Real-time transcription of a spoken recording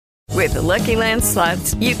With the Lucky Land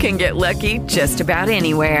Slots, you can get lucky just about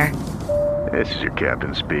anywhere. This is your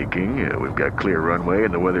captain speaking. We've got clear runway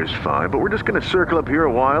and the weather's fine, but we're just going to circle up here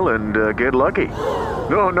a while and get lucky.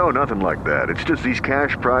 No, nothing like that. It's just these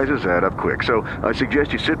cash prizes add up quick. So I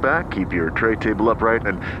suggest you sit back, keep your tray table upright,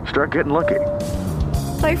 and start getting lucky.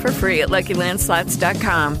 Play for free at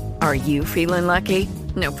LuckyLandSlots.com. Are you feeling lucky?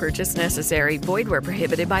 No purchase necessary. Void where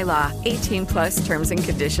prohibited by law. 18 plus terms and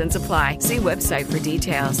conditions apply. See website for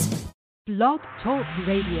details. Blog Talk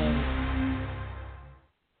Radio.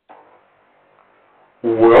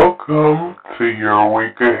 Welcome to your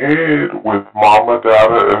week ahead with Mama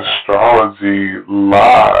Dada Astrology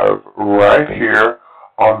live right here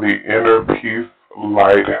on the Inner Peace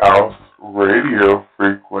Lighthouse radio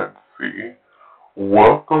frequency.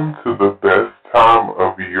 Welcome to the best time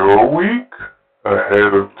of your week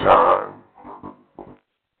ahead of time.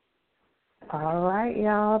 All right,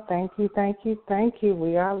 y'all. Thank you.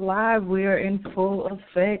 We are live. We are in full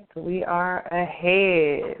effect. We are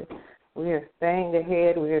ahead. We are staying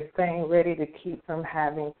ahead. We are staying ready to keep from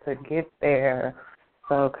having to get there.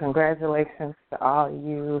 So congratulations to all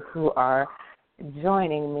you who are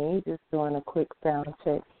joining me. Just doing a quick sound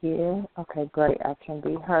check here. Okay, great. I can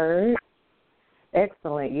be heard.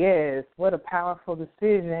 Excellent. Yes. What a powerful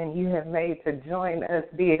decision you have made to join us,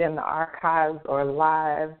 be it in the archives or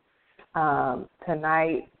live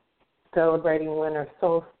tonight, celebrating winter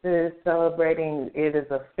solstice, celebrating it is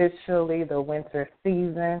officially the winter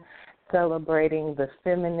season, celebrating the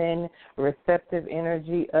feminine, receptive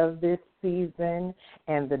energy of this season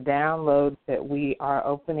and the downloads that we are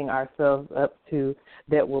opening ourselves up to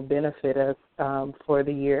that will benefit us for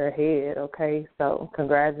the year ahead, okay? So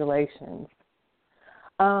congratulations.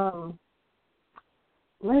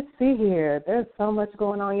 Let's see here. There's so much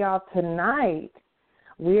going on, y'all. Tonight,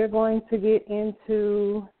 we are going to get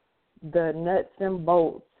into the nuts and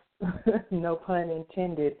bolts, no pun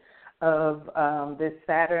intended, of this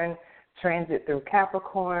Saturn transit through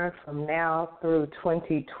Capricorn from now through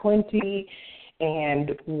 2020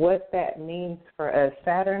 and what that means for us.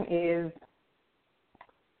 Saturn is,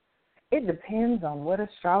 it depends on what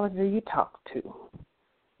astrologer you talk to.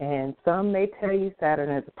 And some may tell you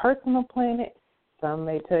Saturn is a personal planet. Some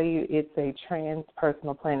may tell you it's a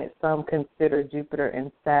transpersonal planet. Some consider Jupiter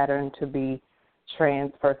and Saturn to be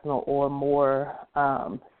transpersonal or more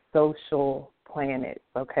social planets,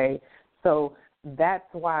 okay? So that's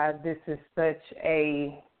why this is such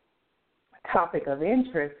a topic of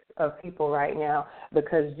interest of people right now,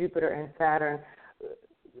 because Jupiter and Saturn,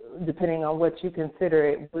 depending on what you consider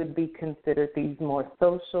it, would be considered these more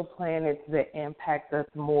social planets that impact us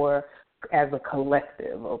more as a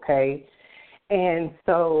collective, okay? And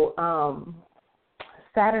so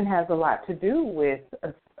Saturn has a lot to do with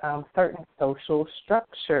certain social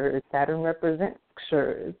structures. Saturn represents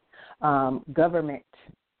structures. Government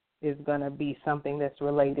is going to be something that's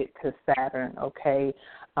related to Saturn, okay?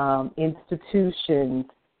 Institutions,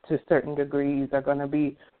 to certain degrees, are going to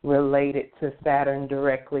be related to Saturn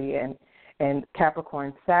directly, and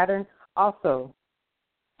Capricorn. Saturn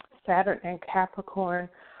and Capricorn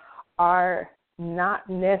are not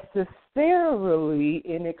necessarily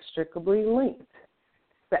inextricably linked.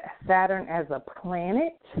 Saturn as a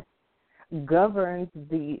planet governs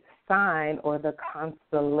the sign or the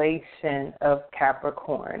constellation of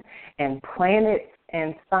Capricorn, and planets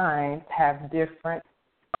and signs have different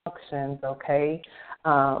functions, okay?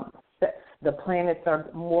 The planets are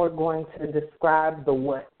more going to describe the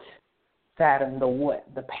what. Saturn, the what,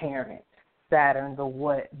 the parent. Saturn, the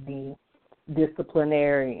what, the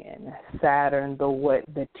disciplinarian. Saturn, the what,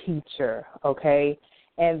 the teacher, okay?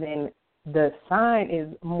 And then the sign is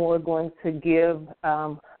more going to give,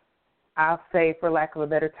 I'll say, for lack of a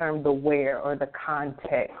better term, the where or the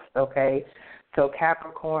context, okay? So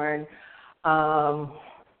Capricorn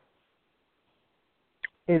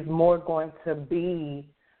is more going to be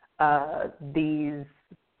these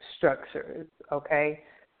structures, okay?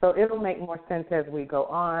 So it'll make more sense as we go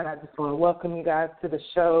on. I just want to welcome you guys to the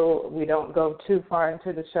show. We don't go too far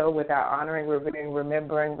into the show without honoring, revering,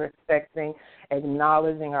 remembering, respecting,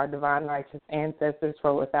 acknowledging our divine righteous ancestors,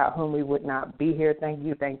 for without whom we would not be here. Thank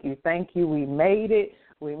you, thank you, thank you. We made it.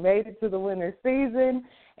 We made it to the winter season,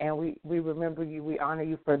 and we remember you. We honor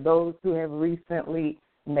you. For those who have recently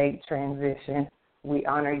made transition, we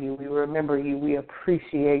honor you. We remember you. We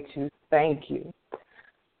appreciate you. Thank you.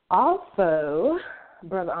 Also,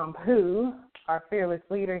 Brother Ampu, our fearless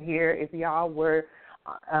leader here, if y'all were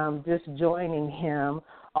just joining him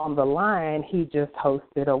on the line, he just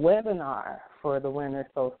hosted a webinar for the winter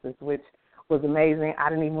solstice, which was amazing. I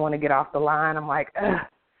didn't even want to get off the line. I'm like,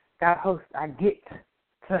 I get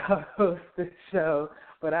to host the show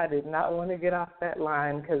but I did not want to get off that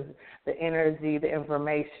line because the energy, the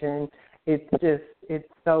information, it's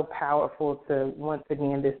so powerful to, once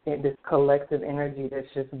again, this collective energy that's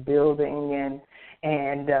just building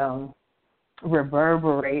and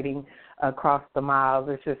reverberating across the miles.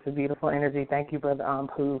 It's just a beautiful energy. Thank you, Brother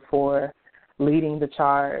Pooh, for leading the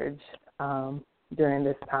charge during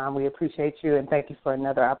this time. We appreciate you, and thank you for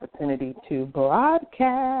another opportunity to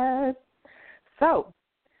broadcast. So,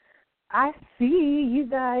 I see you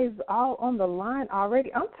guys all on the line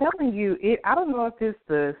already. I'm telling you, I don't know if it's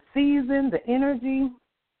the season, the energy,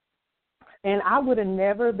 and I would have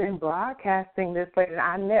never been broadcasting this late.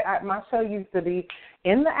 My show used to be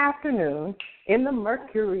in the afternoon, in the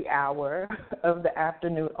Mercury hour of the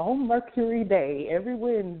afternoon, on Mercury Day, every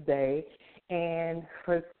Wednesday, and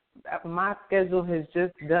my schedule has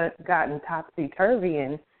just gotten topsy-turvy,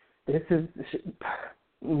 and this is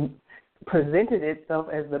presented itself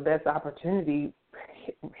as the best opportunity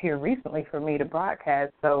here recently for me to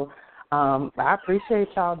broadcast. So I appreciate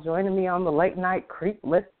y'all joining me on the Late Night Creep.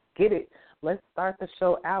 Let's get it. Let's start the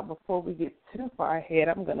show out before we get too far ahead.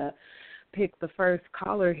 I'm going to pick the first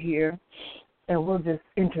caller here, and we'll just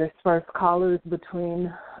intersperse callers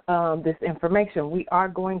between this information. We're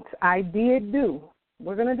going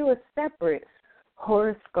to do a separate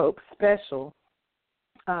horoscope special.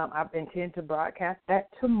 I intend to broadcast that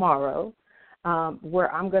tomorrow,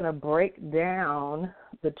 where I'm going to break down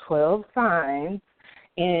the 12 signs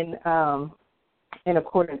in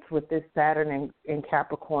accordance with this Saturn and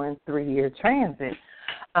Capricorn 3-year transit.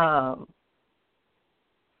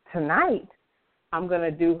 Tonight, I'm going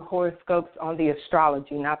to do horoscopes on the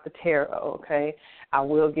astrology, not the tarot, okay? I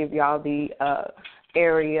will give y'all the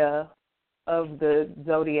area of the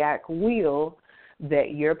zodiac wheel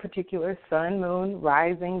that your particular sun, moon,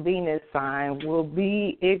 rising, Venus sign will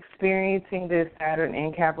be experiencing this Saturn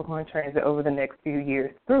and Capricorn transit over the next few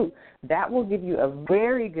years through. That will give you a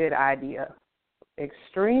very good idea,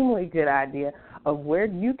 extremely good idea of where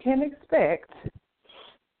you can expect.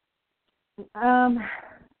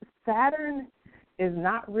 Saturn is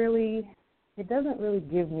not really, it doesn't really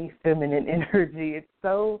give me feminine energy. It's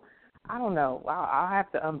so, I don't know. I'll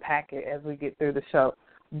have to unpack it as we get through the show.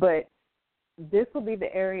 But this will be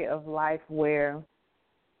the area of life where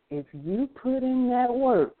if you put in that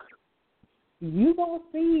work, you won't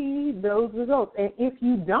see those results. And if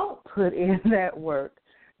you don't put in that work,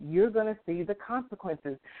 you're going to see the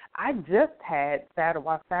consequences. I just had Saturn,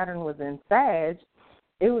 while Saturn was in Sag,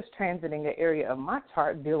 it was transiting an area of my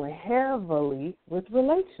chart dealing heavily with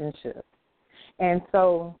relationships. And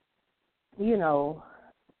so, you know,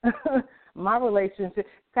 my relationship,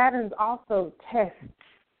 Saturn's also tests.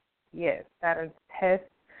 Yes, Saturn's tests.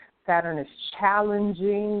 Saturn is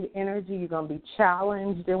challenging energy. You're going to be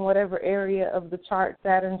challenged in whatever area of the chart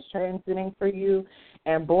Saturn's transiting for you.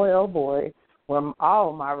 And boy, oh boy,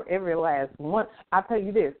 every last one, I'll tell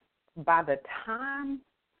you this, by the time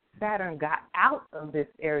Saturn got out of this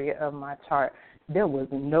area of my chart, there was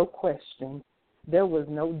no question, there was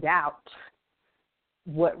no doubt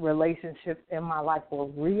what relationships in my life were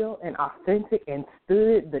real and authentic and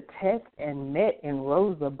stood the test and met and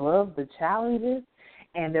rose above the challenges.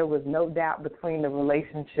 And there was no doubt between the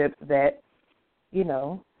relationships that, you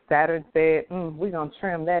know, Saturn said, we're going to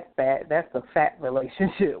trim that fat. That's a fat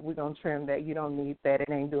relationship. We're going to trim that. You don't need that. It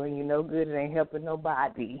ain't doing you no good. It ain't helping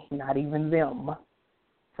nobody, not even them,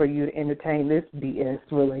 for you to entertain this BS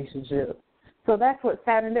relationship. So that's what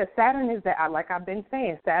Saturn does. Saturn is that, like I've been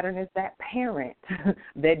saying, Saturn is that parent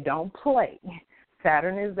that don't play.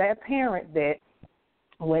 Saturn is that parent that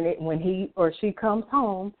when he or she comes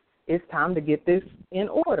home, it's time to get this in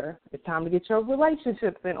order. It's time to get your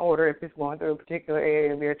relationships in order if it's going through a particular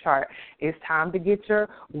area of your chart. It's time to get your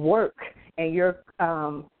work and your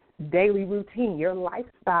daily routine, your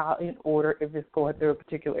lifestyle in order if it's going through a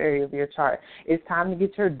particular area of your chart. It's time to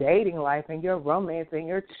get your dating life and your romance and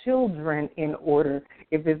your children in order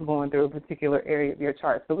if it's going through a particular area of your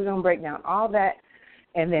chart. So we're going to break down all that,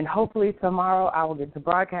 and then hopefully tomorrow I will get to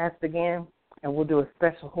broadcast again, and we'll do a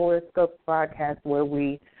special horoscope broadcast where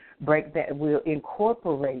we break that. We'll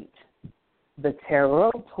incorporate the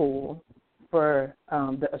tarot tool for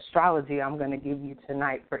the astrology I'm going to give you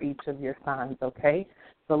tonight for each of your signs, okay?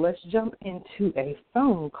 So let's jump into a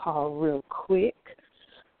phone call real quick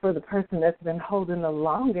for the person that's been holding the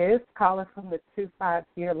longest. Caller from the 2-5,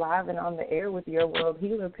 you're live and on the air with your world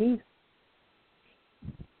healer. Peace.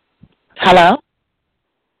 Hello?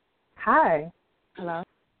 Hi. Hello?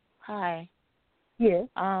 Hi. Yes.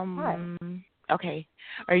 Hi. Okay.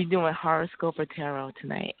 Are you doing horoscope or tarot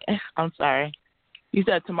tonight? I'm sorry. You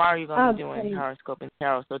said tomorrow you're going to be doing horoscope and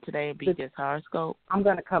tarot, so today would be just horoscope? I'm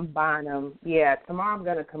going to combine them. Yeah, tomorrow I'm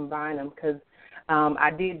going to combine them because I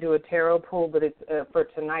did do a tarot pull, but it's for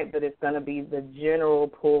tonight, but it's going to be the general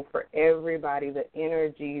pull for everybody, the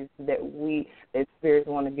energies that spirits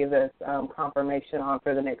want to give us confirmation on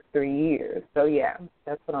for the next 3 years. So, yeah,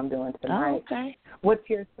 that's what I'm doing tonight. Oh, okay.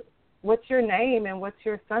 What's your name and what's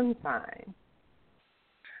your sun sign?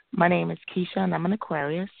 My name is Keisha, and I'm an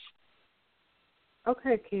Aquarius.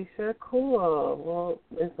 Okay, Keisha, cool. Well,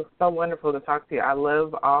 it's so wonderful to talk to you. I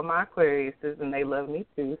love all my Aquariuses, and they love me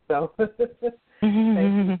too. So thank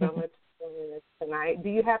you so much for joining us tonight. Do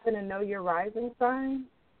you happen to know your rising sign?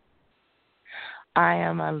 I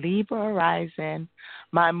am a Libra rising.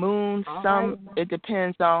 My moon, it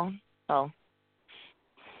depends on.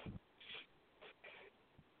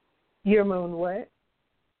 Your moon what?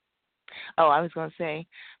 Oh, I was going to say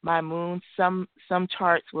my moon, some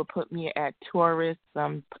charts will put me at Taurus,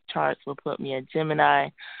 some charts will put me at Gemini,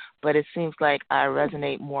 but it seems like I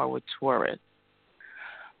resonate more with Taurus.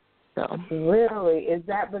 So. Really? Is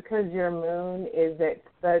that because your moon is at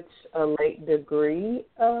such a late degree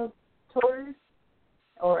of Taurus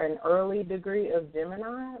or an early degree of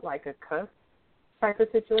Gemini, like a cusp type of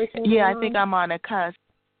situation? Yeah, I think I'm on a cusp.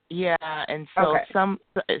 Yeah, and so some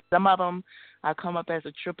of them I come up as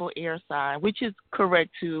a triple air sign, which is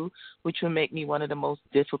correct too, which will make me one of the most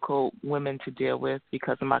difficult women to deal with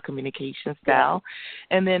because of my communication style.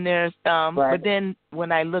 Yeah. And then there's but then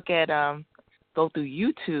when I look at go through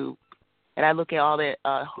YouTube and I look at all the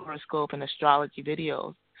horoscope and astrology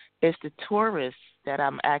videos, it's the Taurus that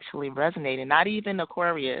I'm actually resonating, not even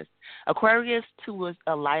Aquarius. Aquarius too is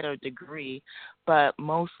a lighter degree, but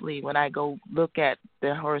mostly when I go look at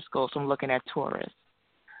the horoscopes, I'm looking at Taurus.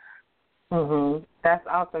 Mhm. That's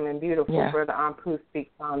awesome and beautiful. Yeah. Brother Ampu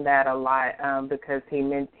speaks on that a lot because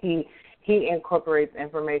he incorporates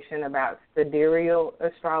information about sidereal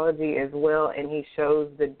astrology as well, and he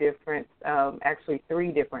shows the difference, actually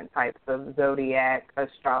 3 different types of zodiac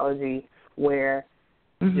astrology where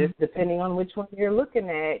just depending on which one you're looking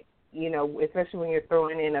at, you know, especially when you're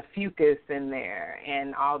throwing in a fucus in there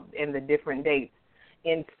and the different dates.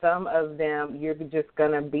 In some of them, you're just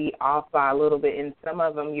going to be off by a little bit. In some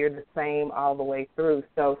of them, you're the same all the way through.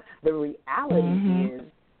 So the reality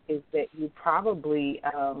is that you probably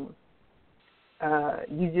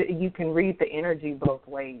you can read the energy both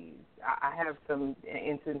ways. I have some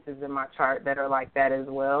instances in my chart that are like that as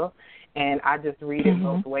well, and I just read it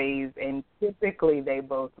both ways, and typically they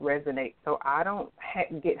both resonate. So I don't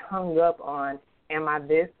get hung up on am I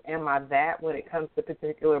this, am I that when it comes to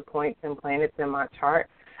particular points and planets in my chart.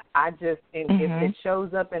 I just, if it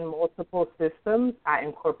shows up in multiple systems, I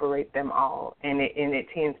incorporate them all, and it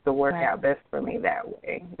tends to work out best for me that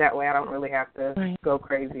way. That way I don't really have to go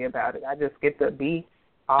crazy about it. I just get to be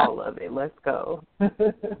all of it. Let's go.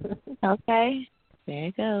 Okay. There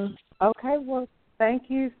it goes. Okay, well, thank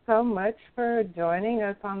you so much for joining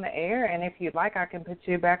us on the air, and if you'd like, I can put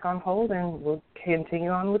you back on hold, and we'll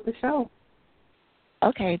continue on with the show.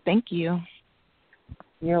 Okay, thank you.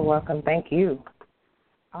 You're welcome. Thank you.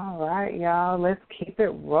 All right, y'all, let's keep it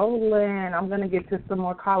rolling. I'm going to get to some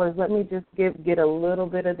more callers. Let me just get a little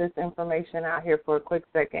bit of this information out here for a quick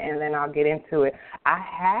second, and then I'll get into it. I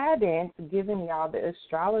hadn't given y'all the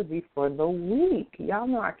astrology for the week. Y'all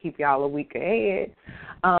know I keep y'all a week ahead.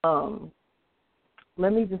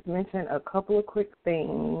 Let me just mention a couple of quick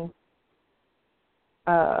things.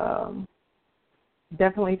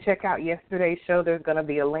 Definitely check out yesterday's show. There's going to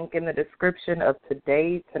be a link in the description of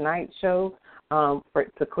tonight's show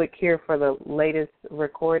to click here for the latest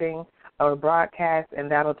recording or broadcast, and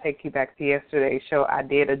that'll take you back to yesterday's show. I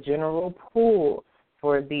did a general pool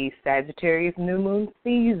for the Sagittarius new moon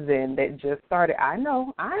season that just started. I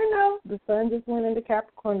know. The sun just went into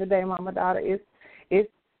Capricorn today, Mama Daughter. It's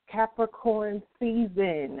Capricorn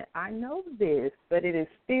season. I know this, but it is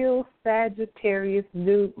still Sagittarius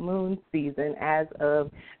new moon season as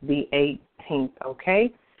of the 18th,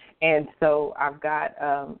 okay? And so I've got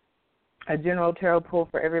a general tarot pull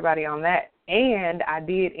for everybody on that. And I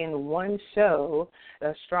did in one show the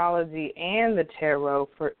astrology and the tarot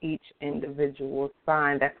for each individual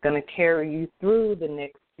sign. That's going to carry you through the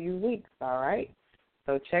next few weeks, all right?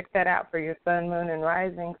 So check that out for your sun, moon, and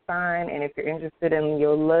rising sign. And if you're interested in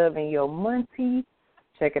your love and your money,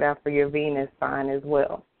 check it out for your Venus sign as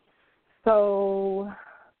well. So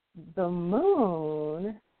the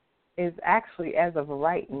moon is actually, as of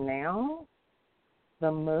right now,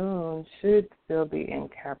 the moon should still be in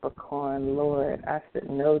Capricorn. Lord, I should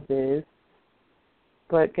know this.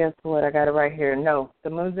 But guess what? I got it right here. No, the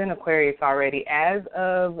moon's in Aquarius already. As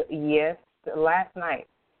of last night,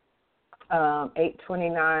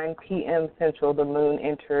 8:29 p.m. Central, the moon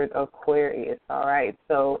entered Aquarius, all right?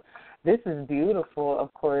 So this is beautiful,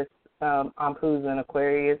 of course. Ampu's in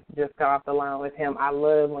Aquarius, just got off the line with him. I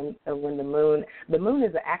love when the moon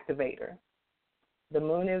is an activator. The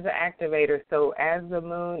moon is an activator, so as the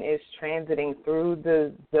moon is transiting through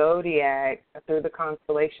the zodiac, through the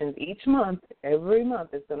constellations each month, every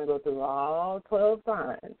month it's going to go through all 12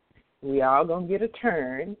 signs. We all going to get a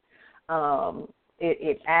turn.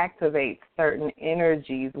 It activates certain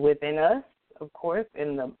energies within us, of course,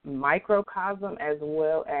 in the microcosm, as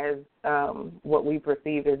well as what we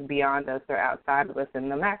perceive as beyond us or outside of us in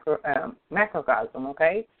the macrocosm,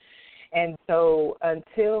 okay? And so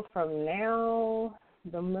until from now,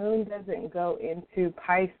 the moon doesn't go into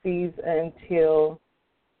Pisces until,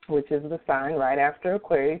 which is the sign right after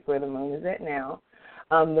Aquarius, where the moon is at now.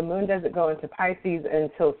 The moon doesn't go into Pisces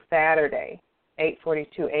until Saturday,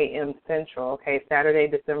 8:42 a.m. Central, okay, Saturday,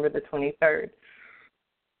 December the 23rd.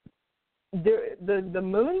 The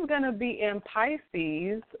moon's going to be in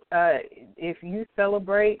Pisces. If you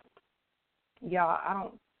celebrate, y'all, I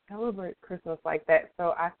don't celebrate Christmas like that,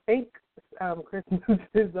 so I think Christmas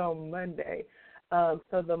is on Monday.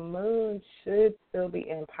 So the moon should still be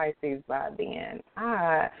in Pisces by then.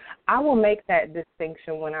 I will make that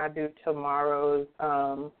distinction when I do tomorrow's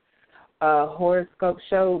horoscope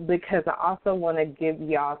show, because I also want to give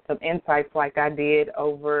y'all some insights like I did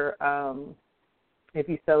over if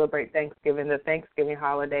you celebrate Thanksgiving, the Thanksgiving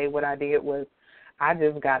holiday. What I did was I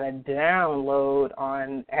just got a download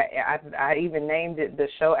on, I even named it the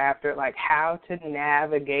show after, like, how to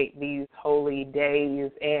navigate these holy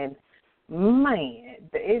days. And, man,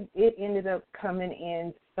 it ended up coming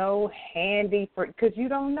in so handy because you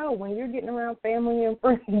don't know. When you're getting around family and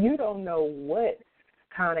friends, you don't know what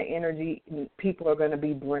kind of energy people are going to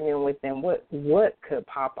be bringing with them, what could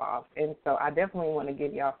pop off. And so I definitely want to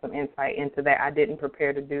give y'all some insight into that. I didn't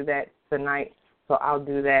prepare to do that tonight, so I'll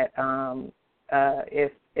do that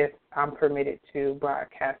if I'm permitted to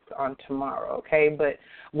broadcast on tomorrow, okay? But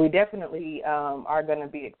we definitely are going to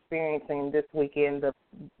be experiencing this weekend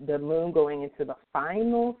the moon going into the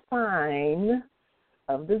final sign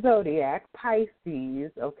of the zodiac,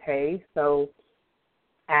 Pisces, okay? So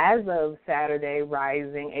as of Saturday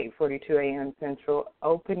rising, 8:42 a.m. Central,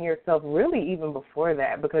 open yourself really even before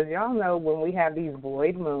that, because y'all know when we have these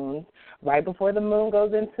void moons, right before the moon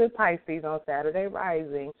goes into Pisces on Saturday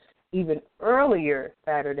rising, even earlier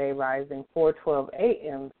Saturday rising, 4:12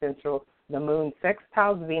 a.m. Central, the moon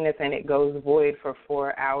sextiles Venus and it goes void for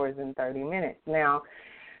 4 hours and 30 minutes. Now,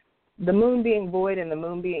 the moon being void and the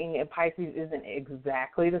moon being in Pisces isn't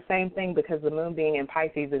exactly the same thing, because the moon being in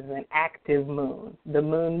Pisces is an active moon. The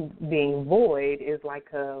moon being void is like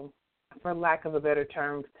a, for lack of a better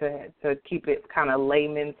term, to keep it kind of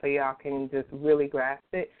layman so y'all can just really grasp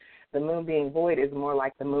it, the moon being void is more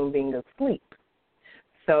like the moon being asleep.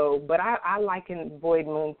 So, but I liken void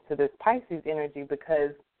moons to this Pisces energy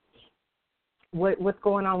because what's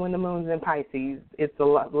going on when the moon's in Pisces? It's the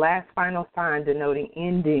last final sign denoting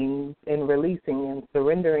endings and releasing and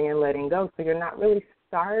surrendering and letting go. So you're not really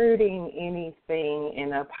starting anything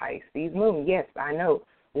in a Pisces moon. Yes, I know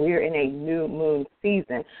we're in a new moon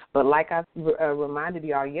season, but like I reminded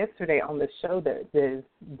y'all yesterday on the show that is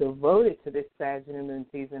devoted to this Saturn moon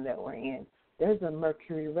season that we're in, there's a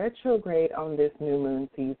Mercury retrograde on this new moon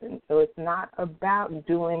season. So it's not about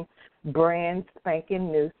doing brand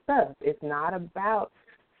spanking new stuff. It's not about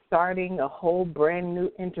starting a whole brand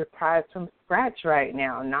new enterprise from scratch right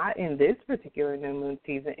now, not in this particular new moon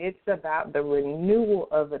season. It's about the renewal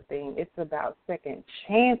of a thing. It's about second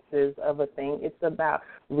chances of a thing. It's about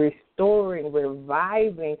restoring,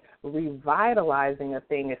 reviving, revitalizing a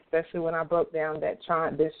thing, especially when I broke down that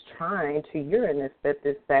this trine to Uranus that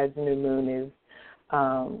this Saturn new moon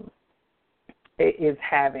is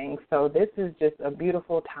having. So this is just a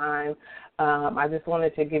beautiful time. I just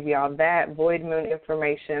wanted to give y'all that void moon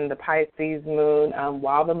information, the Pisces moon.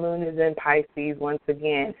 While the moon is in Pisces, once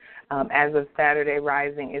again, as of Saturday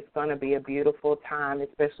rising, it's going to be a beautiful time,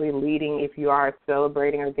 especially leading if you are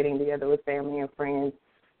celebrating or getting together with family and friends,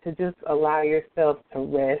 to just allow yourself to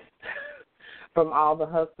rest from all the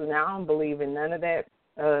hustle. Now, I don't believe in none of that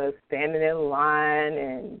standing in line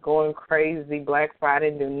and going crazy Black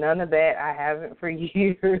Friday, do none of that. I haven't for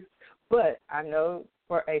years, but I know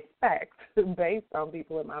for a fact, based on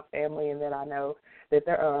people in my family and that I know, that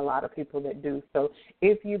there are a lot of people that do. So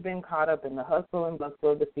if you've been caught up in the hustle and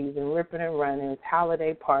bustle of the season, ripping and running,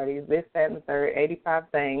 holiday parties, this, that, and the third, 85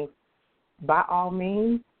 things, by all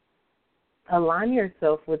means, align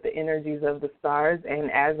yourself with the energies of the stars,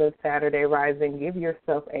 and as of Saturday rising, give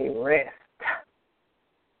yourself a rest.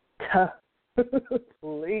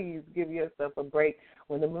 Please give yourself a break.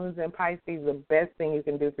 When the moon's in Pisces, the best thing you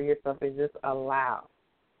can do for yourself is just allow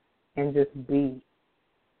and just be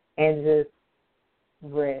and just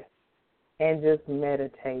rest and just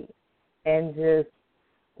meditate and just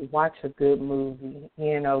watch a good movie,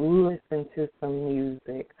 listen to some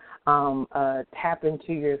music, tap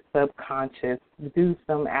into your subconscious, do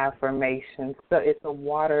some affirmations. So it's a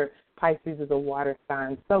water, Pisces is a water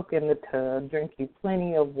sign. Soak in the tub, drink you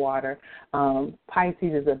plenty of water.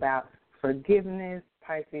 Pisces is about forgiveness.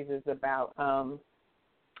 Pisces is about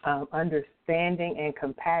understanding and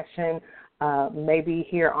compassion. Maybe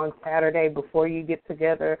here on Saturday before you get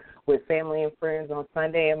together with family and friends on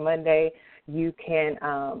Sunday and Monday, you can,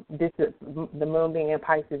 the moon being in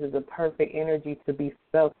Pisces is a perfect energy to be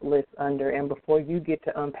selfless under. And before you get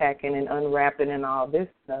to unpacking and unwrapping and all this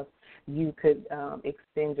stuff, you could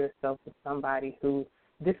extend yourself to somebody who,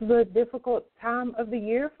 this is a difficult time of the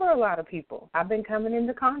year for a lot of people. I've been coming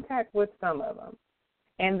into contact with some of them,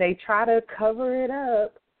 and they try to cover it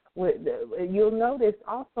up. You'll notice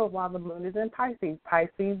also while the moon is in Pisces,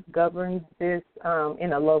 Pisces governs this,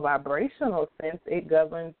 in a low vibrational sense, it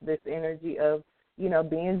governs this energy of,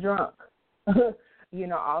 being drunk,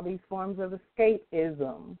 all these forms of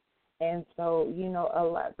escapism. And so, a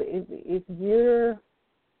lot, if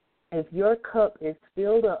your cup is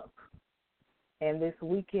filled up and this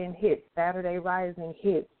weekend hits, Saturday rising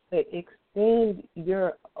hits, extend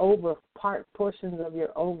your portions of your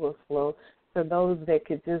overflow to those that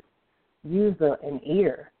could just use an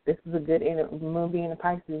ear. This is a good moon being in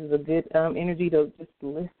Pisces is a good energy to just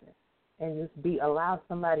listen and just allow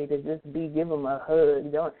somebody to just give them a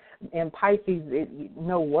hug. In Pisces,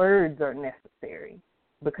 no words are necessary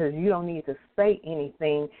because you don't need to say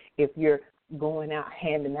anything if you're going out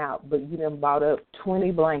handing out, but you done bought up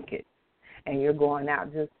 20 blankets and you're going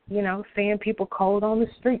out just, seeing people cold on the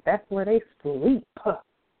street. That's where they sleep.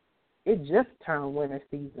 It just turned winter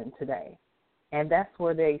season today. And that's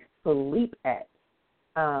where they sleep at,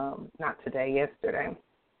 not today, yesterday,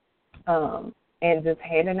 and just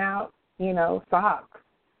handing out, socks,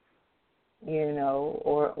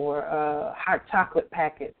 or hot chocolate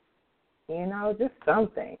packets, just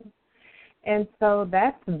something. And so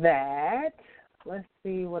that's that. Let's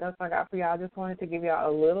see what else I got for y'all. I just wanted to give y'all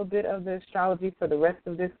a little bit of the astrology for the rest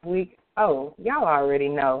of this week. Oh, y'all already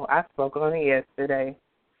know. I spoke on it yesterday.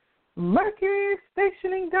 Mercury is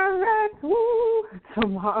stationing direct,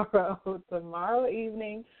 tomorrow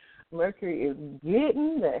evening. Mercury is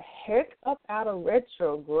getting the heck up out of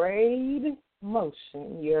retrograde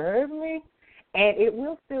motion. You heard me? And it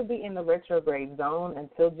will still be in the retrograde zone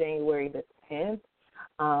until January the 10th.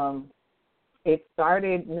 It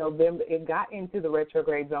started November. It got into the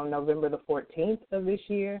retrograde zone November the 14th of this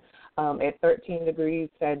year at 13 degrees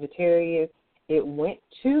Sagittarius. It went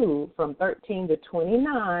from 13 to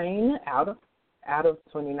 29 out of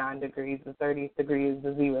 29 degrees. The 30th degree is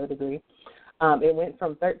the 0 degree. It went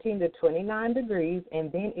from 13 to 29 degrees, and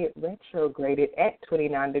then it retrograded at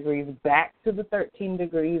 29 degrees back to the 13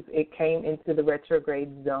 degrees. It came into the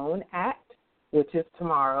retrograde zone which is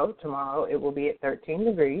tomorrow. Tomorrow it will be at 13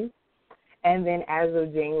 degrees. And then as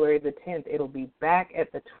of January the 10th, it'll be back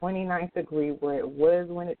at the 29th degree where it was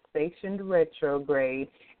when it stationed retrograde,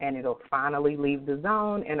 and it'll finally leave the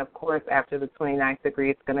zone. And, of course, after the 29th degree,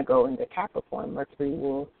 it's going to go into Capricorn. Mercury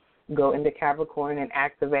will go into Capricorn and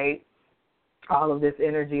activate all of this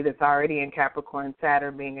energy that's already in Capricorn.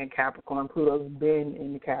 Saturn being in Capricorn, Pluto's been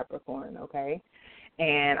in Capricorn, okay?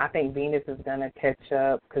 And I think Venus is going to catch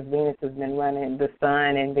up because Venus has been running the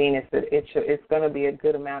sun, and Venus, it's going to be a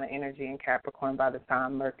good amount of energy in Capricorn by the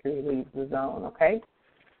time Mercury leaves the zone, okay?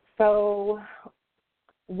 So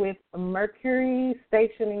with Mercury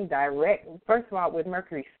stationing direct, first of all, with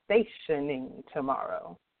Mercury stationing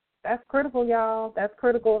tomorrow, that's critical, y'all. That's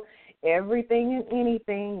critical. Everything and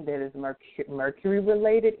anything that is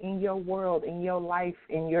Mercury-related in your world, in your life,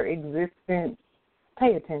 in your existence,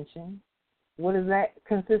 pay attention. What does that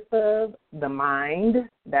consist of? The mind.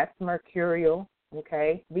 That's mercurial,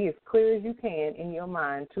 okay? Be as clear as you can in your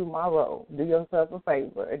mind tomorrow. Do yourself a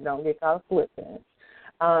favor and don't get caught slipping.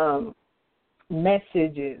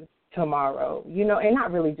 Messages tomorrow, and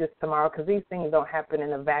not really just tomorrow because these things don't happen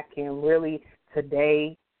in a vacuum. Really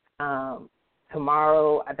today,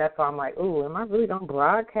 tomorrow, that's why I'm like, ooh, am I really going to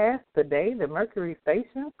broadcast today the Mercury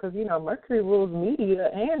station? Because, Mercury rules media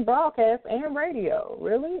and broadcast and radio.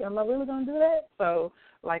 Really? Am I really going to do that? So,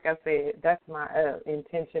 like I said, that's my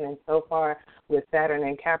intention. And so far with Saturn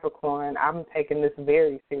and Capricorn, I'm taking this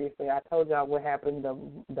very seriously. I told y'all what happened,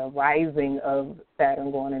 the rising of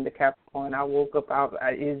Saturn going into Capricorn. I woke up,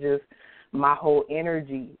 it's just my whole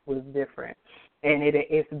energy was different. and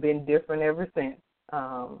it's been different ever since.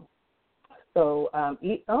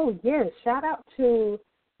 Shout out to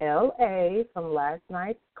L.A. from last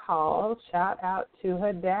night's call. Shout out to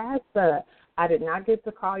Hadassah. I did not get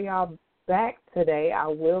to call y'all back today. I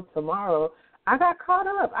will tomorrow. I got caught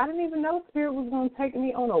up. I didn't even know Spirit was going to take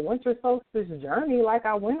me on a winter solstice journey like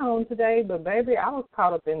I went on today, but, baby, I was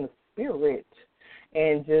caught up in the spirit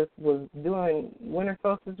and just was doing winter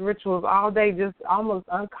solstice rituals all day, just almost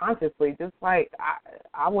unconsciously, just like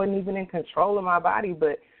I wasn't even in control of my body,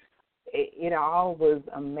 but it all was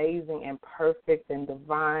amazing and perfect and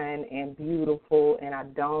divine and beautiful, and I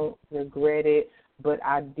don't regret it. But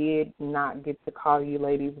I did not get to call you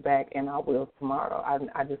ladies back, and I will tomorrow.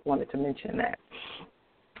 I just wanted to mention that.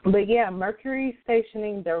 But, yeah, Mercury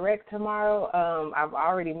stationing direct tomorrow. I've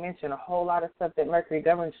already mentioned a whole lot of stuff that Mercury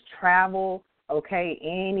governs. Travel, okay,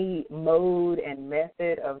 any mode and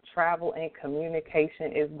method of travel and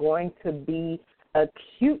communication is going to be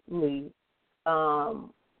acutely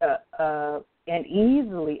and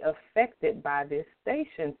easily affected by this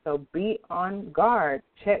station. So be on guard.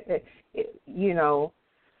 Check,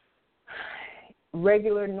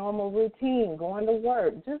 regular, normal routine, going to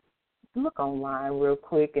work. Just look online real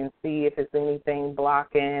quick and see if it's anything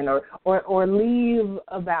blocking or leave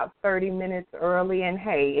about 30 minutes early. And,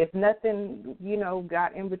 hey, if nothing,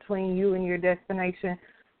 got in between you and your destination,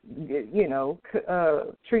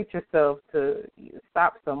 treat yourself to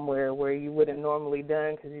stop somewhere where you wouldn't normally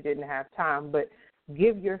done because you didn't have time. But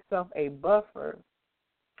give yourself a buffer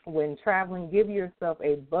when traveling. Give yourself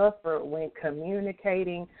a buffer when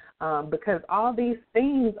communicating, because all these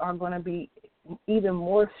things are going to be even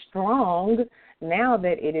more strong now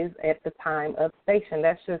that it is at the time of station.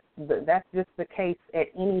 That's just the case at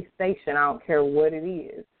any station. I don't care what it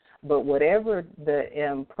is. But whatever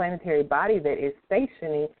the planetary body that is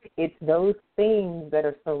stationing, it's those things that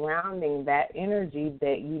are surrounding that energy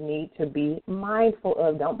that you need to be mindful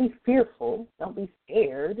of. Don't be fearful. Don't be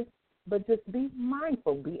scared. But just be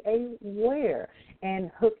mindful. Be aware.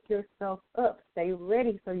 And hook yourself up. Stay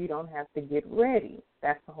ready so you don't have to get ready.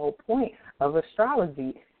 That's the whole point of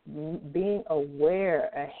astrology, being aware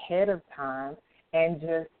ahead of time and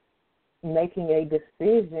just making a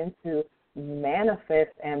decision to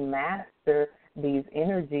manifest and master these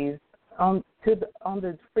energies on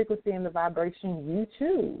the frequency and the vibration you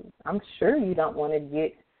choose. I'm sure you don't want to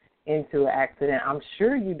get into an accident. I'm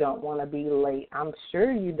sure you don't want to be late. I'm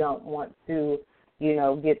sure you don't want to,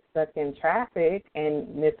 get stuck in traffic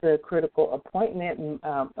and miss a critical appointment.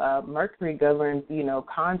 Mercury governs,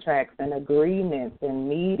 contracts and agreements and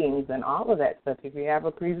meetings and all of that stuff. If you have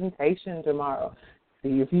a presentation tomorrow,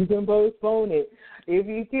 see if you can postpone it. If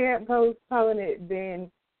you can't postpone it,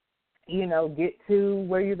 then, get to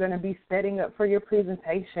where you're going to be setting up for your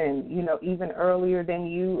presentation, even earlier than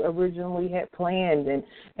you originally had planned,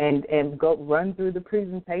 and go run through the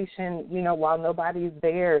presentation, while nobody's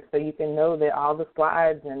there, so you can know that all the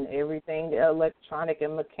slides and everything electronic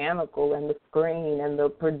and mechanical and the screen and the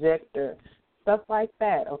projector, stuff like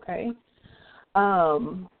that, okay?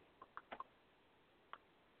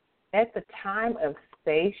 At the time of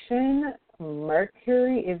station,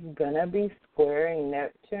 Mercury is going to be squaring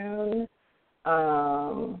Neptune.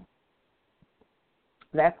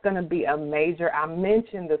 That's going to be a major. I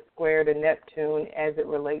mentioned the square to Neptune as it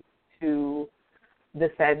relates to the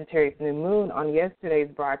Sagittarius new moon on yesterday's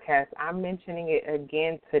broadcast. I'm mentioning it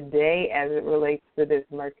again today as it relates to this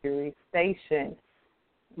Mercury station.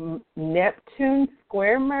 Neptune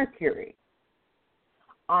square Mercury,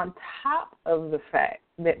 on top of the fact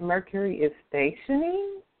that Mercury is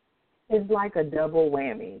stationing, is like a double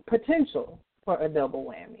whammy, potential for a double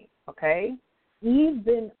whammy, okay?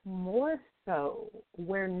 Even more so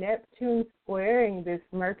where Neptune squaring this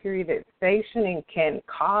Mercury that's stationing can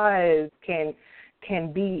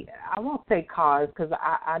be, I won't say cause, because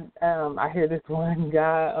I hear this one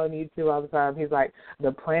guy on YouTube all the time. He's like,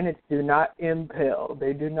 the planets do not impel,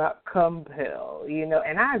 they do not compel,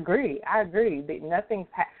 and I agree.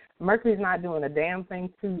 That Mercury's not doing a damn thing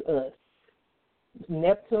to us.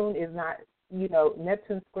 Neptune is not,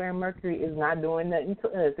 Neptune square Mercury is not doing nothing to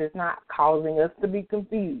us. It's not causing us to be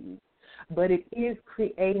confused. But it is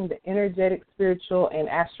creating the energetic, spiritual, and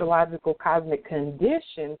astrological cosmic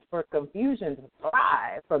conditions for confusion to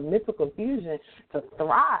thrive, for mental confusion to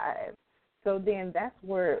thrive. So then that's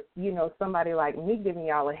where, somebody like me giving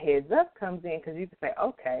y'all a heads up comes in, because you can say,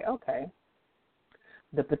 okay.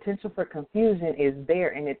 The potential for confusion is there,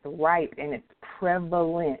 and it's ripe, and it's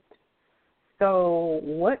prevalent. So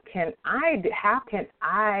how can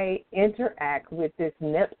I interact with this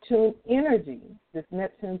Neptune energy, this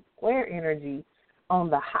Neptune square energy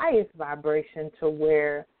on the highest vibration, to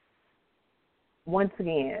where once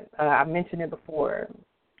again, I mentioned it before,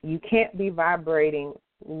 you can't be vibrating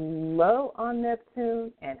low on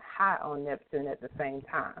Neptune and high on Neptune at the same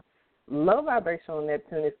time. Low vibration on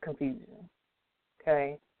Neptune is confusion,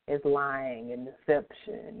 okay? It's lying and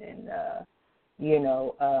deception and,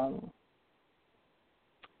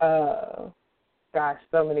 gosh,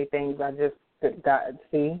 so many things I just got.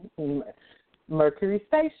 See, Mercury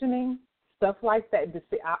stationing, stuff like that.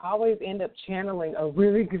 I always end up channeling a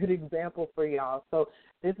really good example for y'all. So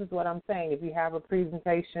this is what I'm saying. If you have a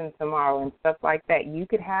presentation tomorrow and stuff like that, you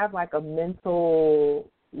could have like a mental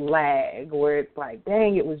lag where it's like,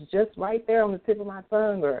 dang, it was just right there on the tip of my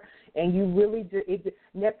tongue, and you really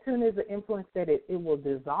Neptune is an influence that it will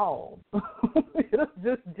dissolve. It'll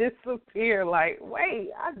just disappear. Like,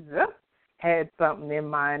 wait, I just had something in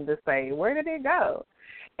mind to say. Where did it go?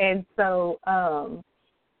 And so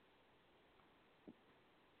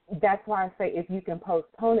that's why I say if you can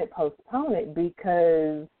postpone it,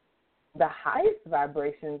 because the highest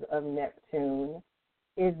vibrations of Neptune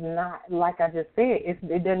is not, like I just said,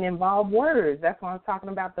 it doesn't involve words. That's why I'm talking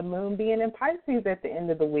about the moon being in Pisces at the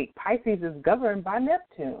end of the week. Pisces is governed by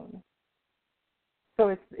Neptune. So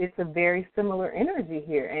it's a very similar energy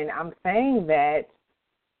here. And I'm saying that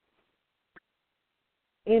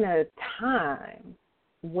in a time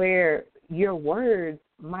where your words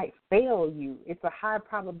might fail you, it's a high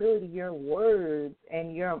probability your words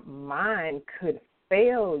and your mind could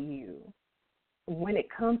fail you when it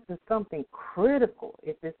comes to something critical.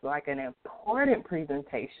 If it's like an important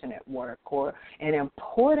presentation at work or an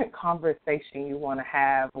important conversation you want to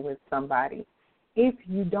have with somebody, if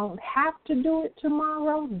you don't have to do it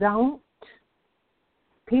tomorrow, don't.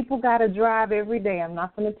 People got to drive every day. I'm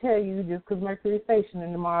not going to tell you just because Mercury's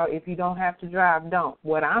stationing tomorrow, if you don't have to drive, don't.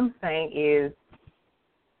 What I'm saying is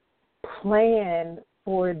plan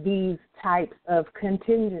for these types of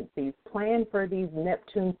contingencies. Plan for these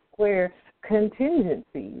Neptune square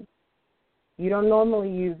contingencies. You don't normally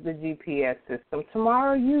use the GPS system.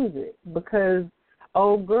 Tomorrow use it, because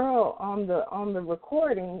old girl on the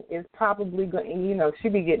recording is probably going, she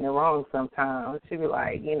be getting it wrong sometimes. She be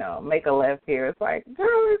like, make a left here. It's like, girl,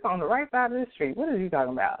 it's on the right side of the street. What are you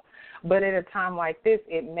talking about? But at a time like this,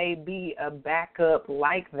 it may be a backup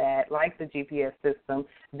like that, like the GPS system,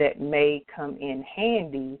 that may come in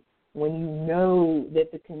handy when you know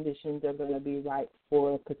that the conditions are going to be right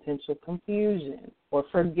for potential confusion or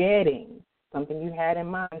forgetting something you had in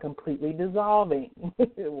mind completely dissolving.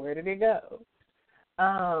 Where did it go?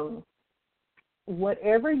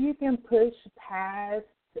 Whatever you can push past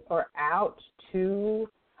or out to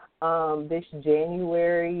this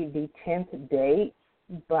January the 10th date,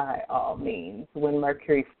 by all means, when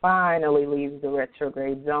Mercury finally leaves the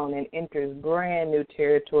retrograde zone and enters brand new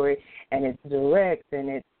territory, and it's direct and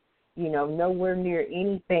it's nowhere near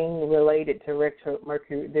anything related to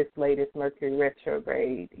Mercury, this latest Mercury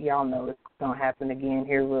retrograde. Y'all know it's going to happen again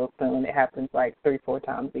here real soon. It happens like 3-4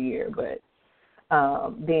 times a year, but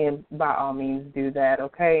then by all means do that,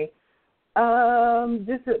 okay?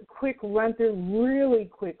 Just a really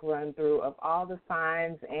quick run through of all the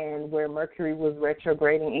signs and where Mercury was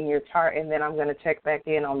retrograding in your chart, and then I'm going to check back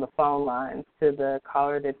in on the phone lines to the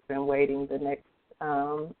caller that's been waiting the next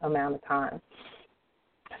amount of time.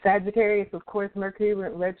 Sagittarius, of course, Mercury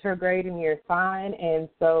went retrograde in your sign, and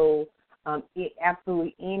so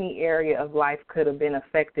absolutely any area of life could have been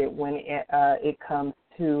affected when it comes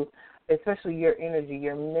to especially your energy,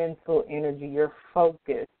 your mental energy, your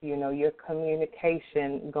focus, your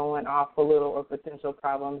communication going off a little, or potential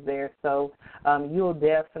problems there. So you'll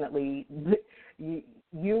definitely,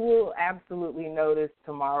 you will absolutely notice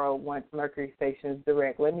tomorrow once Mercury stations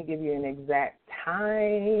direct. Let me give you an exact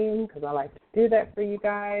time because I like to do that for you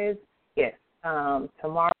guys. Yes,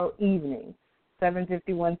 tomorrow evening,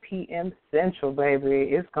 7:51 p.m. Central, baby.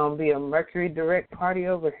 It's going to be a Mercury direct party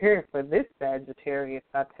over here for this Sagittarius,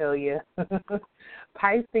 I tell you.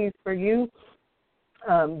 Pisces, for you,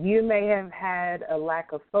 you may have had a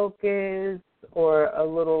lack of focus or a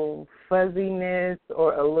little fuzziness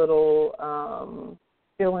or a little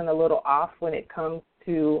feeling a little off when it comes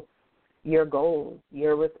to your goals,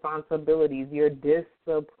 your responsibilities, your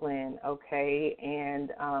discipline, okay,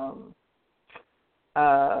 and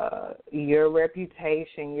your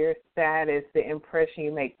reputation, your status, the impression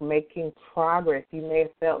you make, making progress. You may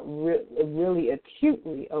have felt really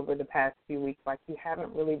acutely over the past few weeks like you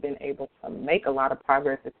haven't really been able to make a lot of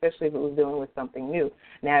progress, especially if it was dealing with something new.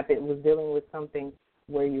 Now, if it was dealing with something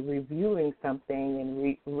where you're reviewing something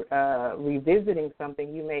and revisiting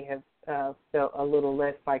something, you may have felt a little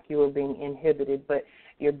less like you were being inhibited, but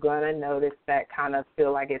you're going to notice that kind of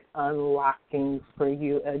feel like it's unlocking for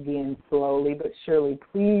you again slowly but surely.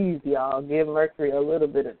 Please, y'all, give Mercury a little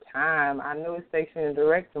bit of time. I know it's stationary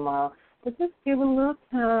direct tomorrow, but just give it a little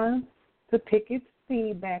time to pick its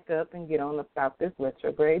speed back up and get on about this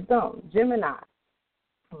retrograde zone. Gemini,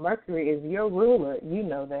 Mercury is your ruler. You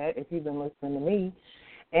know that if you've been listening to me.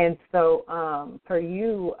 And so for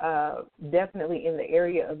you, definitely in the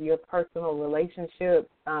area of your personal relationships,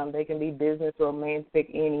 they can be business, romantic,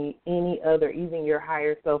 any other, even your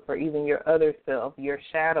higher self or even your other self, your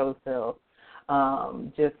shadow self,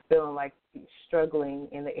 just feeling like struggling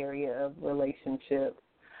in the area of relationships,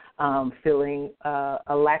 feeling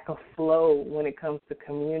a lack of flow when it comes to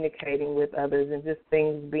communicating with others and just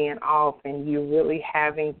things being off, and you really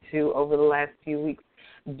having to, over the last few weeks,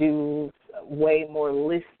 do way more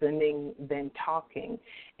listening than talking.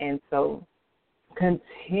 And so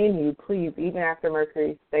continue, please, even after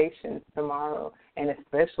Mercury stations tomorrow, and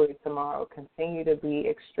especially tomorrow, continue to be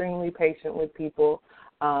extremely patient with people,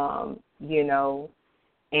 you know,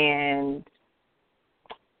 and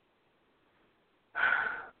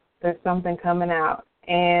there's something coming out.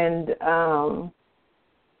 And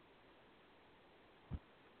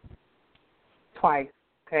twice.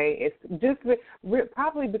 Okay, it's just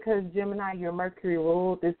probably because Gemini, your Mercury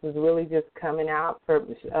rule, this is really just coming out for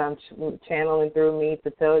channeling through me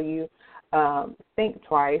to tell you, think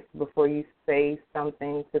twice before you say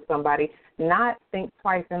something to somebody. Not think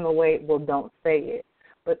twice in the way, well, don't say it,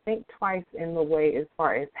 but think twice in the way as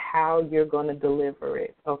far as how you're going to deliver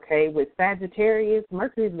it, okay? With Sagittarius,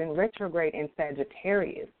 Mercury's been retrograde in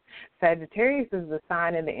Sagittarius. Sagittarius is the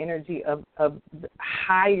sign and the energy of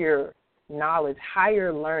higher knowledge,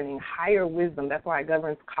 higher learning, higher wisdom. That's why it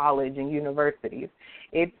governs college and universities.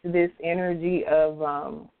 It's this energy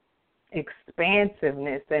of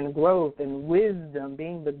expansiveness and growth and wisdom,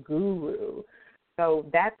 being the guru. So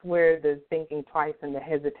that's where the thinking twice and the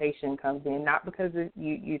hesitation comes in, not because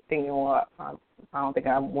you're thinking, well, I don't think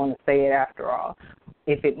I want to say it after all.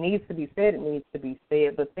 If it needs to be said, it needs to be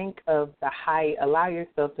said, but think of allow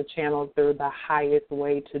yourself to channel through the highest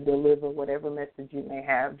way to deliver whatever message you may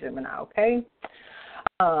have, Gemini, okay?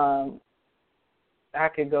 I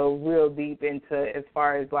could go real deep into as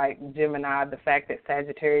far as like Gemini, the fact that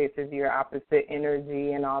Sagittarius is your opposite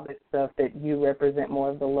energy and all this stuff, that you represent more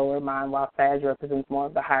of the lower mind while Sag represents more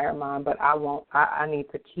of the higher mind. But I need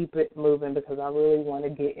to keep it moving because I really want to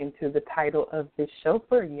get into the title of this show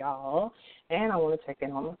for y'all, and I want to check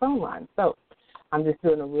in on the phone line. So I'm just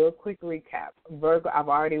doing a real quick recap. Virgo, I've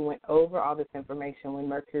already went over all this information when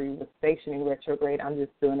Mercury was stationing retrograde. I'm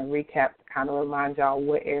just doing a recap to kind of remind y'all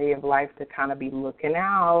what area of life to kind of be looking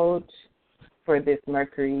out for this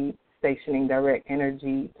Mercury stationing direct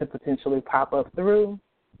energy to potentially pop up through.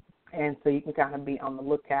 And so you can kind of be on the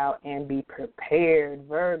lookout and be prepared.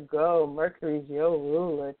 Virgo, Mercury's your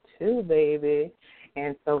ruler too, baby.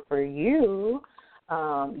 And so for you,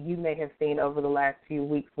 you may have seen over the last few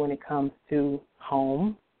weeks when it comes to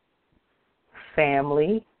home,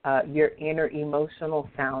 family, your inner emotional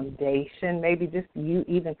foundation, maybe just you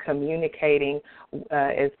even communicating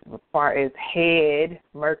as far as head,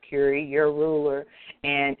 Mercury, your ruler,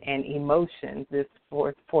 and emotions, this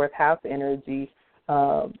fourth house energy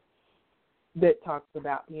that talks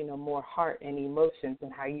about, you know, more heart and emotions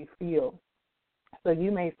and how you feel. So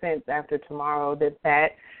you may sense after tomorrow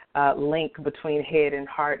that link between head and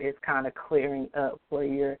heart is kind of clearing up, where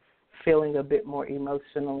you're feeling a bit more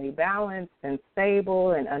emotionally balanced and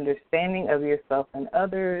stable and understanding of yourself and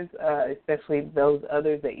others, especially those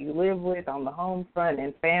others that you live with on the home front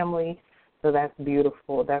and family. So that's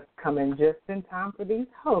beautiful. That's coming just in time for these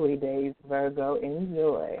holy days, Virgo.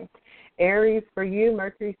 Enjoy. Aries, for you,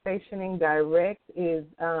 Mercury stationing direct is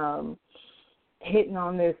hitting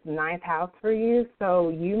on this ninth house for you, so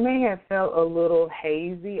you may have felt a little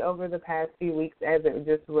hazy over the past few weeks as it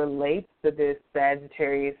just relates to this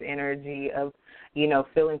Sagittarius energy of, you know,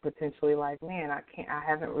 feeling potentially like, man, I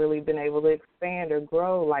haven't really been able to expand or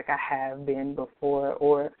grow like I have been before,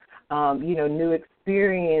 or you know, new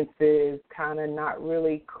experiences kind of not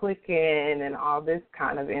really clicking and all this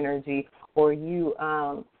kind of energy, or you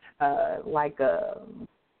like a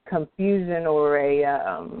confusion or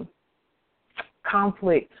a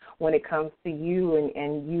conflict when it comes to you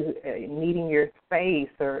and you needing your space,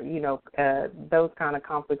 or, you know, those kind of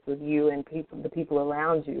conflicts with you and the people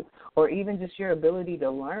around you, or even just your ability to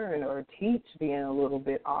learn or teach being a little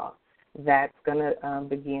bit off. That's going to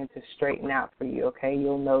begin to straighten out for you, okay?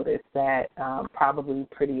 You'll notice that probably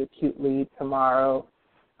pretty acutely tomorrow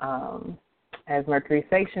as Mercury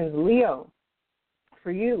stations. Leo,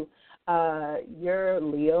 for you, your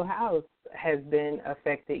Leo house has been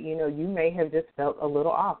affected. You know, you may have just felt a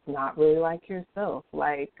little off, not really like yourself.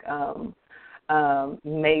 Like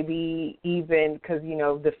maybe even because, you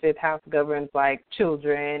know, the fifth house governs like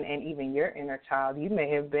children and even your inner child. You may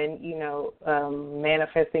have been, you know,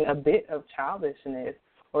 manifesting a bit of childishness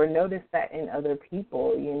or noticed that in other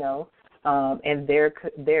people, you know. And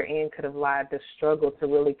therein could have lied the struggle to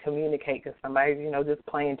really communicate because somebody's, you know, just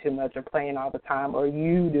playing too much or playing all the time or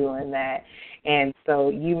you doing that. And so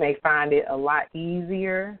you may find it a lot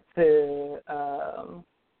easier to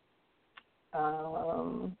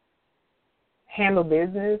handle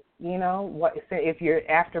business, you know, if you're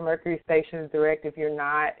after Mercury stations direct, if you're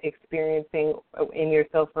not experiencing in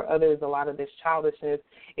yourself or others a lot of this childishness,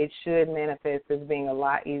 it should manifest as being a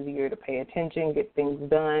lot easier to pay attention, get things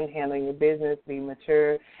done, handle your business, be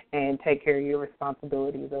mature, and take care of your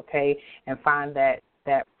responsibilities, okay, and find that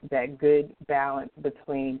good balance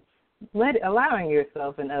between allowing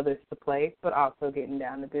yourself and others to play, but also getting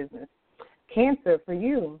down to business. Cancer, for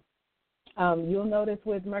you, you'll notice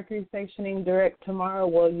with Mercury stationing direct tomorrow,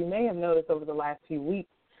 well, you may have noticed over the last few weeks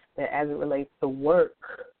that as it relates to work,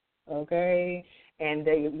 okay, and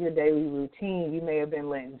your daily routine, you may have been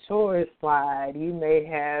letting chores slide. You may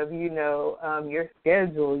have, you know, your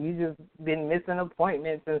schedule. You just been missing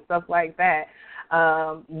appointments and stuff like that.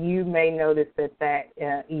 You may notice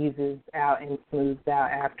that eases out and smooths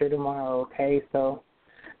out after tomorrow, okay? So,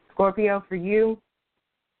 Scorpio, for you,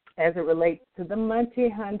 as it relates to the Monty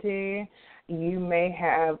Hunty, you may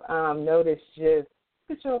have noticed just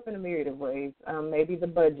could show up in a myriad of ways. Maybe the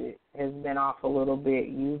budget has been off a little bit.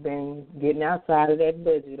 You've been getting outside of that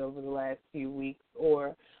budget over the last few weeks,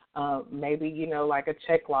 or maybe, you know, like a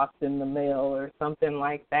check lost in the mail or something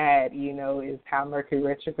like that, you know, is how Mercury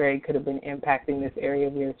retrograde could have been impacting this area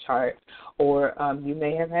of your chart. Or you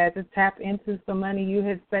may have had to tap into some money you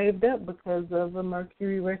had saved up because of a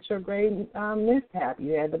Mercury retrograde mishap.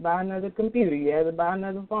 You had to buy another computer. You had to buy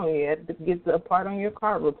another phone. You had to get a part on your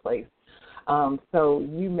car replaced. So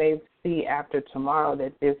you may see after tomorrow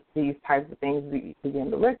that these types of things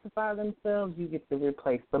begin to rectify themselves. You get to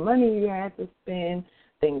replace the money you had to spend,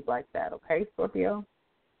 things like that, okay, Scorpio?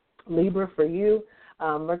 Libra, for you,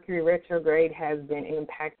 Mercury retrograde has been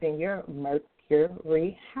impacting your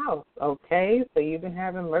Mercury house, okay? So you've been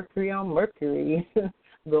having Mercury on Mercury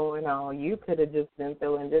going on. You could have just been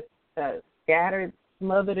feeling just scattered,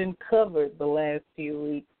 smothered, and covered the last few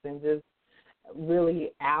weeks and just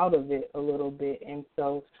really out of it a little bit. And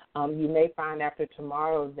so you may find after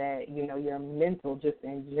tomorrow that, you know, your mental just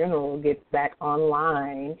in general gets back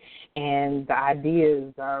online and the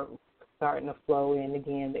ideas are starting to flow in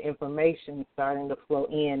again, the information starting to flow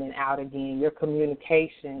in and out again, your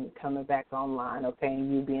communication coming back online, okay,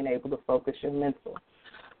 and you being able to focus your mental.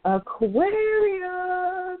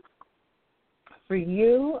 Aquarius, for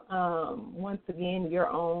you, once again, your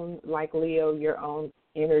own, like Leo, your own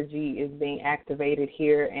energy is being activated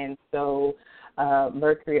here, and so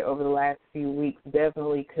Mercury over the last few weeks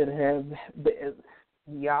definitely could have,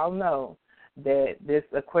 y'all know that this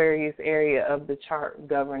Aquarius area of the chart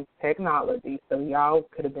governs technology, so y'all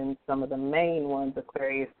could have been some of the main ones,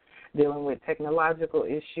 Aquarius, dealing with technological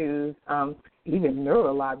issues, even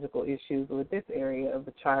neurological issues with this area of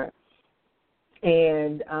the chart,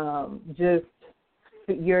 and just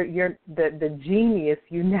the genius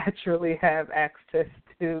you naturally have access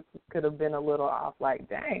to could have been a little off, like,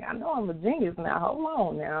 dang, I know I'm a genius now. Hold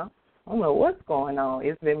on now. I don't know what's going on.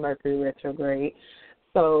 It's been Mercury retrograde.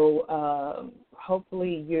 So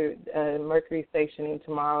hopefully your Mercury stationing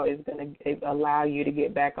tomorrow is going to allow you to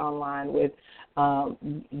get back online with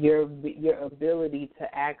your ability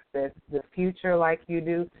to access the future like you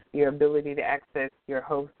do, your ability to access your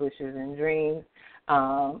hopes, wishes, and dreams,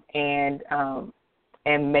 and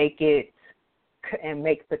make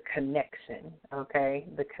the connection, okay?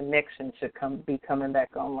 The connection should be coming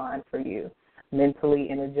back online for you, mentally,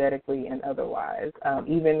 energetically, and otherwise,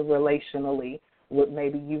 even relationally.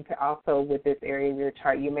 Maybe you also, with this area of your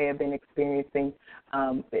chart, you may have been experiencing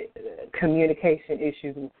communication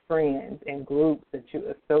issues with friends and groups that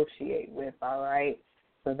you associate with, all right?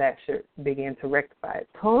 So that should begin to rectify it.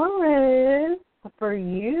 Taurus, for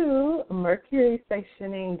you, Mercury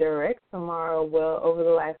stationing direct tomorrow, well, over the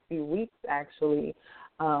last few weeks, actually,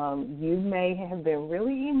 you may have been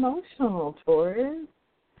really emotional, Taurus,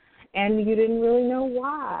 and you didn't really know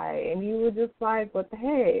why, and you were just like, what the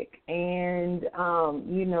heck? And,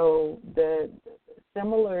 you know,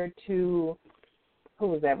 similar to, who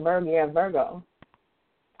was that, Virgo,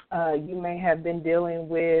 you may have been dealing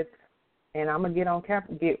with, and I'm going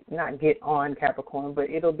to not get on Capricorn, but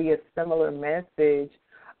it'll be a similar message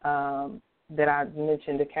that I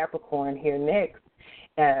mentioned to Capricorn here next.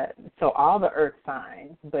 So all the earth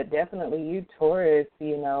signs, but definitely you, Taurus,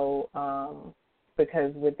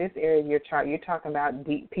 because with this area of your chart, you're talking about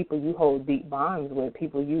deep people you hold deep bonds with,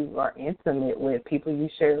 people you are intimate with, people you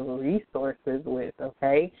share resources with,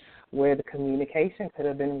 okay, where the communication could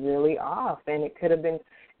have been really off, and it could have been,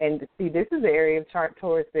 and see, this is the area of chart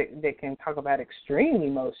Taurus that can talk about extreme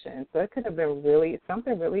emotion, so it could have been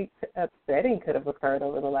something really upsetting could have occurred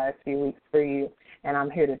over the last few weeks for you. And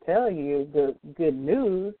I'm here to tell you the good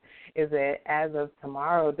news is that as of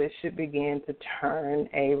tomorrow, this should begin to turn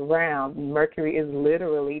around. Mercury is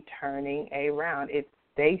literally turning around. It's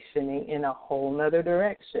stationing in a whole nother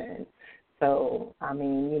direction. So,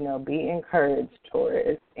 be encouraged,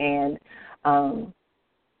 Taurus. And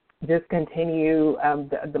just continue.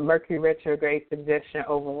 The Mercury retrograde suggestion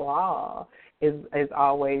overall is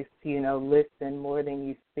always, listen more than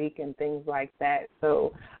you speak and things like that.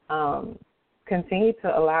 So, continue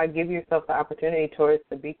to give yourself the opportunity, Taurus,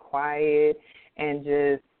 to be quiet and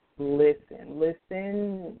just listen.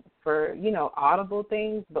 Listen for, audible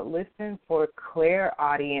things, but listen for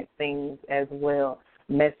clairaudient things as well.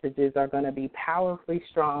 Messages are going to be powerfully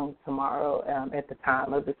strong tomorrow at the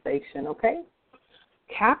time of the station, okay?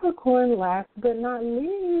 Capricorn, last but not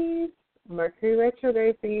least, Mercury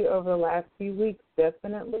retrograde for you over the last few weeks,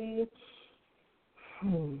 definitely.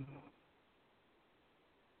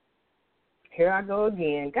 Here I go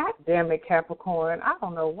again. God damn it, Capricorn. I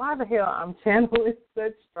don't know why the hell I'm channeling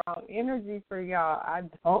such strong energy for y'all. I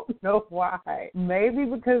don't know why. Maybe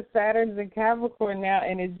because Saturn's in Capricorn now,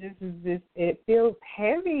 and it feels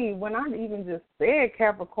heavy. When I even just said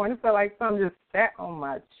Capricorn, it felt like something just sat on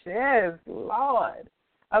my chest. Lord.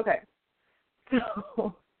 Okay.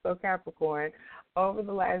 So Capricorn, over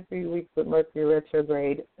the last few weeks with Mercury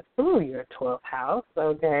retrograde through your 12th house,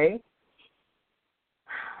 okay,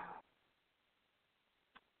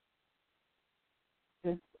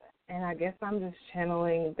 and I guess I'm just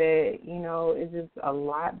channeling that, it's just a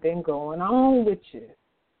lot been going on with you,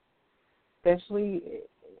 especially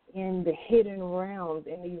in the hidden realms,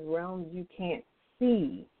 in these realms you can't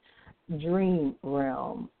see, dream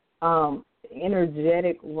realm,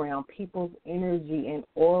 energetic realm, people's energy and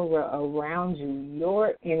aura around you,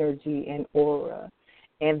 your energy and aura,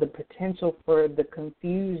 and the potential for the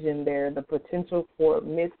confusion there, the potential for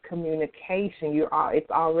miscommunication. It's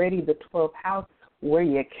already the 12th house, where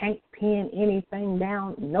you can't pin anything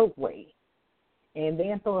down, no way. And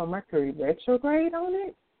then throw a Mercury retrograde on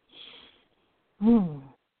it.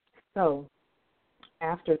 So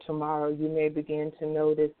after tomorrow, you may begin to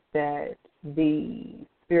notice that the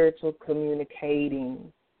spiritual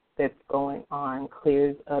communicating that's going on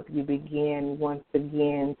clears up. You begin once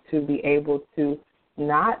again to be able to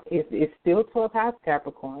it's still 12th house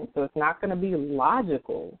Capricorn, so it's not going to be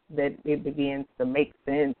logical that it begins to make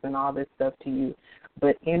sense and all this stuff to you.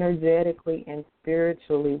 But energetically and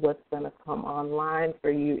spiritually, what's going to come online for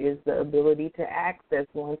you is the ability to access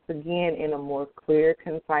once again in a more clear,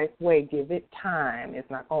 concise way. Give it time. It's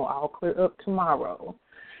not going to all clear up tomorrow.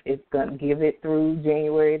 It's going to give it through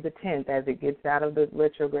January the 10th as it gets out of the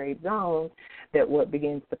retrograde zone, that what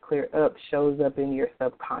begins to clear up shows up in your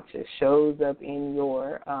subconscious, shows up in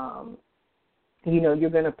your, you're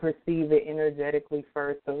going to perceive it energetically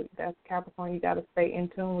first. So that's Capricorn. You got to stay in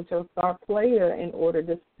tune with your star player in order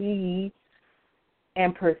to see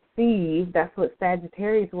and perceive. That's what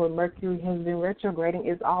Sagittarius, where Mercury has been retrograding,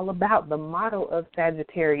 is all about. The motto of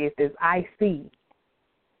Sagittarius is I see,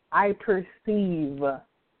 I perceive.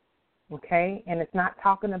 Okay, and it's not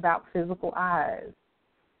talking about physical eyes.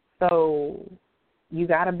 So you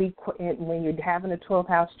got to be, when you're having a 12th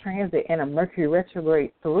house transit and a Mercury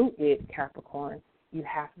retrograde through it, Capricorn, you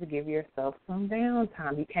have to give yourself some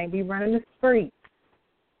downtime. You can't be running the streets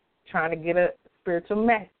trying to get a spiritual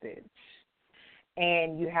message.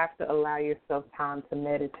 And you have to allow yourself time to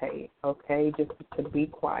meditate, okay, just to be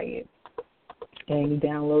quiet. And you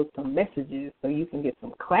download some messages so you can get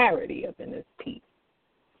some clarity up in this piece.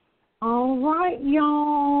 All right,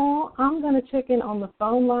 y'all. I'm going to check in on the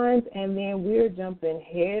phone lines, and then we're jumping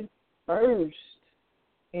head first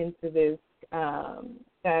into this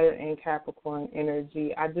Saturn and Capricorn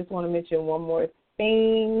energy. I just want to mention one more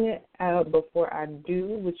thing before I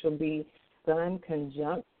do, which will be Sun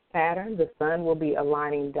conjunct Saturn. The Sun will be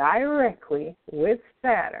aligning directly with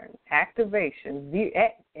Saturn. Activation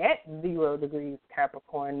at 0 degrees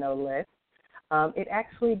Capricorn, no less. It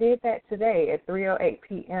actually did that today at 3:08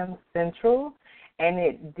 p.m. Central, and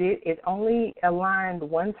it only aligned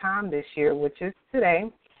one time this year, which is today.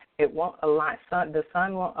 It won't align. The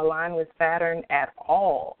Sun won't align with Saturn at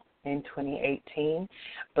all in 2018,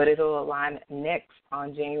 but it'll align next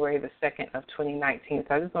on January the 2nd of 2019.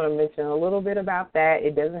 So I just want to mention a little bit about that.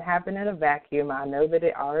 It doesn't happen in a vacuum. I know that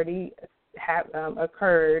it already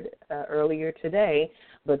occurred earlier today,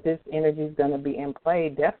 but this energy is going to be in play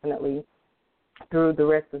definitely through the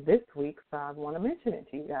rest of this week, so I want to mention it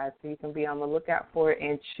to you guys so you can be on the lookout for it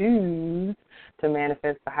and choose to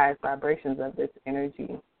manifest the highest vibrations of this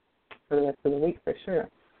energy for the rest of the week for sure.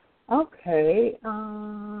 Okay,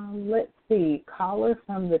 let's see. Caller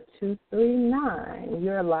from the 239.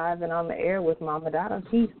 You're live and on the air with Mama Dada.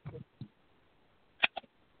 Peace.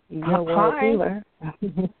 Your world healer.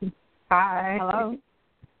 Hi. Hello.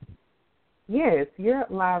 Yes, you're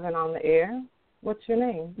live and on the air. What's your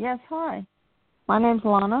name? Yes, hi. My name's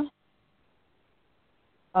Lana.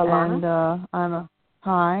 Alana? And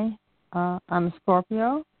I'm a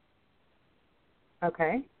Scorpio.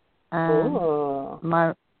 Okay. And cool.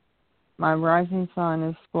 my rising sign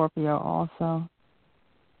is Scorpio also.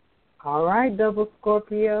 All right, double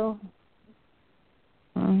Scorpio.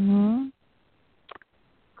 Mhm.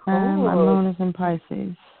 Cool. And my moon is in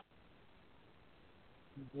Pisces.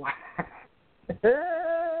 Wow.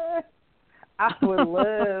 I would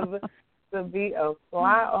love to be a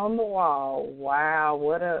fly on the wall. Wow,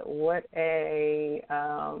 what a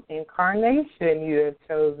incarnation you have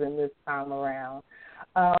chosen this time around.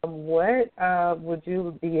 Do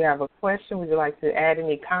you have a question? Would you like to add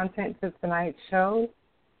any content to tonight's show?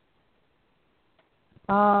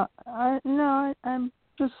 I'm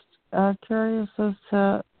just curious as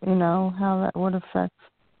to, how that would affect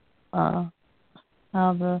how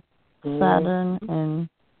the Saturn and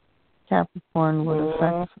Capricorn would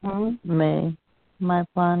affect me, my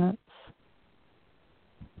planets.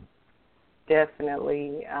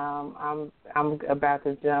 Definitely. I'm about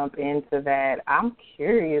to jump into that. I'm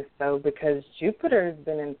curious, though, because Jupiter has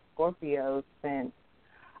been in Scorpio since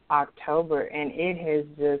October, and it has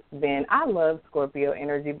just been, I love Scorpio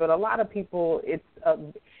energy, but a lot of people, it's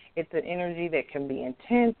an energy that can be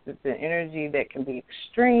intense. It's an energy that can be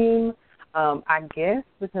extreme. I guess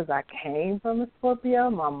because I came from a Scorpio,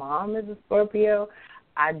 my mom is a Scorpio,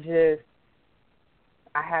 I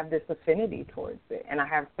have this affinity towards it, and I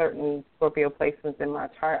have certain Scorpio placements in my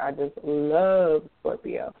chart. I just love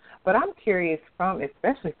Scorpio. But I'm curious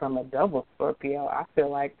especially from a double Scorpio, I feel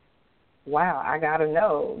like, wow, I got to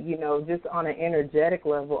know, just on an energetic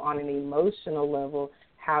level, on an emotional level,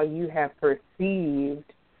 how you have perceived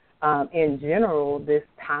in general this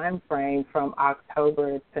time frame from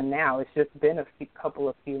October to now. It's just been a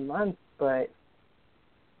few months, but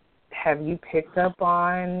have you picked up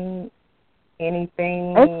on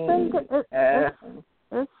anything? It's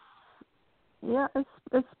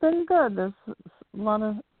been good. There's a lot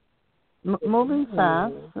of moving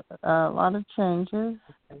fast, a lot of changes,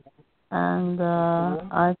 and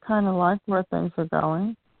I kind of like where things are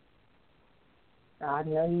going. I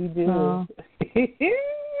know you do.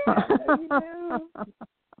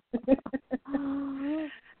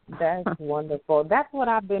 That's wonderful. That's what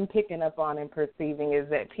I've been picking up on and perceiving is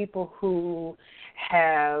that people who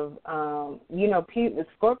have,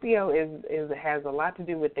 Scorpio has a lot to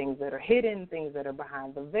do with things that are hidden, things that are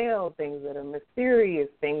behind the veil, things that are mysterious,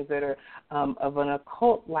 things that are of an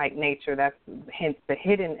occult-like nature. That's hence the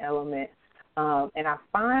hidden element. And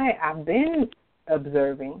I've been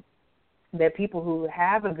observing that people who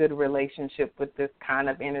have a good relationship with this kind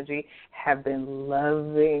of energy have been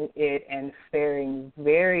loving it and faring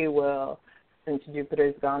very well since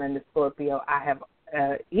Jupiter's gone into Scorpio. I have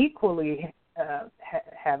equally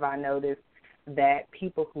have I noticed that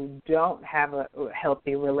people who don't have a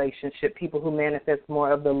healthy relationship, people who manifest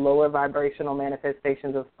more of the lower vibrational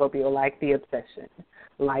manifestations of Scorpio, like the obsession,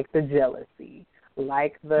 like the jealousy,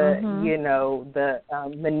 like the, the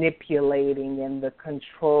manipulating and the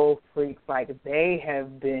control freaks, like they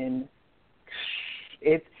have been,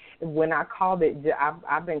 when I called it,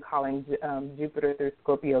 I've been calling Jupiter through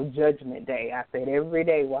Scorpio Judgment Day. I said every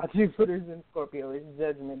day while Jupiter's in Scorpio, it's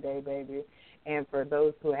Judgment Day, baby. And for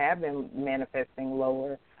those who have been manifesting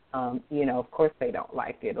lower, of course they don't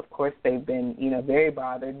like it. Of course they've been, very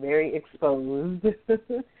bothered, very exposed.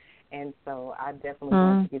 And so I definitely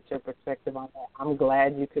want to get your perspective on that. I'm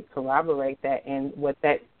glad you could corroborate that. And what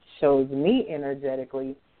that shows me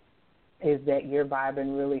energetically is that you're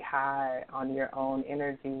vibing really high on your own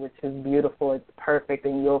energy, which is beautiful. It's perfect.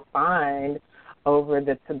 And you'll find over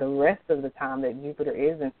the rest of the time that Jupiter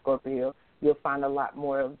is in Scorpio, you'll find a lot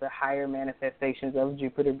more of the higher manifestations of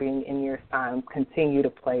Jupiter being in your sign continue to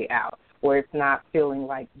play out, where it's not feeling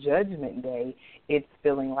like Judgment Day, it's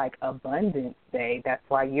feeling like Abundance Day. That's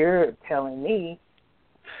why you're telling me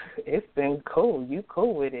It's been cool. You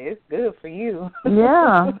cool with it. It's good for you.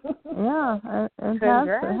 Yeah. And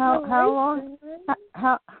how long?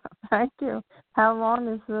 How? Thank you. How long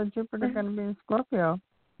is Jupiter going to be in Scorpio?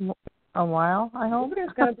 A while, I hope.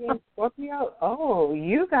 Jupiter's going to be in Scorpio.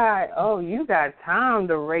 You got time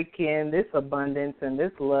to rake in this abundance and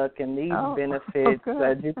this luck and these benefits.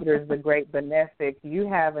 Jupiter's the great benefic. You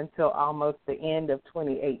have until almost the end of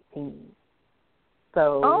 2018.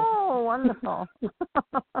 So. Oh, wonderful.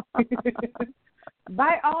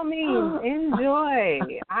 By all means, enjoy.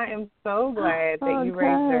 I am so glad that you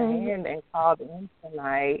raised your hand and called in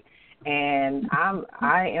tonight. And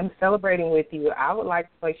I am celebrating with you. I would like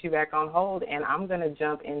to place you back on hold, and I'm going to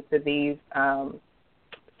jump into these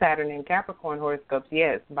Saturn and Capricorn horoscopes.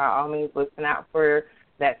 Yes, by all means, listen out for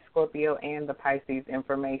that Scorpio and the Pisces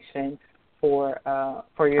information for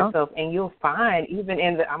yourself. And you'll find, even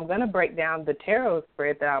I'm going to break down the tarot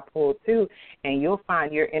spread that I pulled too, and you'll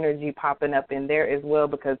find your energy popping up in there as well,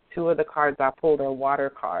 because two of the cards I pulled are water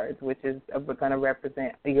cards, which is going to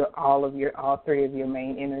represent all three of your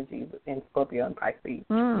main energies in Scorpio and Pisces.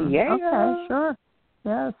 Yeah. Okay, sure.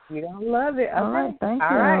 Yes. You're going to love it. Okay. All right, thank you.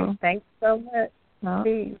 All right, thanks so much. No.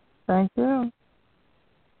 Peace. Thank you.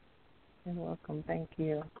 You're welcome. Thank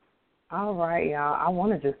you. All right, y'all. I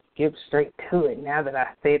want to just skip straight to it now that I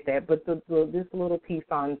said that. But this little piece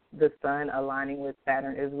on the sun aligning with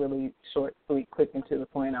Saturn is really short, sweet, quick, and to the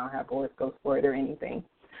point. I don't have horoscopes for it or anything.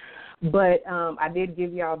 But I did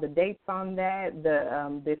give y'all the dates on that.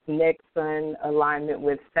 This next sun alignment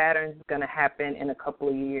with Saturn is going to happen in a couple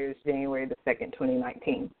of years, January the 2nd,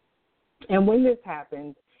 2019. And when this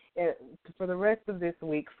happens, for the rest of this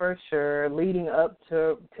week, for sure, leading up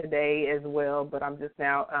to today as well, but I'm just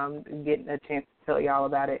now getting a chance to tell y'all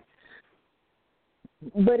about it.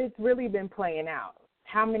 But it's really been playing out.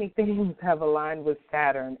 How many things have aligned with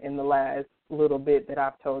Saturn in the last little bit that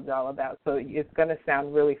I've told y'all about? So it's going to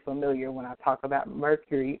sound really familiar when I talk about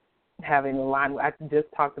Mercury having aligned. I just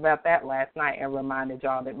talked about that last night and reminded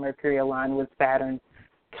y'all that Mercury aligned with Saturn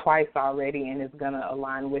twice already and is going to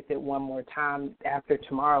align with it one more time after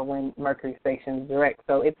tomorrow when Mercury stations direct.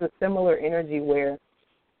 So it's a similar energy where,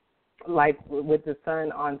 like with the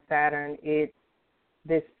sun on Saturn, it's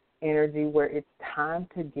this energy where it's time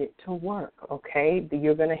to get to work, okay?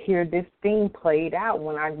 You're going to hear this theme played out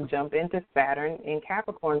when I jump into Saturn in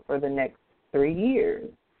Capricorn for the next 3 years.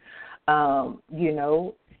 I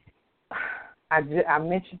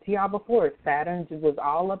mentioned to y'all before, Saturn was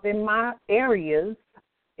all up in my areas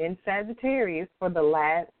in Sagittarius for the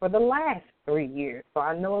last 3 years. So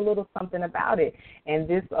I know a little something about it. And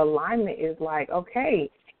this alignment is like, okay,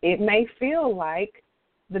 it may feel like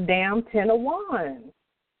the damn 10 of Wands,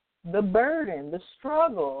 the burden, the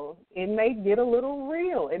struggle. It may get a little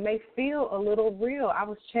real. It may feel a little real. I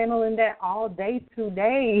was channeling that all day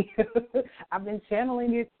today. I've been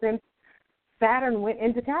channeling it since Saturn went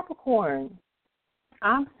into Capricorn.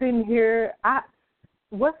 I'm sitting here,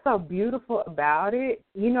 what's so beautiful about it,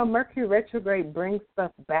 Mercury retrograde brings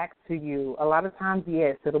stuff back to you. A lot of times,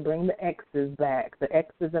 yes, it'll bring the X's back, the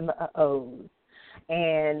X's and the O's.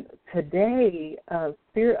 And today,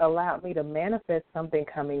 Spirit allowed me to manifest something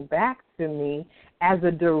coming back to me as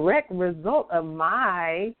a direct result of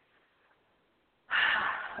my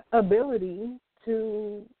ability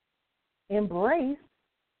to embrace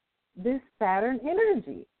this Saturn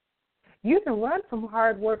energy. You can run from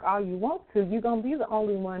hard work all you want to. You're going to be the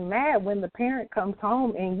only one mad when the parent comes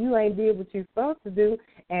home and you ain't did what you're supposed to do,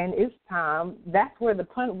 and it's time. That's where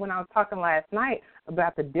when I was talking last night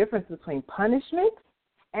about the difference between punishment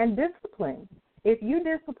and discipline. If you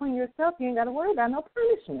discipline yourself, you ain't got to worry about no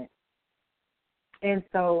punishment. And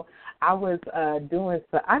so I was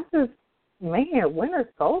winter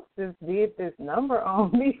solstice did this number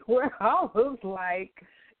on me where I was like,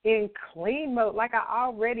 in clean mode, like I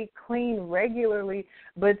already clean regularly,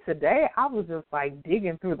 but today I was just like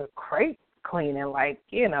digging through the crates cleaning, like,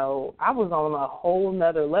 I was on a whole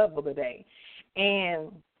nother level today.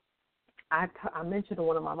 And I mentioned to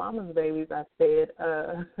one of my mama's babies, I said,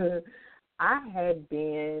 I had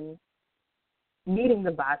been needing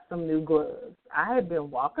to buy some new gloves. I had been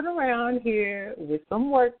walking around here with some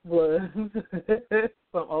work gloves,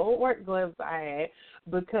 some old work gloves I had,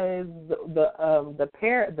 because the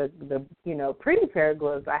pretty pair of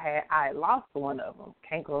gloves I had lost one of them.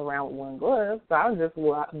 Can't go around with one glove, so I was just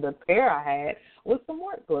the pair I had was some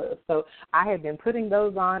work gloves. So I had been putting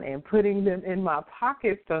those on and putting them in my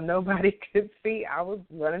pockets so nobody could see I was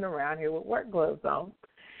running around here with work gloves on,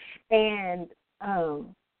 and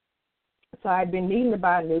so I'd been needing to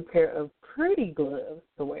buy a new pair of pretty gloves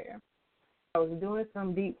to wear. I was doing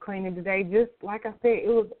some deep cleaning today. Just like I said,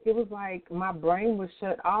 it was like my brain was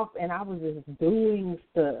shut off and I was just doing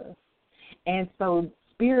stuff. And so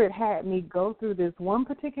Spirit had me go through this one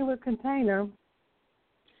particular container,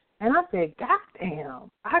 and I said, God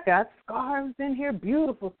damn, I got scarves in here,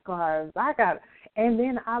 beautiful scarves. And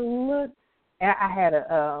then I looked, and I had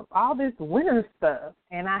all this winter stuff,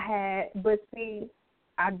 and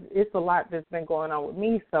it's a lot that's been going on with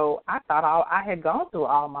me, so I thought I had gone through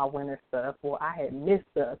all my winter stuff. Well, I had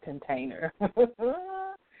missed a container.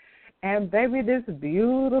 And, baby, this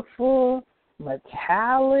beautiful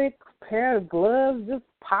metallic pair of gloves just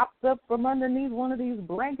popped up from underneath one of these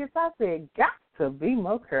blankets. I said, got to be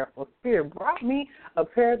more careful. Spirit brought me a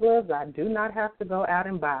pair of gloves I do not have to go out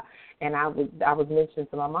and buy. And I was mentioning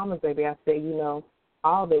to my mama's baby, I said,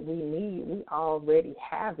 all that we need, we already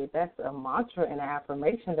have it. That's a mantra and an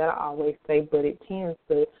affirmation that I always say, but it tends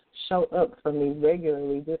to show up for me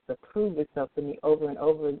regularly just to prove itself to me over and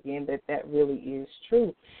over again that really is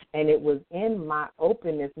true. And it was in my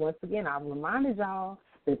openness. Once again, I reminded y'all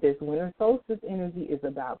that this winter solstice energy is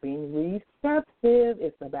about being receptive.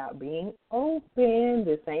 It's about being open.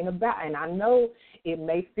 This ain't about, and I know it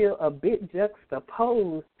may feel a bit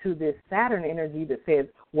juxtaposed to this Saturn energy that says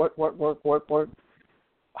work, work, work, work, work.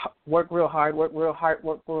 Work real hard, work real hard,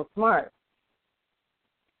 work real smart.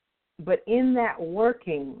 But in that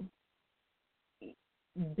working,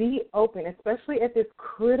 be open, especially at this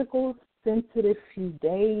critical, sensitive few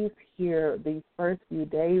days here, these first few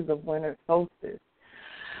days of winter solstice,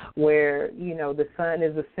 where, the sun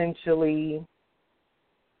is essentially,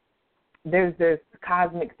 there's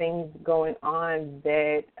cosmic things going on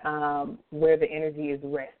that where the energy is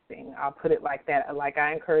resting. I'll put it like that. Like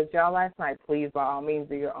I encouraged y'all last night, please, by all means,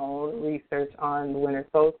 do your own research on the winter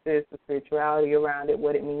solstice, the spirituality around it,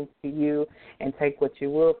 what it means to you, and take what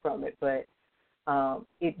you will from it. But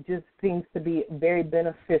it just seems to be very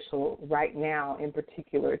beneficial right now in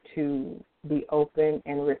particular to be open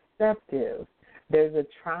and receptive. There's a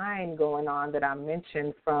trine going on that I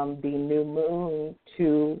mentioned from the new moon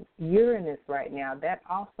to Uranus right now. That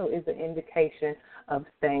also is an indication of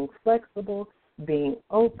staying flexible, being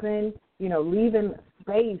open, leaving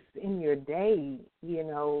space in your day.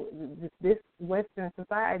 This Western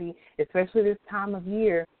society, especially this time of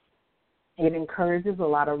year, it encourages a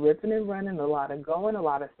lot of ripping and running, a lot of going, a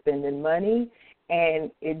lot of spending money,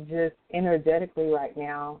 and it just energetically right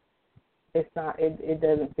now, it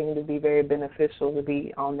doesn't seem to be very beneficial to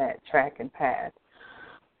be on that track and path.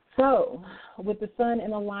 So with the sun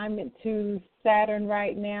in alignment to Saturn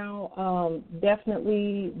right now,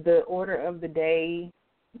 definitely the order of the day,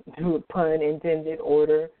 pun intended,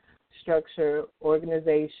 order, structure,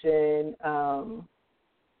 organization,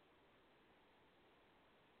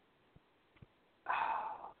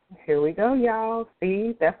 here we go, y'all.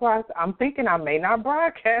 See, that's why I'm thinking I may not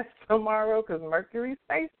broadcast tomorrow because Mercury's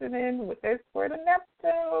stationing with that square to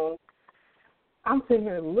Neptune. I'm sitting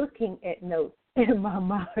here looking at notes, and my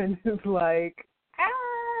mind is like,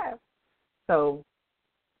 ah. So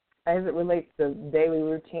as it relates to daily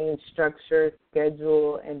routine, structure,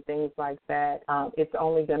 schedule, and things like that, it's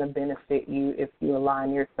only going to benefit you if you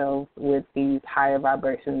align yourselves with these higher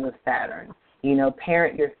vibrations of Saturn.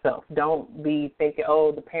 Parent yourself. Don't be thinking,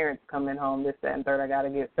 the parent's coming home, this, that, and third, I got to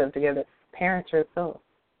get stuff together. Parent yourself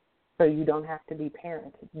so you don't have to be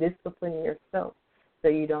parented. Discipline yourself so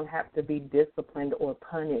you don't have to be disciplined or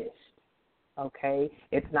punished, okay?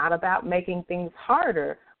 It's not about making things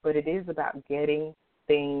harder, but it is about getting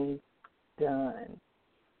things done.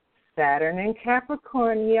 Saturn and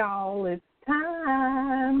Capricorn, y'all, it's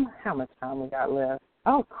time. How much time we got left?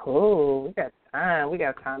 Oh, cool. We got time. We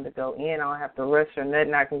got time to go in. I don't have to rush or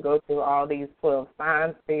nothing. I can go through all these 12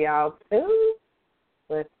 signs for y'all, too.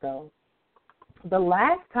 Let's go. The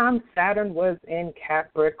last time Saturn was in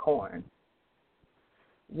Capricorn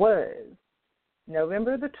was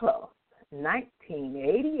November the 12th,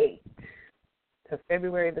 1988 to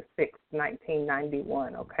February the 6th,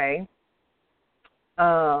 1991, okay?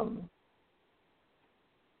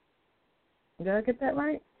 Did I get that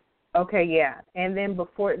right? Okay, yeah. And then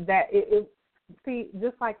before that, see,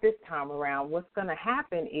 just like this time around, what's going to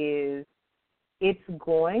happen is it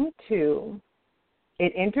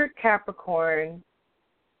entered Capricorn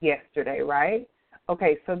yesterday, right?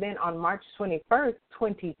 Okay, so then on March 21st,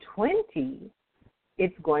 2020,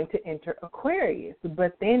 it's going to enter Aquarius,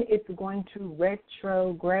 but then it's going to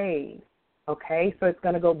retrograde, okay? So it's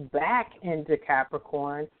going to go back into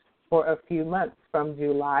Capricorn for a few months from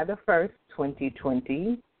July the 1st,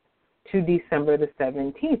 2020 to December the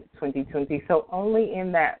 17th, 2020. So only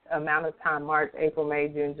in that amount of time, March, April, May,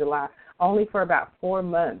 June, July, only for about 4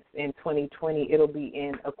 months in 2020, it'll be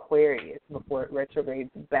in Aquarius before it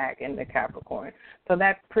retrogrades back into Capricorn. So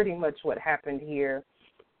that's pretty much what happened here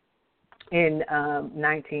in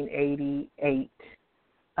 1988.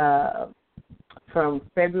 From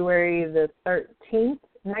February the 13th,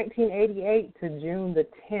 1988 to June the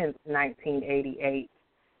 10th, 1988,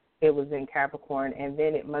 it was in Capricorn, and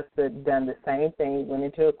then it must have done the same thing, went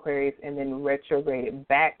into Aquarius, and then retrograded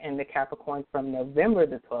back into Capricorn from November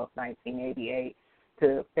the 12th, 1988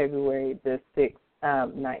 to February the 6th,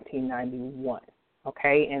 1991.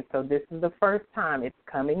 Okay, and so this is the first time it's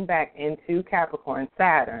coming back into Capricorn,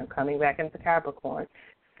 Saturn coming back into Capricorn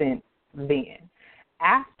since then.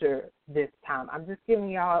 After this time, I'm just giving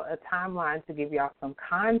y'all a timeline to give y'all some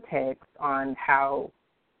context on how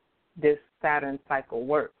this Saturn cycle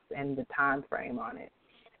works and the time frame on it.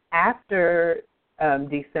 After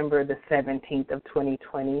December the 17th of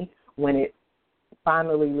 2020, when it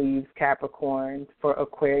finally leaves Capricorn for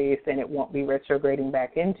Aquarius and it won't be retrograding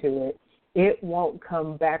back into it, it won't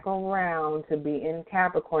come back around to be in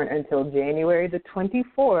Capricorn until January the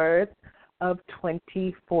 24th of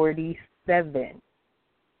 2047.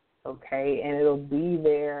 Okay, and it'll be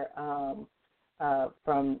there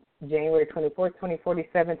from January 24th,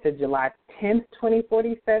 2047 to July 10th,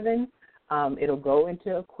 2047. It'll go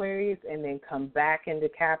into Aquarius and then come back into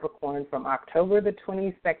Capricorn from October the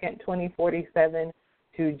 22nd, 2047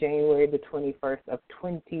 to January the 21st of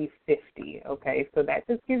 2050. Okay, so that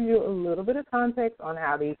just gives you a little bit of context on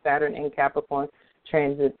how these Saturn and Capricorn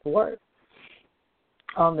transits work.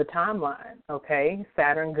 On the timeline, okay,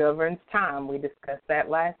 Saturn governs time. We discussed that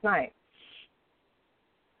last night.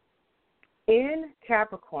 In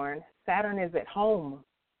Capricorn, Saturn is at home,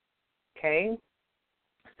 okay?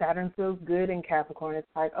 Saturn feels good in Capricorn.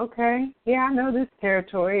 It's like, okay, yeah, I know this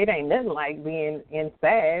territory. It ain't nothing like being in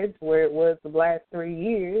Sag where it was the last 3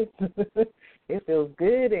 years. It feels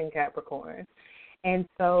good in Capricorn. And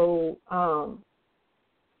so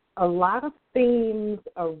a lot of themes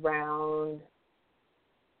around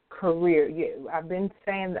career. Yeah, I've been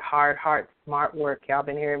saying that hard heart, smart work. Y'all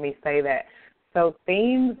been hearing me say that. So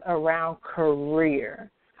themes around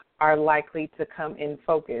career are likely to come in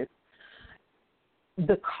focus.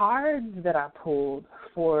 The cards that I pulled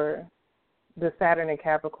for the Saturn and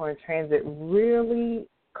Capricorn transit really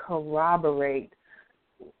corroborate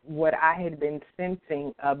what I had been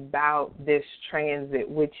sensing about this transit,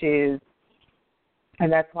 which is,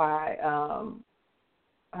 and that's why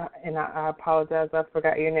and I apologize, I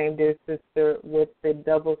forgot your name, dear sister, with the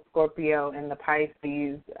double Scorpio and the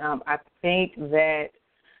Pisces. I think that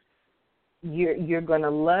you're going to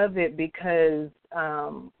love it because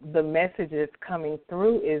the message that's coming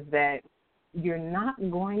through is that you're not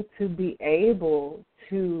going to be able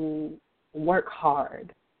to work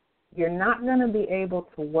hard. You're not going to be able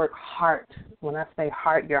to work hard. When I say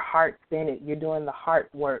heart, your heart's in it. You're doing the heart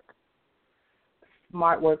work.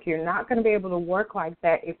 Smart work. You're not going to be able to work like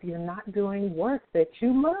that if you're not doing work that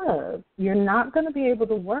you love. You're not going to be able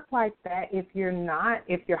to work like that if your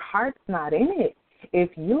heart's not in it.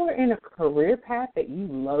 If you're in a career path that you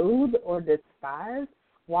loathe or despise,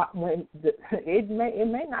 it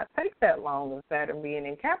may not take that long of Saturn being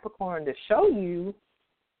in Capricorn to show you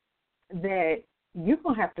that you're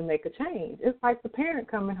going to have to make a change. It's like the parent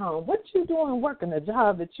coming home. What you doing working a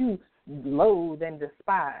job that you loathe and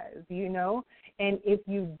despise, you know? And if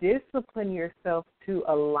you discipline yourself to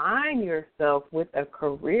align yourself with a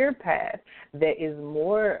career path that is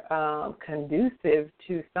more conducive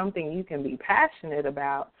to something you can be passionate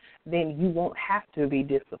about, then you won't have to be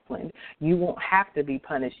disciplined. You won't have to be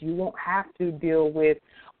punished. You won't have to deal with,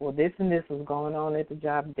 well, this and this is going on at the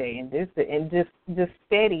job today, and this, and just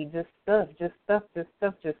steady, just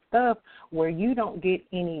stuff, where you don't get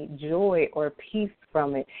any joy or peace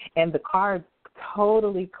from it. And the cards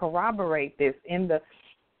totally corroborate this. In the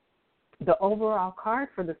overall card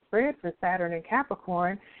for the spread for Saturn and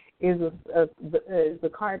Capricorn is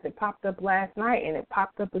the card that popped up last night, and it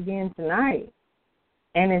popped up again tonight.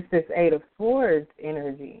 And it's this 8 of Swords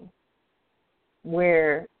energy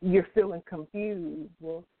where you're feeling confused.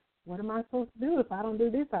 Well, what am I supposed to do if I don't do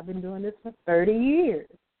this? I've been doing this for 30 years,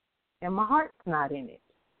 and my heart's not in it.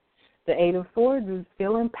 The 8 of Swords is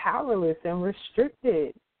feeling powerless and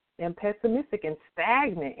restricted and pessimistic and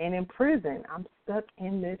stagnant and in prison. I'm stuck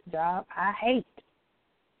in this job I hate.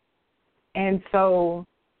 And so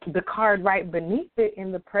the card right beneath it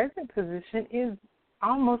in the present position is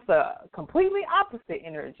almost a completely opposite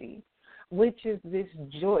energy, which is this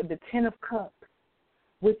joy, the 10 of Cups,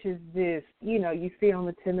 which is this, you see on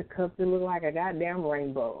the Ten of Cups, it look like a goddamn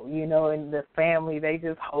rainbow, and the family, they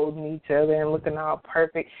just holding each other and looking all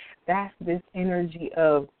perfect. That's this energy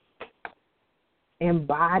of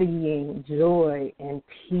embodying joy and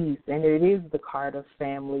peace, and it is the card of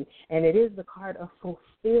family, and it is the card of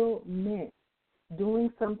fulfillment.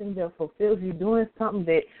 Doing something that fulfills you, doing something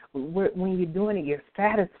that when you're doing it, you're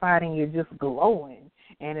satisfied and you're just glowing.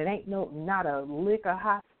 And it ain't not a lick of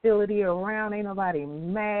hostility around. Ain't nobody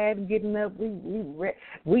mad getting up.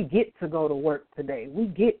 We get to go to work today. We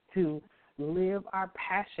get to live our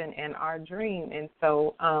passion and our dream. And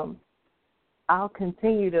so I'll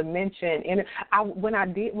continue to mention. And when I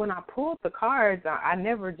pulled the cards, I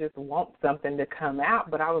never just want something to come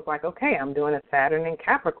out, but I was like, okay, I'm doing a Saturn and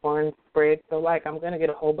Capricorn spread, so like I'm going to get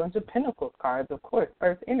a whole bunch of Pentacles cards, of course,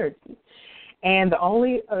 Earth energy. And the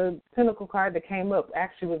only Pentacle card that came up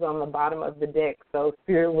actually was on the bottom of the deck. So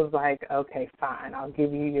Spirit was like, okay, fine, I'll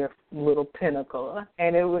give you your little Pentacle.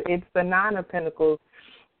 And it's the Nine of Pentacles.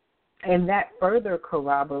 And that further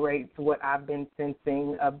corroborates what I've been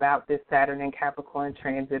sensing about this Saturn and Capricorn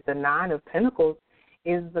transit. The Nine of Pentacles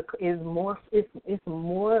is more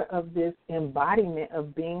of this embodiment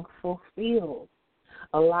of being fulfilled.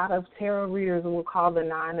 A lot of tarot readers will call the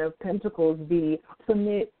Nine of Pentacles the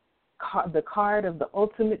card of the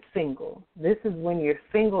ultimate single. This is when you're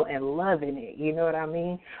single and loving it, you know what I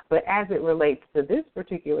mean? But as it relates to this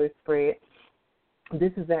particular spread,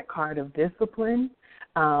 this is that card of discipline.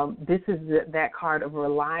 This is that card of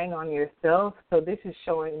relying on yourself. So this is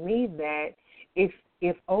showing me that if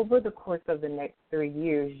over the course of the next 3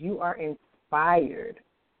 years you are inspired,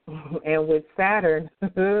 and with Saturn,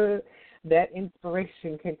 that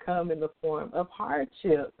inspiration can come in the form of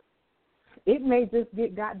hardship. It may just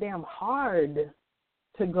get goddamn hard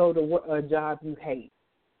to go to a job you hate.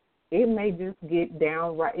 It may just get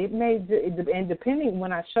downright. And depending,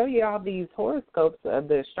 when I show you all these horoscopes of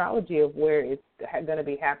the astrology of where it's going to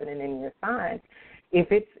be happening in your sign, if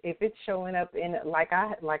it's showing up in like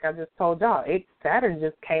I just told y'all, Saturn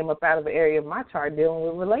just came up out of the area of my chart dealing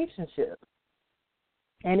with relationships,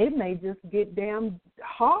 and it may just get damn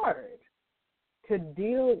hard to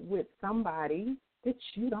deal with somebody that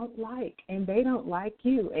you don't like and they don't like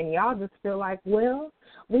you, and y'all just feel like, well,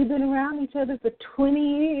 we've been around each other for 20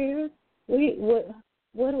 years. We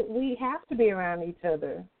have to be around each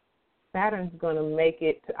other. Saturn's going to make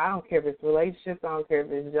it. I don't care if it's relationships. I don't care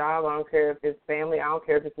if it's job. I don't care if it's family. I don't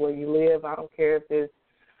care if it's where you live. I don't care if it's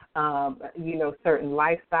certain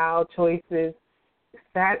lifestyle choices.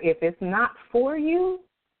 If it's not for you,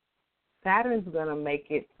 Saturn's going to make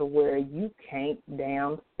it to where you can't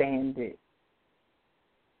damn stand it.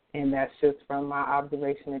 And that's just from my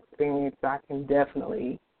observation experience. I can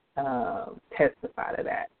definitely testify to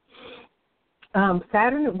that.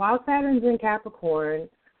 While Saturn's in Capricorn,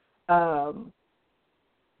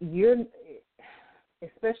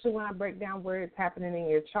 especially when I break down where it's happening in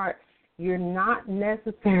your chart, you're not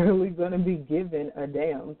necessarily going to be given a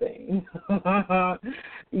damn thing.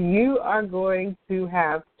 You are going to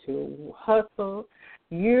have to hustle.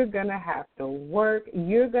 You're going to have to work.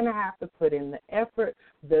 You're going to have to put in the effort.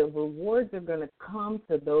 The rewards are going to come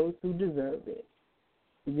to those who deserve it,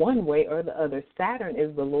 one way or the other. Saturn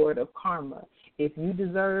is the Lord of karma. If you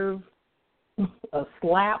deserve a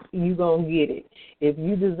slap, you're going to get it. If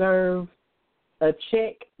you deserve a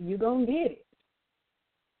check, you're going to get it.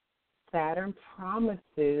 Saturn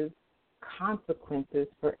promises consequences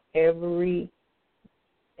for every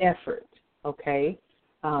effort, okay?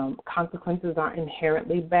 Consequences aren't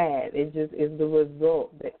inherently bad. It just is the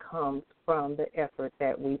result that comes from the effort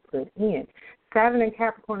that we put in. Saturn in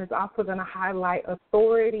Capricorn is also going to highlight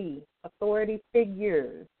authority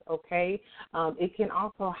figures, okay? It can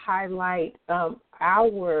also highlight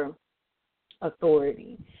our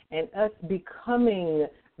authority and us becoming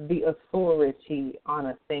the authority on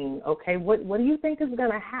a thing, okay? What do you think is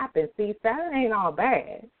going to happen? See, Saturn ain't all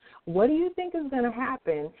bad. What do you think is going to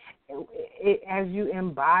happen as you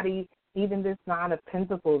embody even this Nine of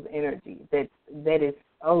Pentacles energy that is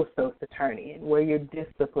so Saturnian, where you're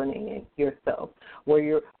disciplining yourself, where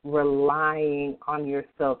you're relying on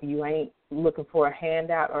yourself. You ain't looking for a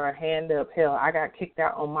handout or a hand up. Hell, I got kicked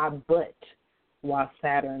out on my butt while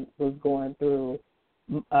Saturn was going through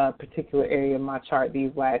a particular area of my chart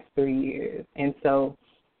these last 3 years. And so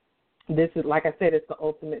this is, like I said, it's the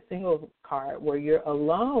ultimate single card where you're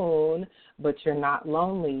alone, but you're not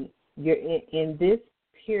lonely. You're in this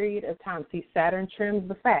period of time. See, Saturn trims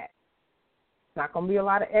the fat. It's not going to be a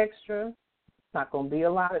lot of extra. It's not going to be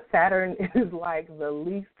a lot of. Saturn is like the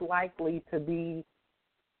least likely to be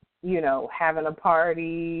having a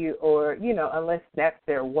party or, unless that's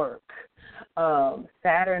their work.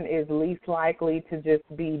 Saturn is least likely to just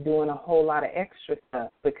be doing a whole lot of extra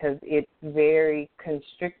stuff because it's very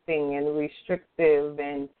constricting and restrictive,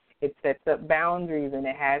 and it sets up boundaries, and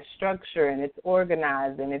it has structure, and it's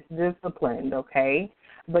organized, and it's disciplined, okay?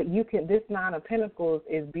 But this Nine of Pentacles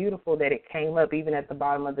is beautiful that it came up even at the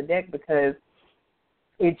bottom of the deck because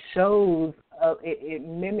it shows, it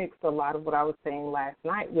mimics a lot of what I was saying last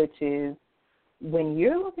night, which is when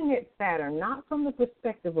you're looking at Saturn, not from the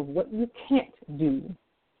perspective of what you can't do,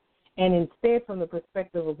 and instead from the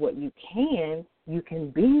perspective of what you can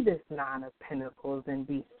be this Nine of Pentacles and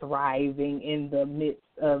be thriving in the midst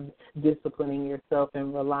of disciplining yourself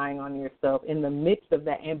and relying on yourself in the midst of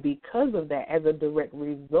that. And because of that, as a direct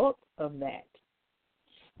result of that,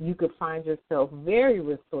 you could find yourself very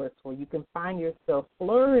resourceful. You can find yourself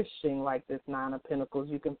flourishing like this Nine of Pentacles.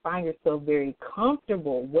 You can find yourself very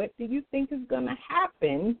comfortable. What do you think is going to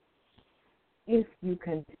happen if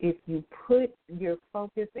you put your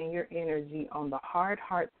focus and your energy on the hard,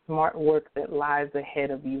 smart work that lies ahead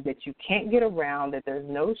of you, that you can't get around, that there's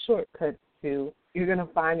no shortcuts to? You're going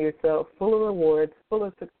to find yourself full of rewards, full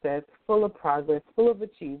of success, full of progress, full of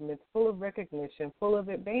achievements, full of recognition, full of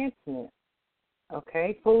advancement.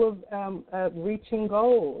 Okay, full of reaching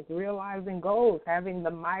goals, realizing goals, having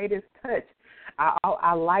the Midas touch.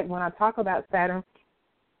 I like when I talk about Saturn,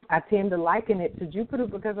 I tend to liken it to Jupiter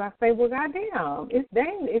because I say, well, goddamn,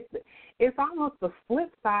 it's almost the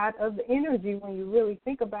flip side of the energy when you really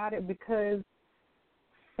think about it, because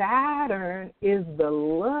Saturn is the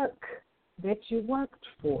luck that you worked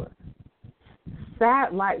for.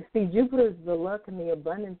 Jupiter is the luck and the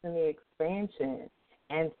abundance and the expansion.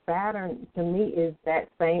 And Saturn, to me, is that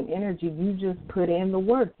same energy. You just put in the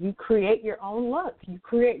work. You create your own luck. You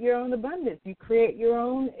create your own abundance. You create your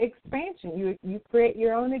own expansion. You create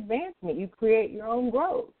your own advancement. You create your own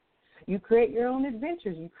growth. You create your own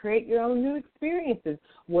adventures. You create your own new experiences.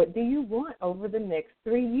 What do you want over the next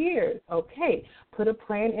 3 years? Okay, put a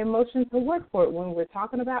plan in motion to work for it. When we're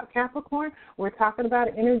talking about Capricorn, we're talking about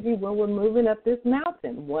energy when we're moving up this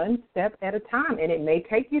mountain, one step at a time. And it may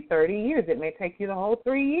take you 30 years. It may take you the whole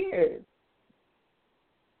 3 years.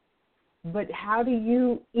 But how do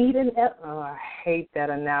you eat an elephant? Oh, I hate that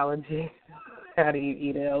analogy. How do you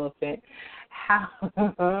eat an elephant?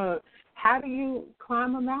 How do you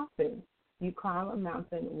climb a mountain? You climb a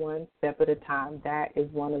mountain one step at a time. That is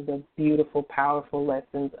one of the beautiful, powerful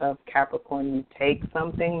lessons of Capricorn. You take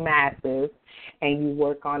something massive and you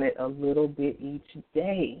work on it a little bit each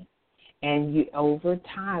day. And over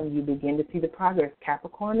time, you begin to see the progress.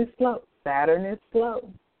 Capricorn is slow. Saturn is slow.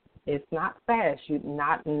 It's not fast. You're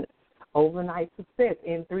not an overnight success.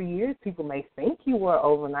 In 3 years, people may think you were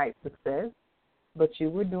overnight success, but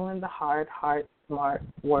you were doing the hard, smart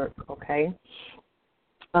work, okay?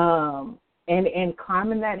 And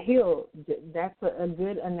climbing that hill, that's a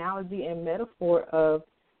good analogy and metaphor of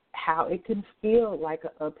how it can feel like an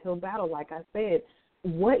uphill battle. Like I said,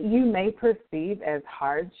 what you may perceive as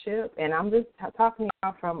hardship, and I'm just talking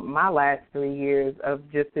about from my last 3 years of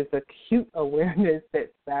just this acute awareness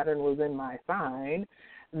that Saturn was in my sign,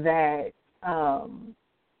 that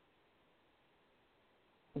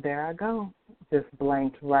there I go. Just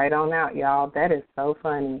blanked right on out, y'all. That is so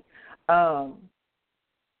funny.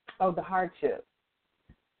 The hardship.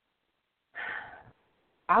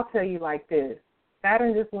 I'll tell you like this.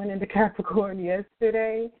 Saturn just went into Capricorn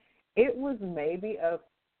yesterday. It was maybe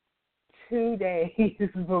 2 days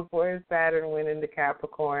before Saturn went into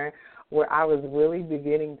Capricorn where I was really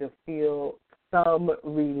beginning to feel some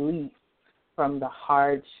relief from the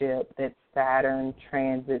hardship that Saturn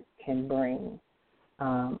transits can bring.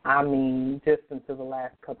 Just until the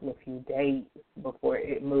last couple of few days before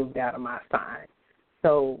it moved out of my sign.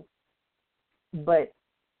 So, but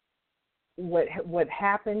what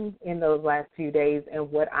happened in those last few days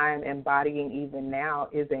and what I'm embodying even now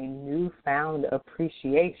is a newfound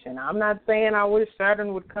appreciation. I'm not saying I wish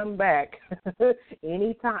Saturn would come back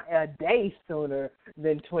anytime, a day sooner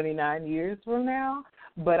than 29 years from now,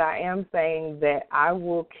 but I am saying that I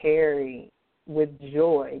will carry with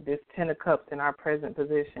joy this 10 of Cups in our present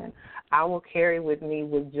position. I will carry with me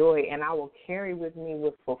with joy, and I will carry with me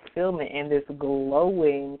with fulfillment and this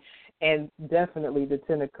glowing, and definitely the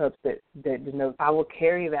 10 of Cups that denotes. I will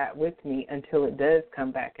carry that with me until it does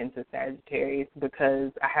come back into Sagittarius,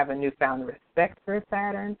 because I have a newfound respect for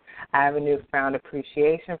Saturn. I have a newfound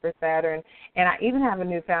appreciation for Saturn, and I even have a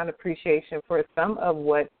newfound appreciation for some of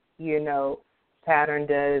what, Saturn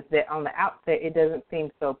does that on the outset it doesn't seem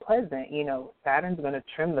so pleasant. Saturn's going to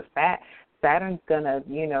trim the fat. Saturn's going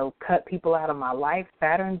to, cut people out of my life.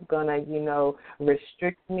 Saturn's going to,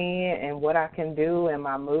 restrict me and what I can do and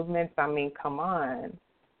my movements. I mean, come on.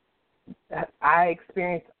 I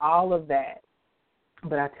experienced all of that.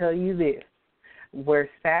 But I tell you this, where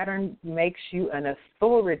Saturn makes you an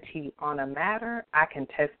authority on a matter, I can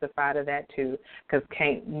testify to that too, because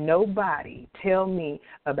can't nobody tell me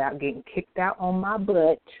about getting kicked out on my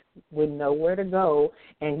butt with nowhere to go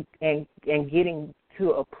and getting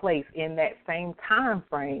to a place in that same time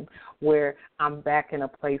frame where I'm back in a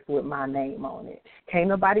place with my name on it. Can't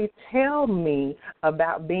nobody tell me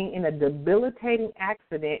about being in a debilitating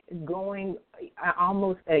accident, going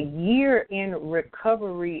almost a year in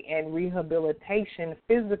recovery and rehabilitation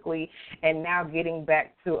physically, and now getting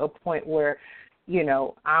back to a point where,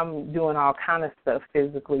 I'm doing all kind of stuff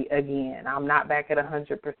physically again. I'm not back at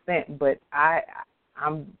 100%, but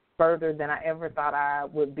I'm further than I ever thought I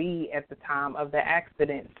would be at the time of the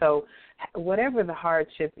accident. So whatever the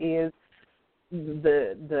hardship is,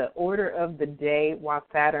 the order of the day while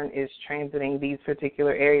Saturn is transiting these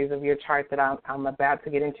particular areas of your chart that I'm about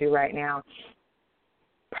to get into right now,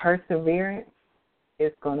 perseverance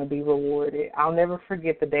is going to be rewarded. I'll never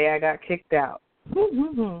forget the day I got kicked out.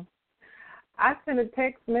 I sent a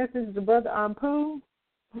text message to Brother Ampu.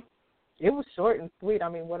 It was short and sweet. I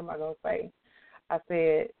mean, what am I going to say? I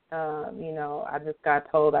said, I just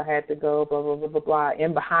got told I had to go, blah, blah, blah, blah, blah,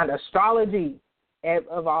 in behind astrology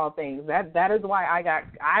of all things. That is why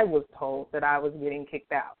I was told that I was getting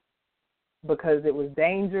kicked out, because it was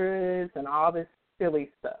dangerous and all this silly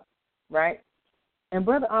stuff, right? And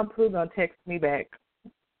Brother Ampu gonna text me back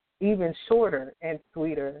even shorter and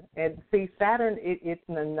sweeter. And see, Saturn, it's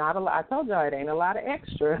not a lot. I told y'all it ain't a lot of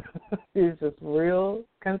extra. It's just real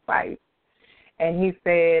concise. And he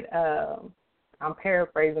said, I'm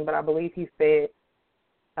paraphrasing, but I believe he said,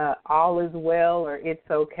 all is well or it's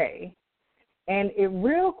okay. And it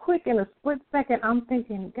real quick in a split second, I'm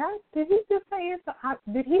thinking, God, did he just say it's?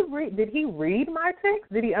 Did he read my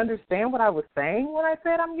text? Did he understand what I was saying when I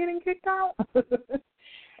said I'm getting kicked out?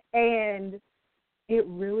 And it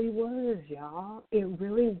really was, y'all. It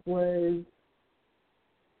really was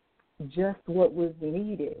just what was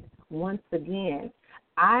needed. Once again,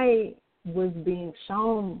 I was being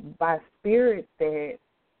shown by Spirit that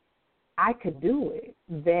I could do it,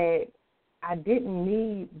 that I didn't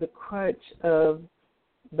need the crutch of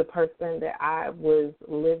the person that I was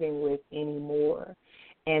living with anymore,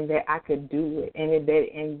 and that I could do it.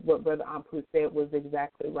 And what Brother Ampu said was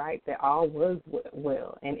exactly right, that all was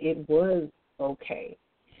well, and it was okay.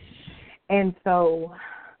 And so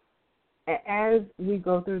as we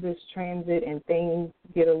go through this transit and things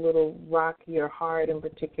get a little rocky or hard in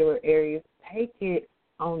particular areas, take it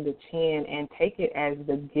on the chin and take it as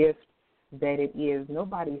the gift that it is.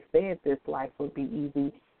 Nobody said this life would be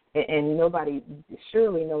easy, and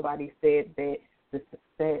surely nobody said that the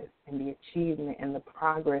success and the achievement and the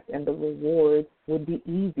progress and the rewards would be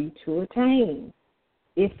easy to attain.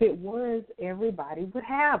 If it was, everybody would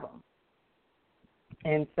have them.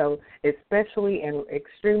 And so, especially and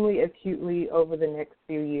extremely acutely over the next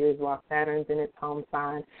few years while Saturn's in its home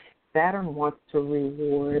sign, Saturn wants to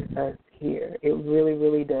reward us here. It really,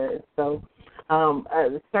 really does. So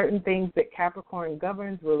certain things that Capricorn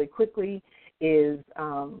governs really quickly is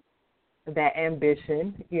that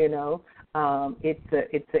ambition,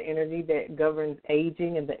 It's the energy that governs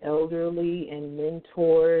aging and the elderly and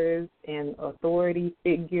mentors and authority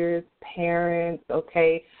figures, parents,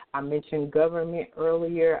 okay? I mentioned government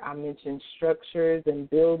earlier. I mentioned structures and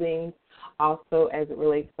buildings. Also, as it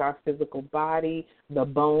relates to our physical body, the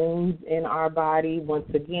bones in our body. Once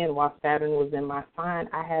again, while Saturn was in my sign,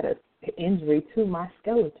 I had an injury to my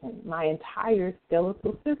skeleton. My entire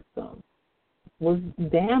skeletal system was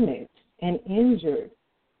damaged and injured.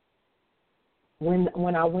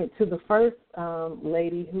 When I went to the first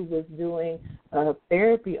lady who was doing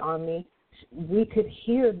therapy on me, we could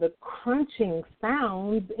hear the crunching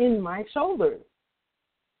sounds in my shoulders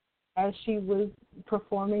as she was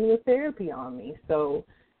performing the therapy on me. So,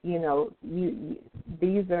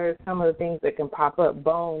 these are some of the things that can pop up: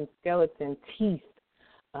 bones, skeleton, teeth,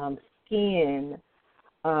 skin,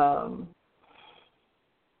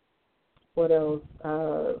 what else?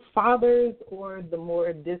 Fathers or the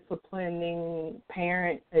more disciplining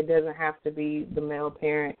parent. It doesn't have to be the male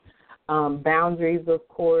parent. Boundaries, of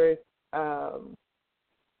course.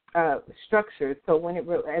 Structures. So as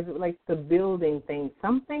it relates to building things,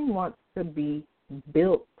 something wants to be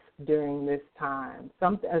built during this time.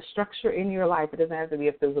 A structure in your life. It doesn't have to be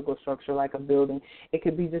a physical structure like a building. It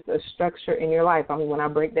could be just a structure in your life. I mean, when I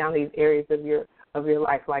break down these areas of your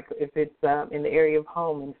life, like if it's in the area of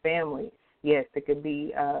home and family, yes, it could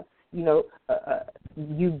be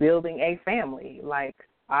you building a family, like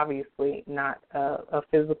obviously not a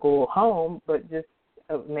physical home, but just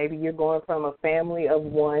maybe you're going from a family of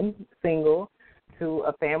one, single, to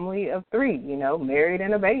a family of three, married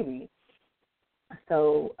and a baby.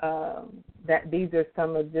 So that these are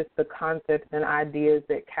some of just the concepts and ideas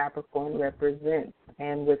that Capricorn represents.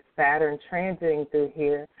 And with Saturn transiting through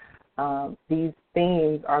here, these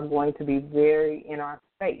themes are going to be very in our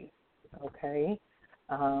face, okay?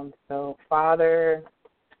 So father,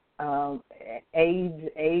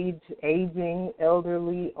 aging,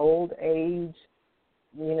 elderly, old age,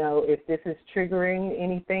 if this is triggering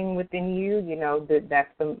anything within you,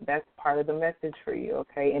 that's part of the message for you,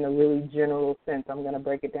 okay, in a really general sense. I'm going to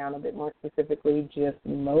break it down a bit more specifically just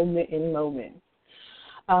moment in moment.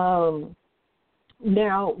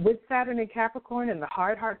 Now, with Saturn and Capricorn and the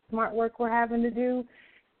hard, smart work we're having to do,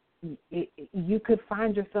 you could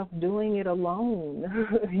find yourself doing it alone,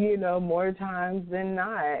 more times than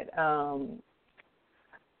not.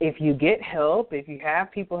 If you get help, if you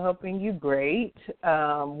have people helping you, great.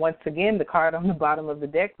 Once again, the card on the bottom of the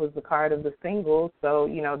deck was the card of the single, so,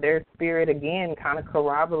 their spirit, again, kind of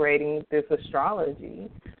corroborating this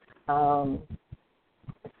astrology.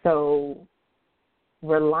 So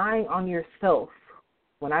relying on yourself.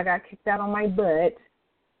 When I got kicked out on my butt,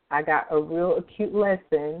 I got a real acute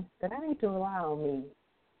lesson that I need to rely on me.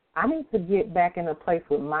 I need to get back in a place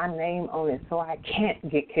with my name on it so I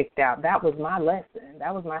can't get kicked out. That was my lesson.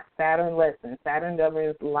 That was my Saturn lesson. Saturn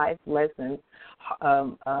governs life lessons.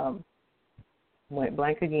 Went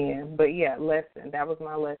blank again. But, yeah, lesson. That was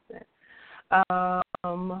my lesson.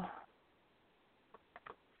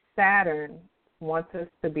 Saturn wants us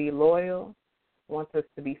to be loyal, wants us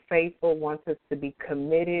to be faithful, wants us to be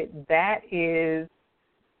committed. That's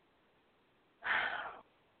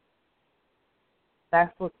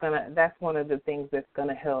one of the things that's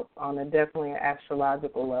gonna help on definitely an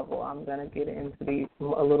astrological level. I'm gonna get into these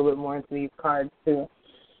a little bit more into these cards too.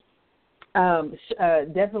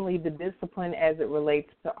 Definitely the discipline as it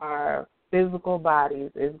relates to our physical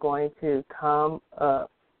bodies is going to come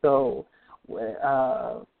up. So,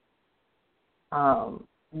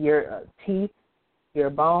 your teeth, your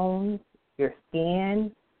bones, your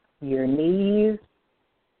skin, your knees.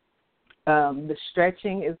 The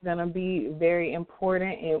stretching is going to be very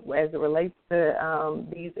important as it relates to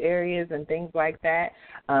these areas and things like that.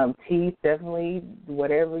 Teeth, definitely,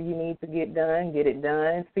 whatever you need to get done, get it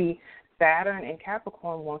done. See, Saturn and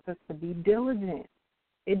Capricorn wants us to be diligent.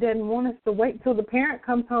 It doesn't want us to wait till the parent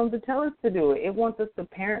comes home to tell us to do it. It wants us to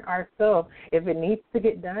parent ourselves. If it needs to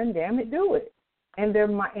get done, damn it, do it. And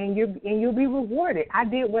you'll be rewarded. I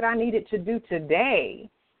did what I needed to do today.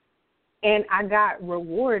 And I got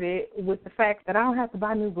rewarded with the fact that I don't have to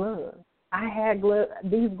buy new gloves. I had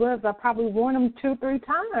these gloves, I probably worn them 2-3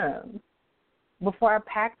 times before I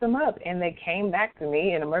packed them up. And they came back to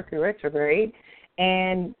me in a Mercury retrograde.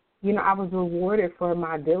 And, I was rewarded for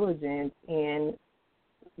my diligence in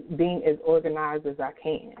being as organized as I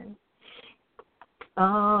can.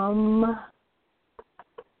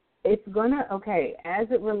 It's as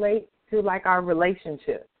it relates to, like, our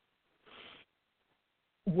relationships,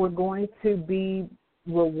 we're going to be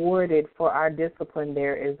rewarded for our discipline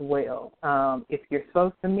there as well. If you're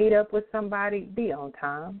supposed to meet up with somebody, be on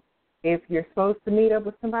time. If you're supposed to meet up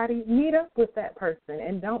with somebody, meet up with that person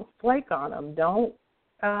and don't flake on them. Don't,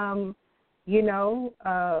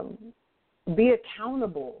 be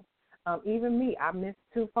accountable. Even me, I missed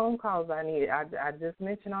 2 phone calls I needed. I just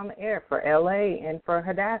mentioned on the air for L.A. and for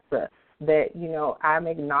Hadassah that, I'm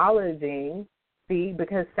acknowledging.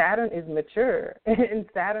 Because Saturn is mature, and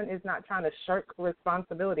Saturn is not trying to shirk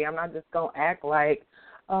responsibility. I'm not just going to act like,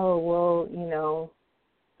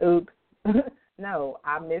 oops. No,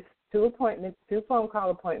 I missed 2 phone call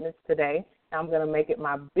appointments today. I'm going to make it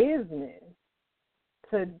my business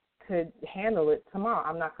to handle it tomorrow.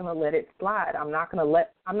 I'm not going to let it slide. I'm not going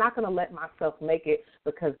to let myself make it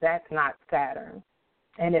because that's not Saturn.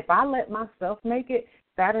 And if I let myself make it,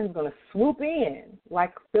 Saturn's going to swoop in,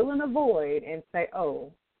 like filling a void, and say,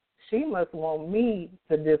 oh, she must want me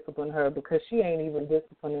to discipline her because she ain't even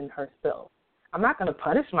disciplining herself. I'm not going to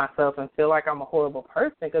punish myself and feel like I'm a horrible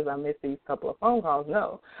person because I missed these couple of phone calls,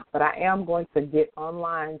 no. But I am going to get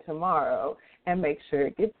online tomorrow and make sure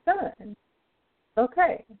it gets done.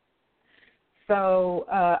 Okay. So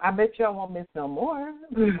I bet y'all won't miss no more.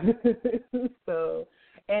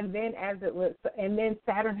 And then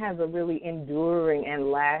Saturn has a really enduring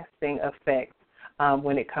and lasting effect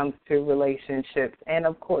when it comes to relationships. And,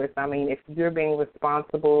 of course, if you're being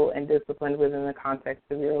responsible and disciplined within the context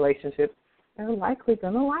of your relationships, they're likely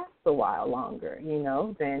going to last a while longer,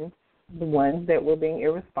 than the ones that we're being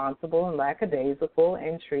irresponsible and lackadaisical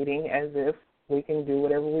and treating as if we can do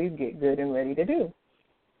whatever we get good and ready to do.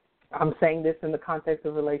 I'm saying this in the context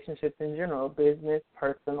of relationships in general, business,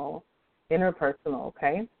 personal, interpersonal,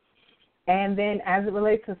 okay? And then as it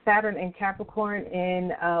relates to Saturn and Capricorn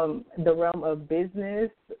in the realm of business,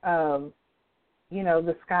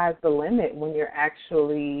 the sky's the limit when you're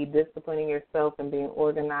actually disciplining yourself and being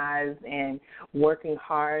organized and working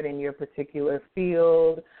hard in your particular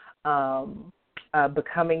field,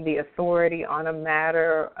 becoming the authority on a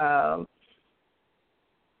matter,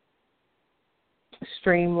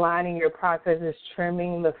 streamlining your processes,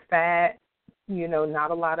 trimming the fat,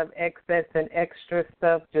 not a lot of excess and extra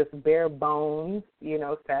stuff, just bare bones.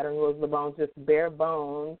 Saturn was the bones, just bare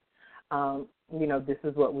bones. This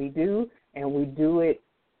is what we do, and we do it,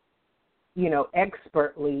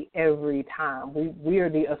 expertly every time. We are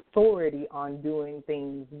the authority on doing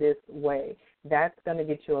things this way. That's going to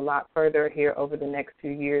get you a lot further here over the next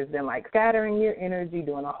few years than like scattering your energy,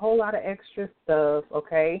 doing a whole lot of extra stuff,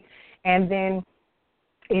 okay? And then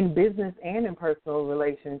in business and in personal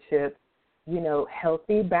relationships,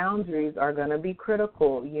 healthy boundaries are going to be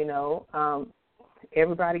critical.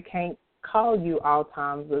 Everybody can't call you all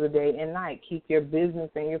times of the day and night. Keep your business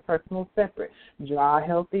and your personal separate. Draw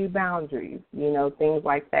healthy boundaries, things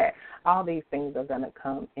like that. All these things are going to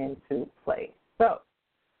come into play. So,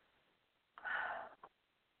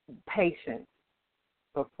 patience.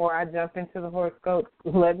 Before I jump into the horoscope,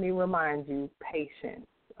 let me remind you, patience,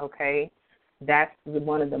 okay? That's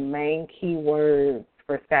one of the main key words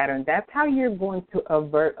for Saturn. That's how you're going to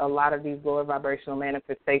avert a lot of these lower vibrational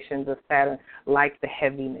manifestations of Saturn, like the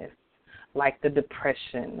heaviness, like the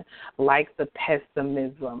depression, like the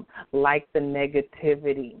pessimism, like the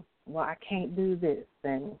negativity. Well, I can't do this.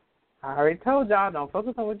 And I already told y'all, don't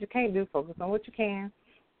focus on what you can't do, focus on what you can.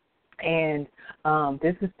 And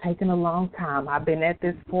this has taken a long time. I've been at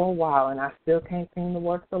this for a while, and I still can't seem to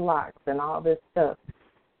work the locks and all this stuff.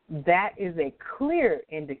 That is a clear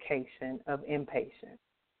indication of impatience.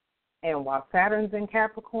 And while Saturn's in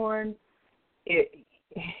Capricorn,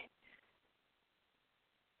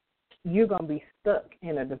 you're going to be stuck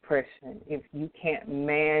in a depression if you can't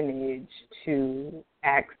manage to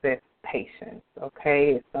access patience,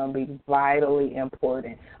 okay? It's going to be vitally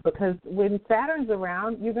important because when Saturn's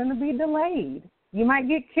around, you're going to be delayed. You might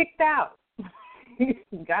get kicked out. You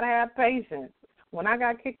got to have patience. When I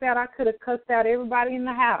got kicked out, I could have cussed out everybody in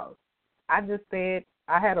the house. I just said,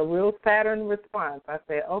 I had a real Saturn response. I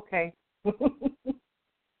said, okay,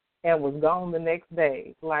 and was gone the next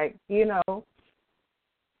day. Like,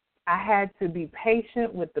 I had to be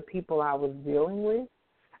patient with the people I was dealing with.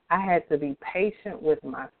 I had to be patient with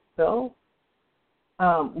myself.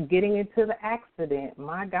 Getting into the accident,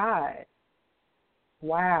 my God.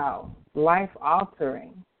 Wow,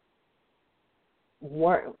 life-altering.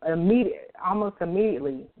 Almost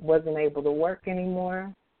immediately wasn't able to work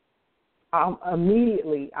anymore.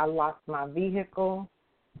 Immediately I lost my vehicle.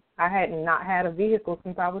 I had not had a vehicle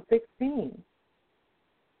since I was 16.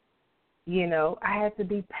 I had to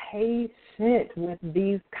be patient with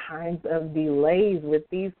these kinds of delays, with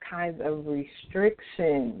these kinds of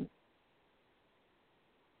restrictions,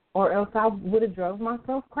 or else I would have drove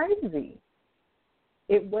myself crazy.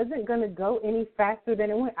 It wasn't going to go any faster than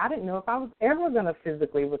it went. I didn't know if I was ever going to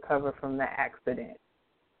physically recover from that accident.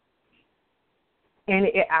 And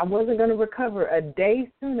I wasn't going to recover a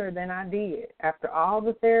day sooner than I did after all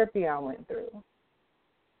the therapy I went through.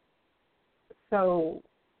 So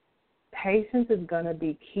patience is going to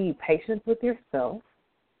be key. Patience with yourself,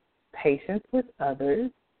 patience with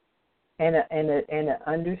others, and an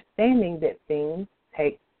understanding that things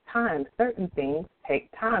take time. Certain things take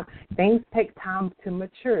time. Things take time to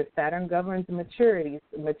mature. Saturn governs maturity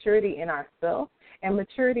in ourselves and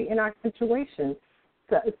maturity in our situations.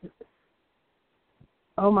 So,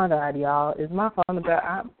 oh my God, y'all! Is my phone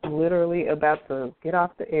about? I'm literally about to get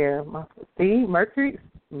off the air. See, Mercury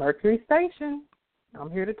station.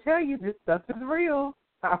 I'm here to tell you this stuff is real.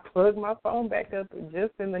 I plugged my phone back up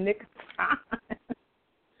just in the nick of time.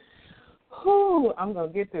 Whew, I'm going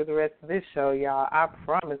to get through the rest of this show, y'all. I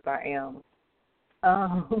promise I am.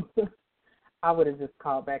 I would have just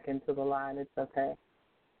called back into the line. It's okay.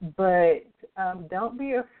 But don't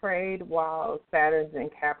be afraid while Saturn's in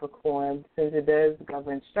Capricorn, since it does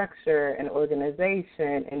govern structure and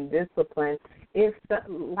organization and discipline.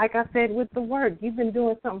 Like I said with the work, you've been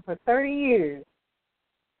doing something for 30 years.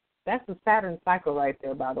 That's the Saturn cycle right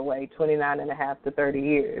there, by the way, 29 and a half to 30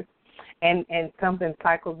 years. And something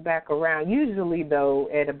cycles back around, usually, though,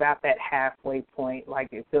 at about that halfway point, like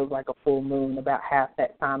it feels like a full moon, about half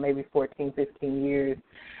that time, maybe 14, 15 years,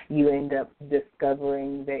 you end up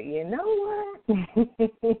discovering that, you know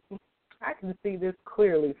what, I can see this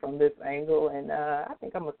clearly from this angle, and I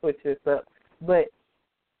think I'm going to switch this up. But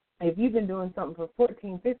if you've been doing something for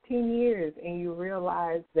 14, 15 years and you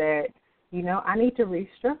realize that, you know, I need to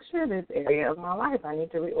restructure this area of my life. I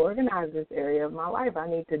need to reorganize this area of my life. I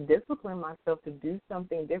need to discipline myself to do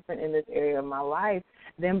something different in this area of my life.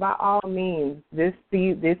 Then by all means, this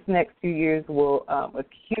next few years will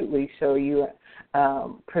acutely show you,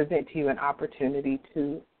 present to you an opportunity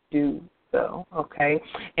to do so, okay?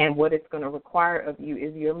 And what it's going to require of you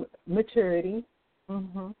is your maturity.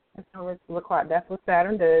 That's what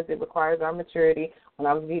Saturn does. It requires our maturity. When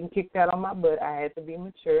I was getting kicked out on my butt, I had to be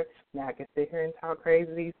mature. Now I can sit here and talk crazy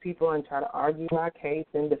to these people and try to argue my case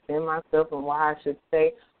and defend myself and why I should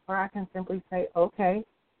stay, or I can simply say, okay,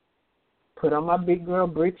 put on my big girl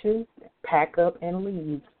britches, pack up, and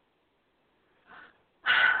leave.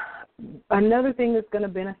 Another thing that's going to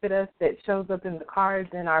benefit us that shows up in the cards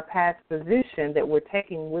in our past position that we're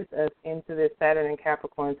taking with us into this Saturn and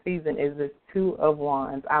Capricorn season is this Two of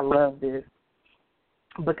Wands. I love this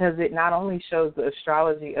because it not only shows the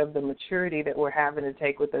astrology of the maturity that we're having to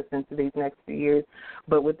take with us into these next few years,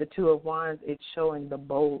 but with the Two of Wands, it's showing the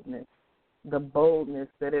boldness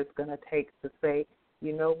that it's going to take to say,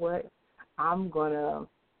 you know what, I'm going to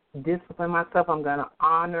discipline myself. I'm going to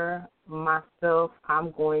honor myself.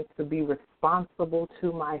 I'm going to be responsible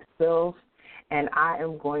to myself, and I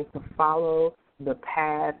am going to follow the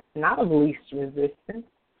path, not of least resistance,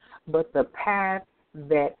 but the path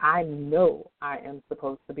that I know I am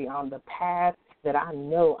supposed to be on, the path that I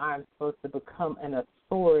know I'm supposed to become an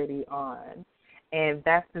authority on. And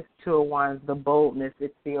that's this Two of Wands, the boldness.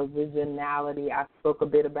 It's the originality. I spoke a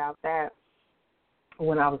bit about that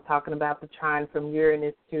when I was talking about the trine from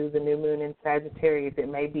Uranus to the new moon in Sagittarius. It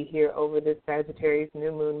may be here over this Sagittarius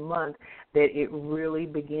new moon month that it really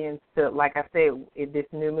begins to, like I said, this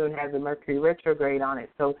new moon has a Mercury retrograde on it,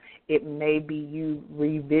 so it may be you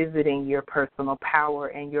revisiting your personal power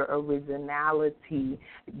and your originality,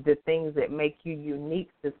 the things that make you unique,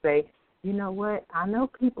 to say, you know what, I know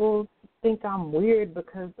people think I'm weird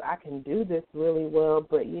because I can do this really well,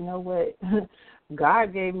 but you know what,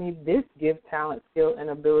 God gave me this gift, talent, skill, and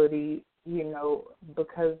ability, you know,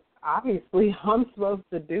 because obviously I'm supposed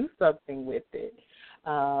to do something with it.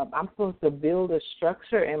 I'm supposed to build a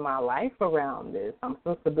structure in my life around this. I'm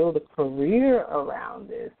supposed to build a career around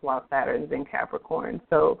this while Saturn's in Capricorn.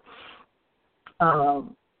 So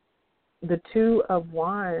the Two of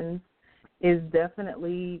Wands is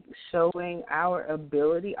definitely showing our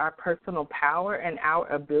ability, our personal power, and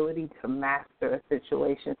our ability to master a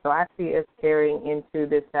situation. So I see us carrying into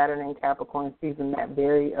this Saturn and Capricorn season that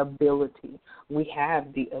very ability. We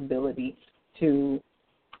have the ability to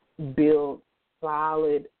build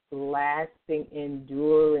solid, lasting,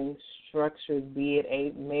 enduring structures, be it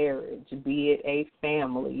a marriage, be it a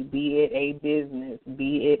family, be it a business,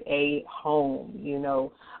 be it a home, you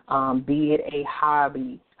know, be it a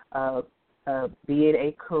hobby, be it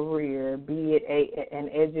a career, be it an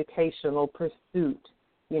educational pursuit.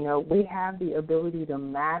 You know, we have the ability to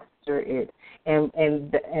master it, and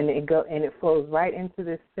it flows right into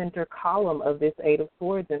this center column of this Eight of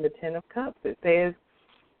Swords and the Ten of Cups. It says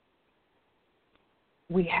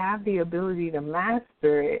we have the ability to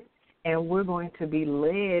master it, and we're going to be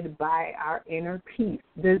led by our inner peace.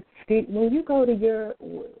 When you go to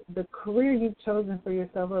the career you've chosen for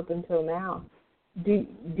yourself up until now, do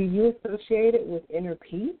you associate it with inner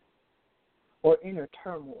peace or inner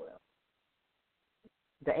turmoil?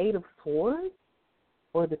 The Eight of Swords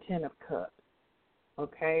or the Ten of Cups?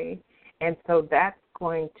 Okay? And so that's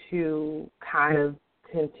going to kind of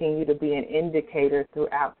continue to be an indicator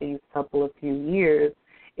throughout these couple of few years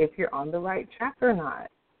if you're on the right track or not.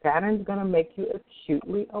 Saturn's going to make you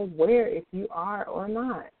acutely aware if you are or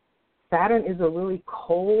not. Saturn is a really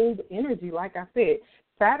cold energy, like I said.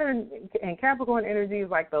 Saturn and Capricorn energy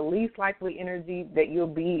is like the least likely energy that you'll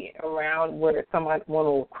be around where someone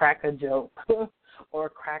will crack a joke or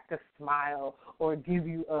crack a smile or give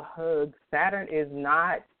you a hug. Saturn is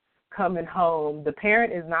not coming home. The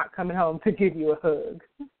parent is not coming home to give you a hug.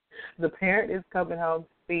 The parent is coming home to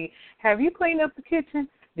see, have you cleaned up the kitchen?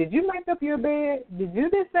 Did you make up your bed? Did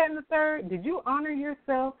you this, that, and the third? Did you honor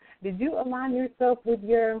yourself? Did you align yourself with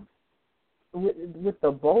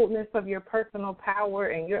the boldness of your personal power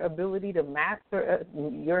and your ability to master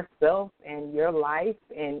yourself and your life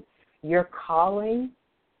and your calling?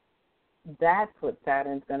 That's what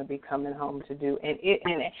Saturn's going to be coming home to do.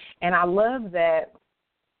 And I love that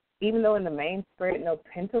even though in the main spread no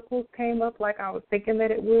pentacles came up like I was thinking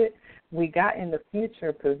that it would, we got in the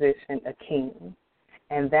future position a king,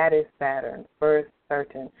 and that is Saturn for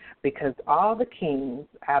certain, because all the kings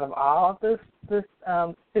out of all this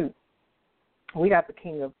suits, we got the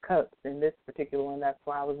King of Cups in this particular one. That's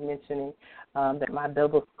why I was mentioning that my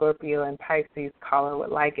double Scorpio and Pisces caller would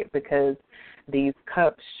like it, because these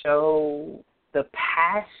cups show the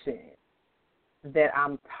passion that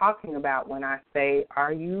I'm talking about when I say,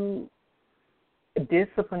 are you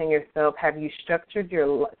disciplining yourself? Have you structured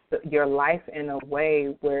your life in a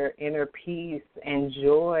way where inner peace and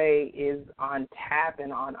joy is on tap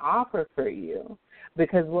and on offer for you?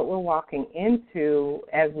 Because what we're walking into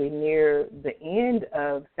as we near the end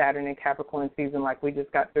of Saturn and Capricorn season, like we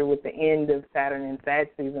just got through with the end of Saturn and Sag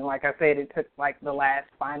season, like I said, it took like the last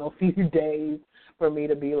final few days for me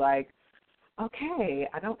to be like, okay,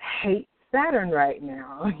 I don't hate Saturn right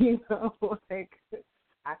now, like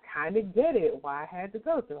I kind of get it, why I had to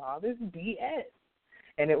go through all this BS.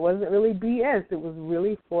 And it wasn't really BS. It was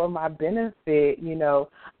really for my benefit,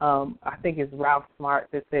 I think it's Ralph Smart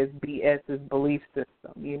that says BS is belief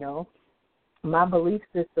system, My belief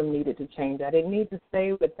system needed to change. I didn't need to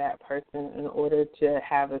stay with that person in order to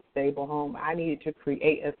have a stable home. I needed to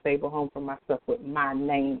create a stable home for myself with my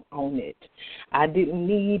name on it. I didn't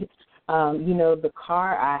need the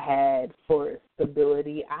car I had for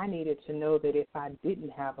stability. I needed to know that if I didn't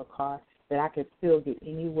have a car, that I could still get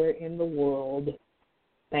anywhere in the world.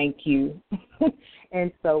 Thank you.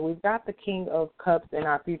 And so we've got the King of Cups in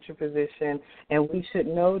our future position, and we should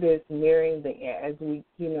notice nearing as we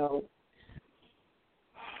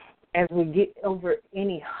get over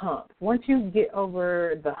any hump. Once you get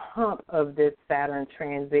over the hump of this Saturn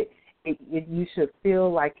transit, you should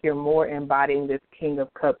feel like you're more embodying this King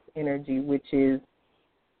of Cups energy, which is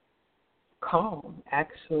calm,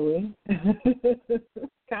 actually.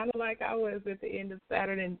 Kind of like I was at the end of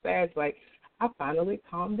Saturn and Sag, like I finally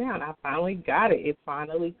calmed down. I finally got it. It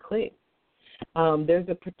finally clicked. There's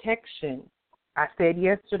a protection. I said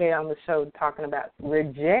yesterday on the show talking about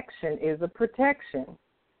rejection is a protection.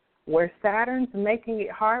 Where Saturn's making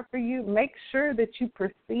it hard for you, make sure that you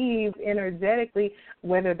perceive energetically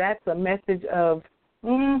whether that's a message of,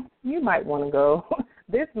 you might want to go.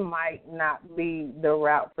 This might not be the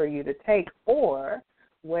route for you to take, or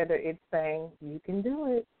whether it's saying you can do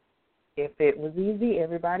it. If it was easy,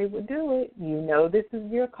 everybody would do it. This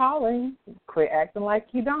is your calling. Quit acting like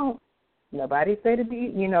you don't. Nobody said to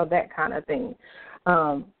be, that kind of thing.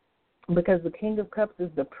 Because the King of Cups is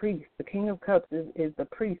the priest. The King of Cups is the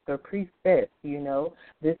priest or priestess,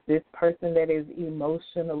 this person that is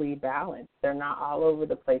emotionally balanced. They're not all over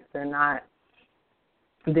the place. They're not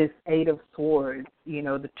this Eight of Swords,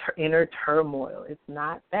 the inner turmoil. It's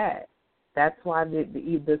not that. That's why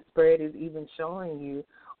the spread is even showing you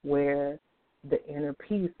where the inner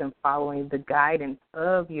peace and following the guidance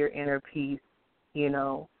of your inner peace,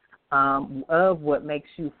 of what makes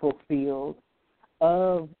you fulfilled,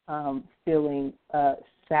 of feeling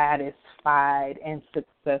satisfied and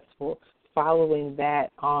successful, following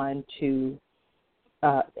that on to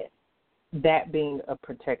that being a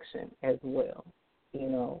protection as well.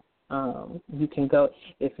 You can go,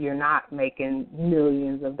 if you're not making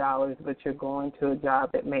millions of dollars, but you're going to a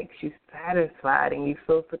job that makes you satisfied and you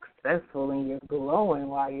feel successful and you're glowing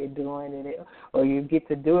while you're doing it, or you get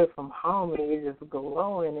to do it from home and you're just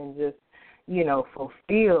glowing and just,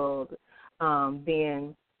 fulfilled,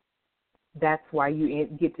 then that's why you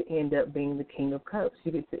get to end up being the King of Cups.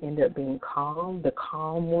 You get to end up being calm, the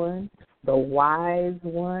calm one, the wise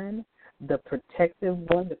one, the protective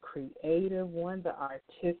one, the creative one, the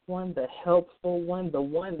artist one, the helpful one, the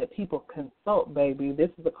one that people consult, baby. This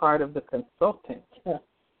is the card of the consultant.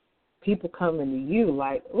 People coming to you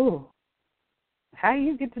like, ooh, how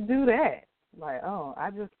you get to do that? Like, oh,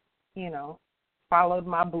 I just, followed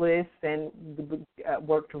my bliss and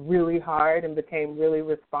worked really hard and became really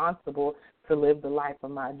responsible to live the life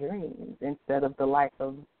of my dreams instead of the life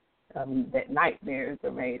of that nightmares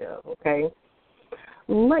are made of, okay?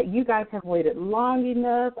 You guys have waited long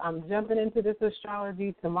enough. I'm jumping into this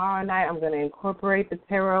astrology tomorrow night. I'm going to incorporate the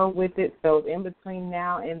tarot with it. So in between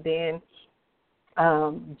now and then,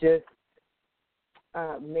 just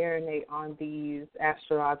marinate on these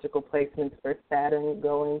astrological placements for Saturn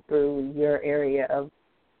going through your area of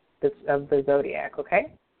the zodiac,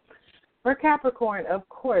 okay? For Capricorn, of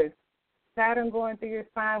course, Saturn going through your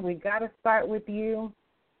sign, we got to start with you.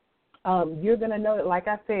 You're going to know that, like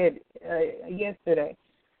I said yesterday,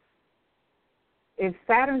 if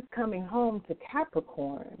Saturn's coming home to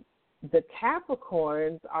Capricorn, the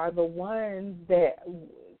Capricorns are the ones that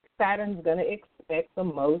Saturn's going to expect the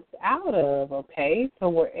most out of, okay? So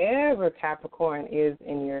wherever Capricorn is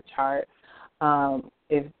in your chart,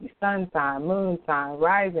 if sun sign, moon sign,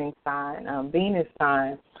 rising sign, Venus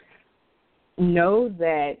sign, know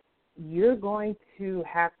that you're going to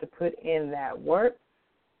have to put in that work.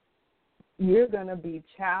 You're going to be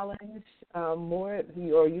challenged more,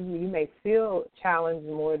 or you may feel challenged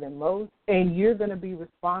more than most, and you're going to be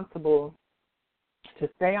responsible to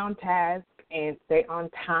stay on task and stay on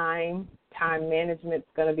time. Time management is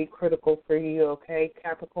going to be critical for you, okay,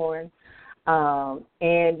 Capricorn?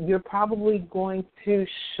 And you're probably going to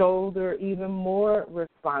shoulder even more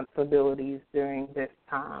responsibilities during this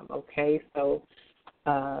time, okay? So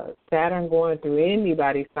Saturn going through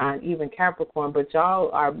anybody's sign, even Capricorn, but y'all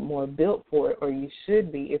are more built for it, or you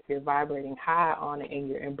should be if you're vibrating high on it and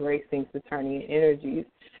you're embracing Saturnian energies.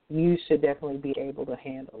 You should definitely be able to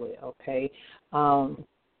handle it, okay?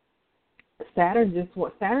 Saturn's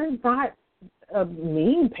not a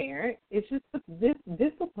mean parent. It's just this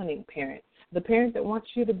disciplining parent, the parent that wants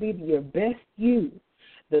you to be your best you,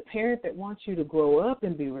 the parent that wants you to grow up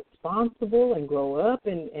and be responsible and grow up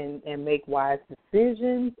and make wise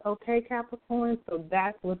decisions, okay, Capricorn? So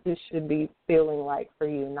that's what this should be feeling like for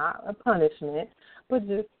you, not a punishment, but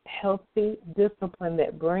just healthy discipline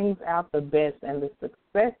that brings out the best and the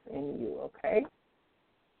success in you, okay?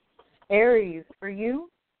 Aries, for you,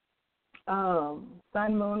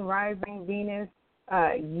 Sun, Moon, Rising, Venus,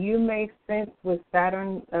 you may sense with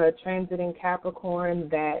Saturn transiting Capricorn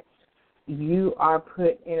that you are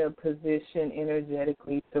put in a position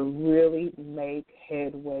energetically to really make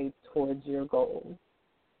headway towards your goals,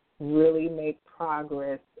 really make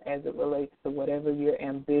progress as it relates to whatever you're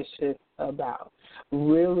ambitious about,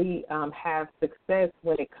 really have success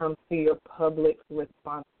when it comes to your public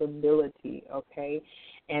responsibility, okay?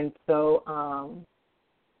 And so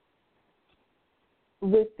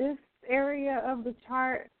with this area of the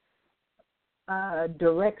chart,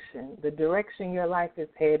 the direction your life is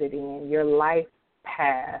headed in, your life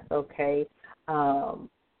path, okay,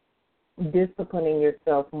 disciplining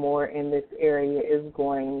yourself more in this area is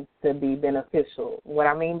going to be beneficial. What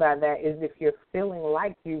I mean by that is if you're feeling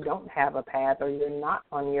like you don't have a path or you're not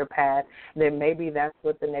on your path, then maybe that's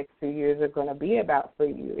what the next few years are going to be about for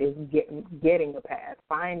you, is getting a path,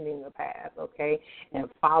 finding a path, okay, and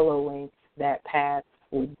following that path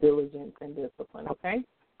with diligence and discipline, okay?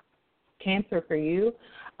 Cancer, for you,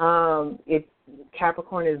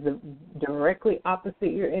 Capricorn is directly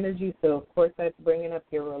opposite your energy, so of course that's bringing up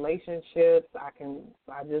your relationships. I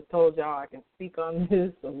just told y'all I can speak on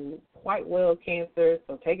this quite well, Cancer,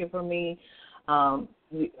 so take it from me. 2-3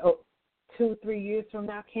 years from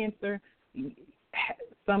now, Cancer,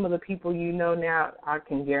 some of the people you know now, I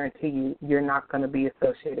can guarantee you, you're not going to be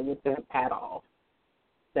associated with them at all.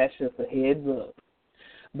 That's just a heads up.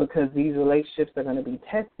 Because these relationships are going to be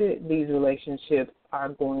tested, these relationships are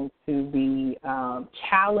going to be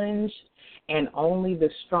challenged, and only the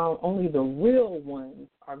real ones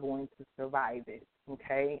are going to survive it,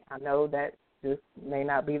 okay? I know that this may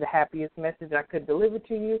not be the happiest message I could deliver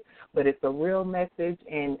to you, but it's a real message,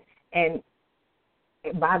 and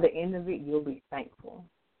by the end of it, you'll be thankful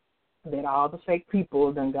that all the fake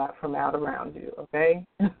people done got from out around you, okay?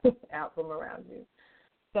 Out from around you.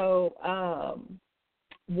 So,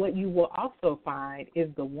 what you will also find is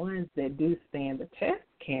the ones that do stand the test,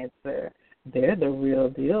 Cancer, they're the real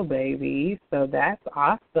deal, baby. So that's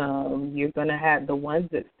awesome. You're going to have the ones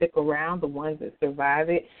that stick around, the ones that survive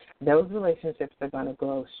it. Those relationships are going to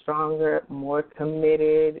grow stronger, more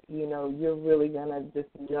committed. You know, you're really going to just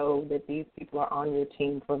know that these people are on your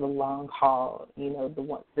team for the long haul, you know, the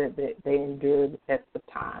ones that they endure the test of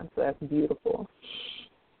time. So that's beautiful.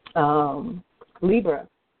 Libra.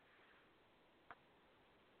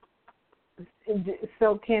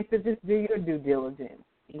 So, Cancer, just do your due diligence,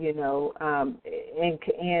 you know,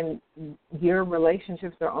 and your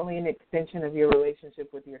relationships are only an extension of your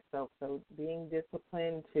relationship with yourself. So being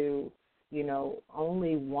disciplined to, you know,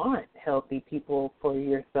 only want healthy people for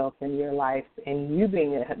yourself in your life, and you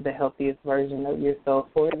being the healthiest version of yourself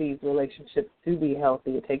for these relationships to be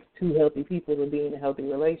healthy. It takes two healthy people to be in a healthy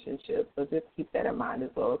relationship. So just keep that in mind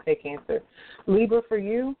as well, okay, Cancer? Libra, for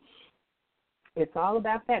you, it's all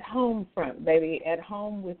about that home front, baby, at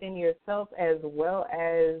home within yourself as well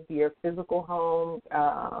as your physical home,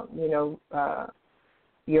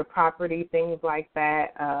 your property, things like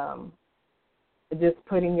that. Just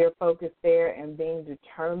putting your focus there and being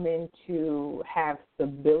determined to have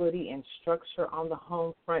stability and structure on the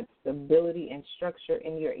home front, stability and structure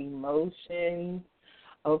in your emotions,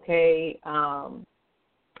 okay?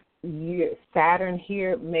 Saturn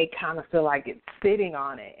here may kind of feel like it's sitting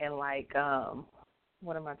on it and like,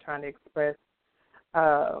 what am I trying to express?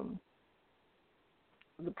 kind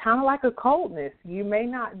of like a coldness. You may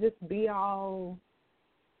not just be all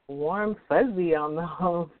warm, fuzzy on the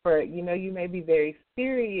home front. You know, you may be very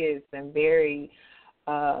serious and very,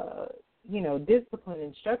 disciplined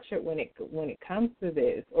and structured when it comes to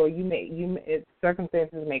this, or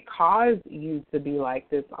circumstances may cause you to be like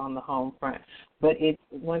this on the home front. But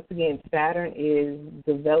once again, Saturn is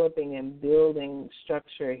developing and building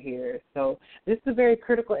structure here. So this is a very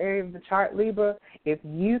critical area of the chart, Libra. If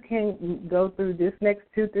you can go through this next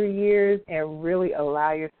 2-3 years and really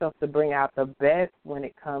allow yourself to bring out the best when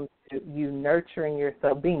it comes to you nurturing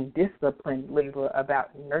yourself, being disciplined, Libra, about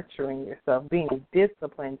nurturing yourself, being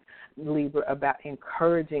disciplined, Libra, about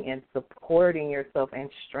encouraging and supporting yourself and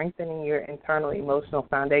strengthening your internal emotional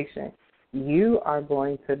foundation, you are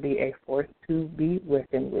going to be a force to be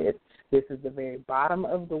reckoned with. This is the very bottom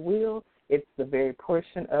of the wheel. It's the very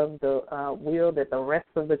portion of the wheel that the rest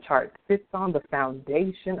of the chart sits on, the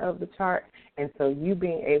foundation of the chart. And so you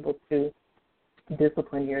being able to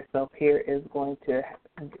discipline yourself here is going to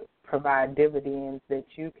provide dividends that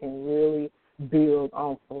you can really build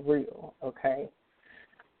on for real, okay?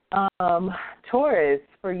 Taurus,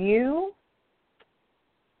 for you,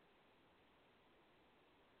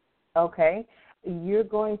 okay, you're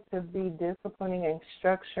going to be disciplining and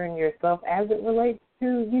structuring yourself as it relates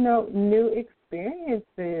to, new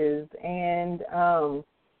experiences and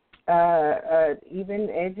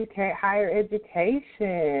even higher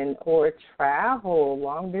education or travel,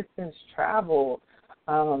 long-distance travel.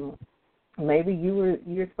 Maybe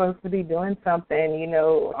you're supposed to be doing something,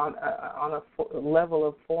 on a level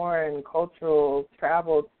of foreign cultural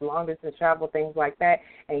travel, long-distance travel, things like that,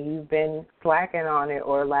 and you've been slacking on it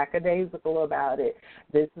or lackadaisical about it.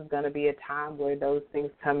 This is going to be a time where those things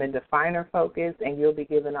come into finer focus, and you'll be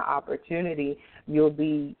given an opportunity. You'll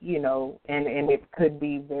be, and it could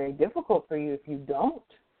be very difficult for you if you don't,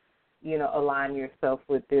 align yourself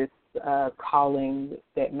with this calling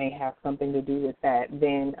that may have something to do with that.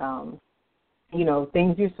 Then,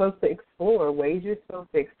 things you're supposed to explore, ways you're supposed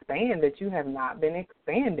to expand that you have not been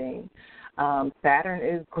expanding. Saturn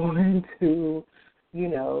is going to,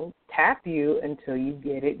 tap you until you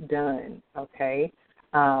get it done, okay?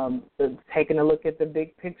 Taking a look at the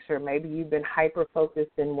big picture, maybe you've been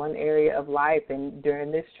hyper-focused in one area of life, and during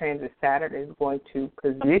this transit, Saturn is going to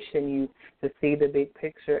position you to see the big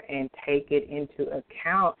picture and take it into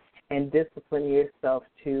account and discipline yourself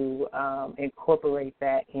to incorporate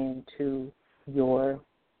that into your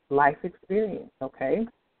life experience, okay?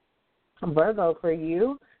 Virgo, for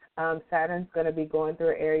you, Saturn's going to be going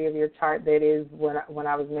through an area of your chart that is, when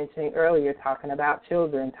I was mentioning earlier, talking about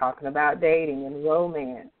children, talking about dating and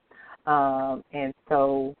romance. And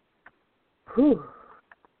so,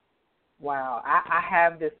 wow, I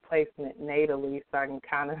have this placement natally, so I can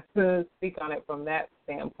kind of speak on it from that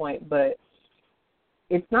standpoint, but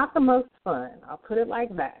it's not the most fun. I'll put it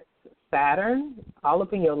like that. Saturn, all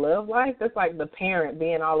up in your love life, that's like the parent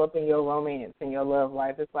being all up in your romance and your love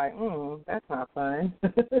life. It's like, that's not fun.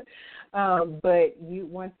 But you,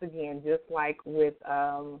 once again, just like with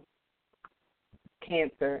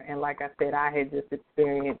Cancer, and like I said, I had just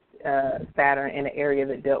experienced Saturn in an area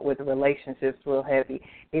that dealt with relationships real heavy.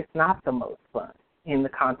 It's not the most fun in the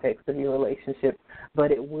context of your relationship,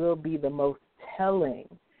 but it will be the most telling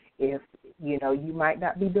if, you might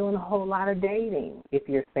not be doing a whole lot of dating if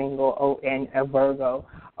you're single and a Virgo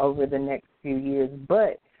over the next few years,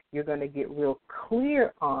 but you're going to get real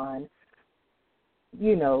clear on,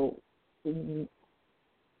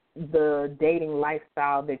 the dating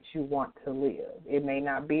lifestyle that you want to live. It may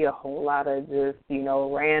not be a whole lot of just,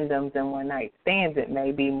 randoms and one-night stands. It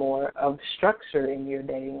may be more of structure in your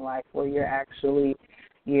dating life where you're actually,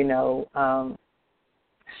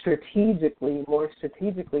 more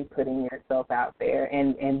strategically putting yourself out there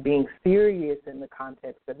and being serious in the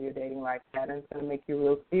context of your dating life. Saturn's going to make you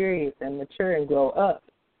real serious and mature and grow up,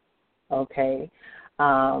 okay?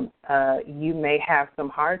 You may have some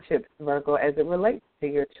hardships, Virgo, as it relates to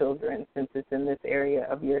your children, since it's in this area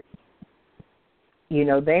of your,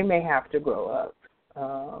 they may have to grow up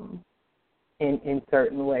in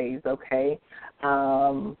certain ways, okay?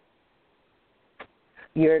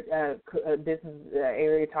 This is the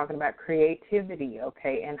area talking about creativity,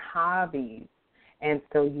 okay, and hobbies. And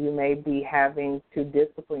so you may be having to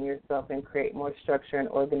discipline yourself and create more structure and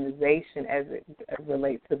organization as it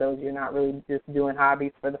relates to those. You're not really just doing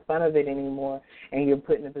hobbies for the fun of it anymore, and you're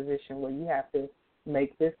put in a position where you have to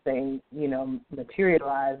make this thing,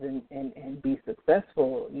 materialize and be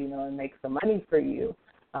successful, and make some money for you.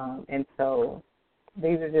 And so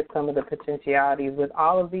these are just some of the potentialities. With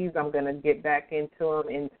all of these, I'm going to get back into them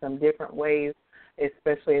in some different ways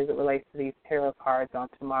especially as it relates to these tarot cards on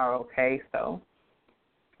tomorrow, okay? So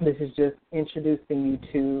this is just introducing you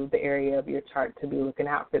to the area of your chart to be looking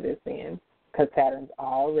out for this in, because Saturn's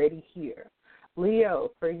already here.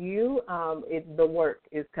 Leo, for you, the work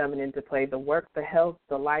is coming into play. The work, the health,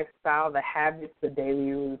 the lifestyle, the habits, the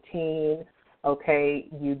daily routine, okay?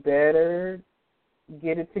 You better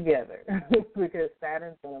get it together because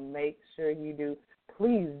Saturn's going to make sure you do.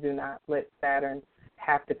 Please do not let Saturn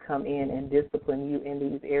have to come in and discipline you in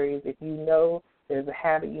these areas. If you know there's a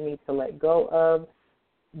habit you need to let go of,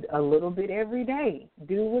 a little bit every day.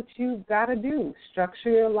 Do what you've got to do.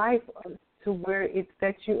 Structure your life to where it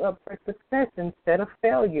sets you up for success instead of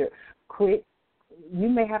failure. Quit. You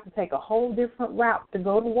may have to take a whole different route to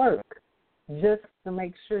go to work just to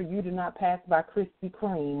make sure you do not pass by Krispy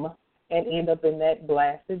Kreme and end up in that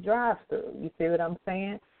blasted drive-thru. You see what I'm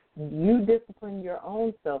saying? You discipline your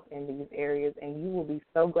own self in these areas, and you will be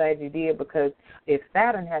so glad you did, because if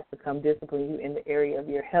Saturn has to come discipline you in the area of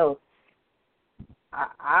your health,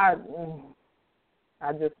 I wouldn't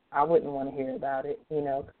want to hear about it, you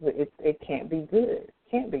know, 'cause it can't be good. It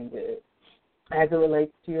can't be good. As it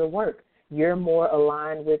relates to your work, you're more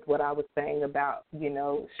aligned with what I was saying about, you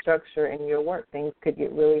know, structure in your work. Things could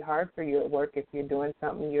get really hard for you at work if you're doing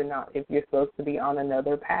something if you're supposed to be on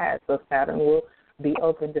another path. So Saturn will be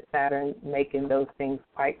open to Saturn making those things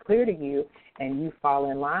quite clear to you, and you fall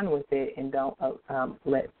in line with it and don't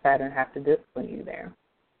let Saturn have to discipline you there.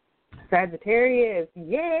 Sagittarius,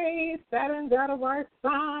 yay, Saturn's out of our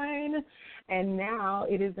sign, and now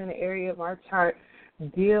it is an area of our chart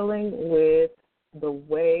dealing with the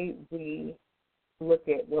way we look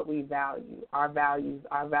at what we value, our values,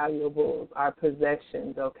 our valuables, our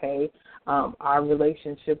possessions, okay, our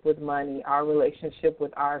relationship with money, our relationship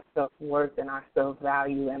with our self-worth and our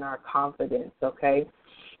self-value and our confidence, okay,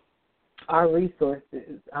 our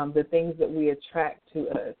resources, the things that we attract to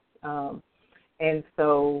us. And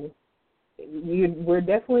so we're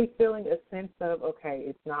definitely feeling a sense of, okay,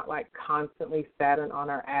 it's not like constantly Saturn on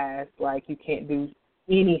our ass, like you can't do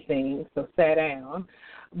anything, so sit down.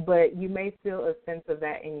 But you may feel a sense of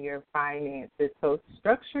that in your finances. So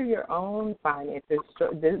structure your own finances,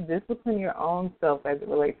 discipline your own self as it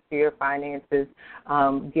relates to your finances.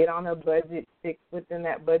 Get on a budget, stick within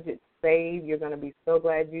that budget, save. You're going to be so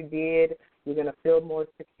glad you did. You're going to feel more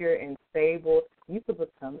secure and stable. You could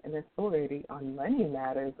become an authority on money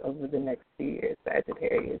matters over the next few years,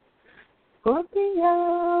 Sagittarius.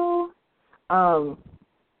 Scorpio.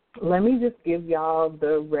 Let me just give y'all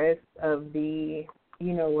the rest of the,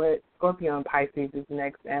 you know what, Scorpio and Pisces is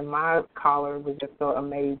next, and my caller was just so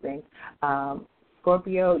amazing.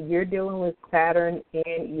 Scorpio, you're dealing with Saturn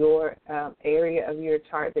in your area of your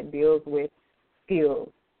chart that deals with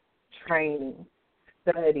skills, training,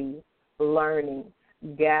 study, learning,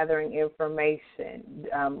 gathering information,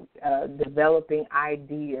 developing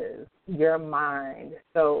ideas, your mind,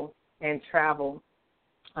 and travel,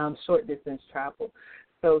 short-distance travel.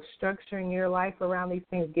 So structuring your life around these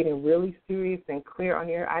things, getting really serious and clear on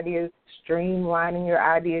your ideas, streamlining your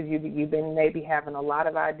ideas. You've been maybe having a lot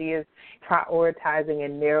of ideas, prioritizing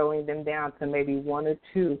and narrowing them down to maybe one or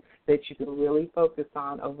two that you can really focus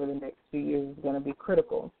on over the next few years is going to be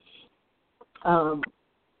critical.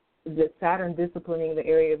 The Saturn disciplining the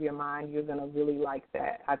area of your mind, you're going to really like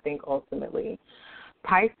that, I think, ultimately.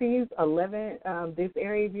 Pisces, 11, this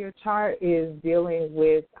area of your chart is dealing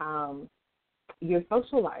with your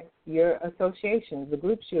social life, your associations, the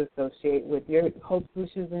groups you associate with, your hopes,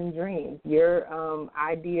 wishes, and dreams, your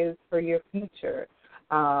ideas for your future,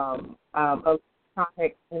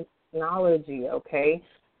 electronic technology, okay?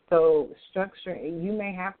 So structuring, you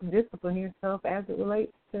may have to discipline yourself as it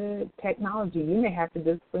relates to technology. You may have to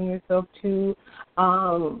discipline yourself to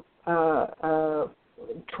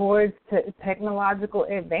towards technological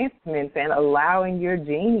advancements and allowing your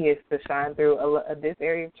genius to shine through. This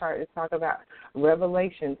area of chart is talking about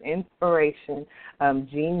revelations, inspiration,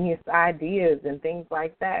 genius ideas, and things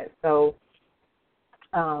like that. So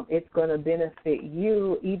it's going to benefit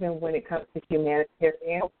you even when it comes to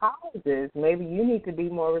humanitarian causes. Maybe you need to be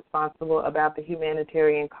more responsible about the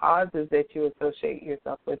humanitarian causes that you associate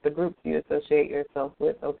yourself with, the groups you associate yourself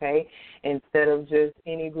with, okay? Instead of just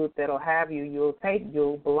any group that'll have you,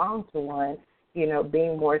 you'll belong to one, you know,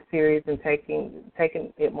 being more serious and taking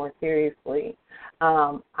it more seriously.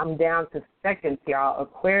 I'm down to seconds, y'all.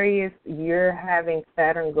 Aquarius, you're having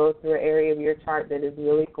Saturn go through an area of your chart that is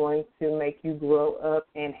really going to make you grow up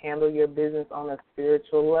and handle your business on a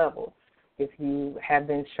spiritual level. If you have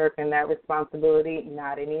been shirking that responsibility,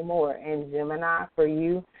 not anymore. And Gemini, for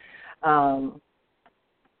you,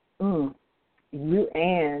 you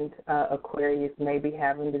and Aquarius may be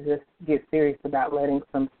having to just get serious about letting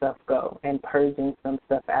some stuff go and purging some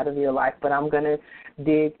stuff out of your life. But I'm going to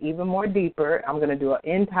dig even more deeper. I'm going to do an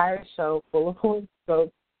entire show full of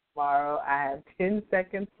horoscopes tomorrow. I have 10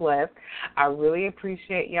 seconds left. I really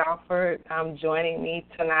appreciate y'all for joining me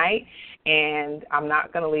tonight, and I'm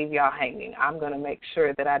not going to leave y'all hanging. I'm going to make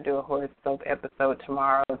sure that I do a horoscope episode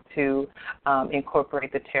tomorrow to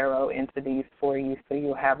incorporate the tarot into these for you, so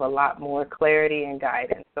you'll have a lot more clarity and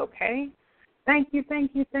guidance, okay? Thank you,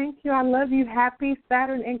 thank you, thank you. I love you. Happy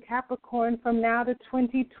Saturn and Capricorn from now to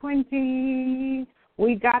 2020.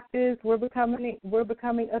 We got this. We're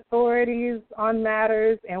becoming authorities on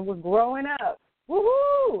matters, and we're growing up.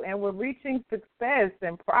 Woohoo! And we're reaching success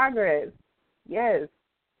and progress. Yes.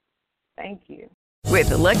 Thank you. With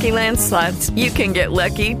the Lucky Land Slots, you can get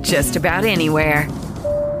lucky just about anywhere.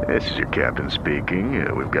 This is your captain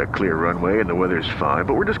speaking. We've got clear runway and the weather's fine,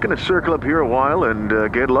 but we're just going to circle up here a while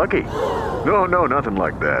and get lucky. No, nothing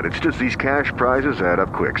like that. It's just these cash prizes add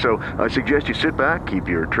up quick. So I suggest you sit back, keep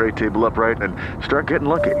your tray table upright, and start getting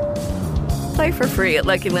lucky. Play for free at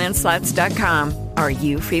LuckyLandSlots.com. Are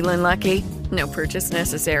you feeling lucky? No purchase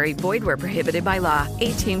necessary. Void where prohibited by law.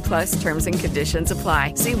 18+ terms and conditions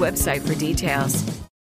apply. See website for details.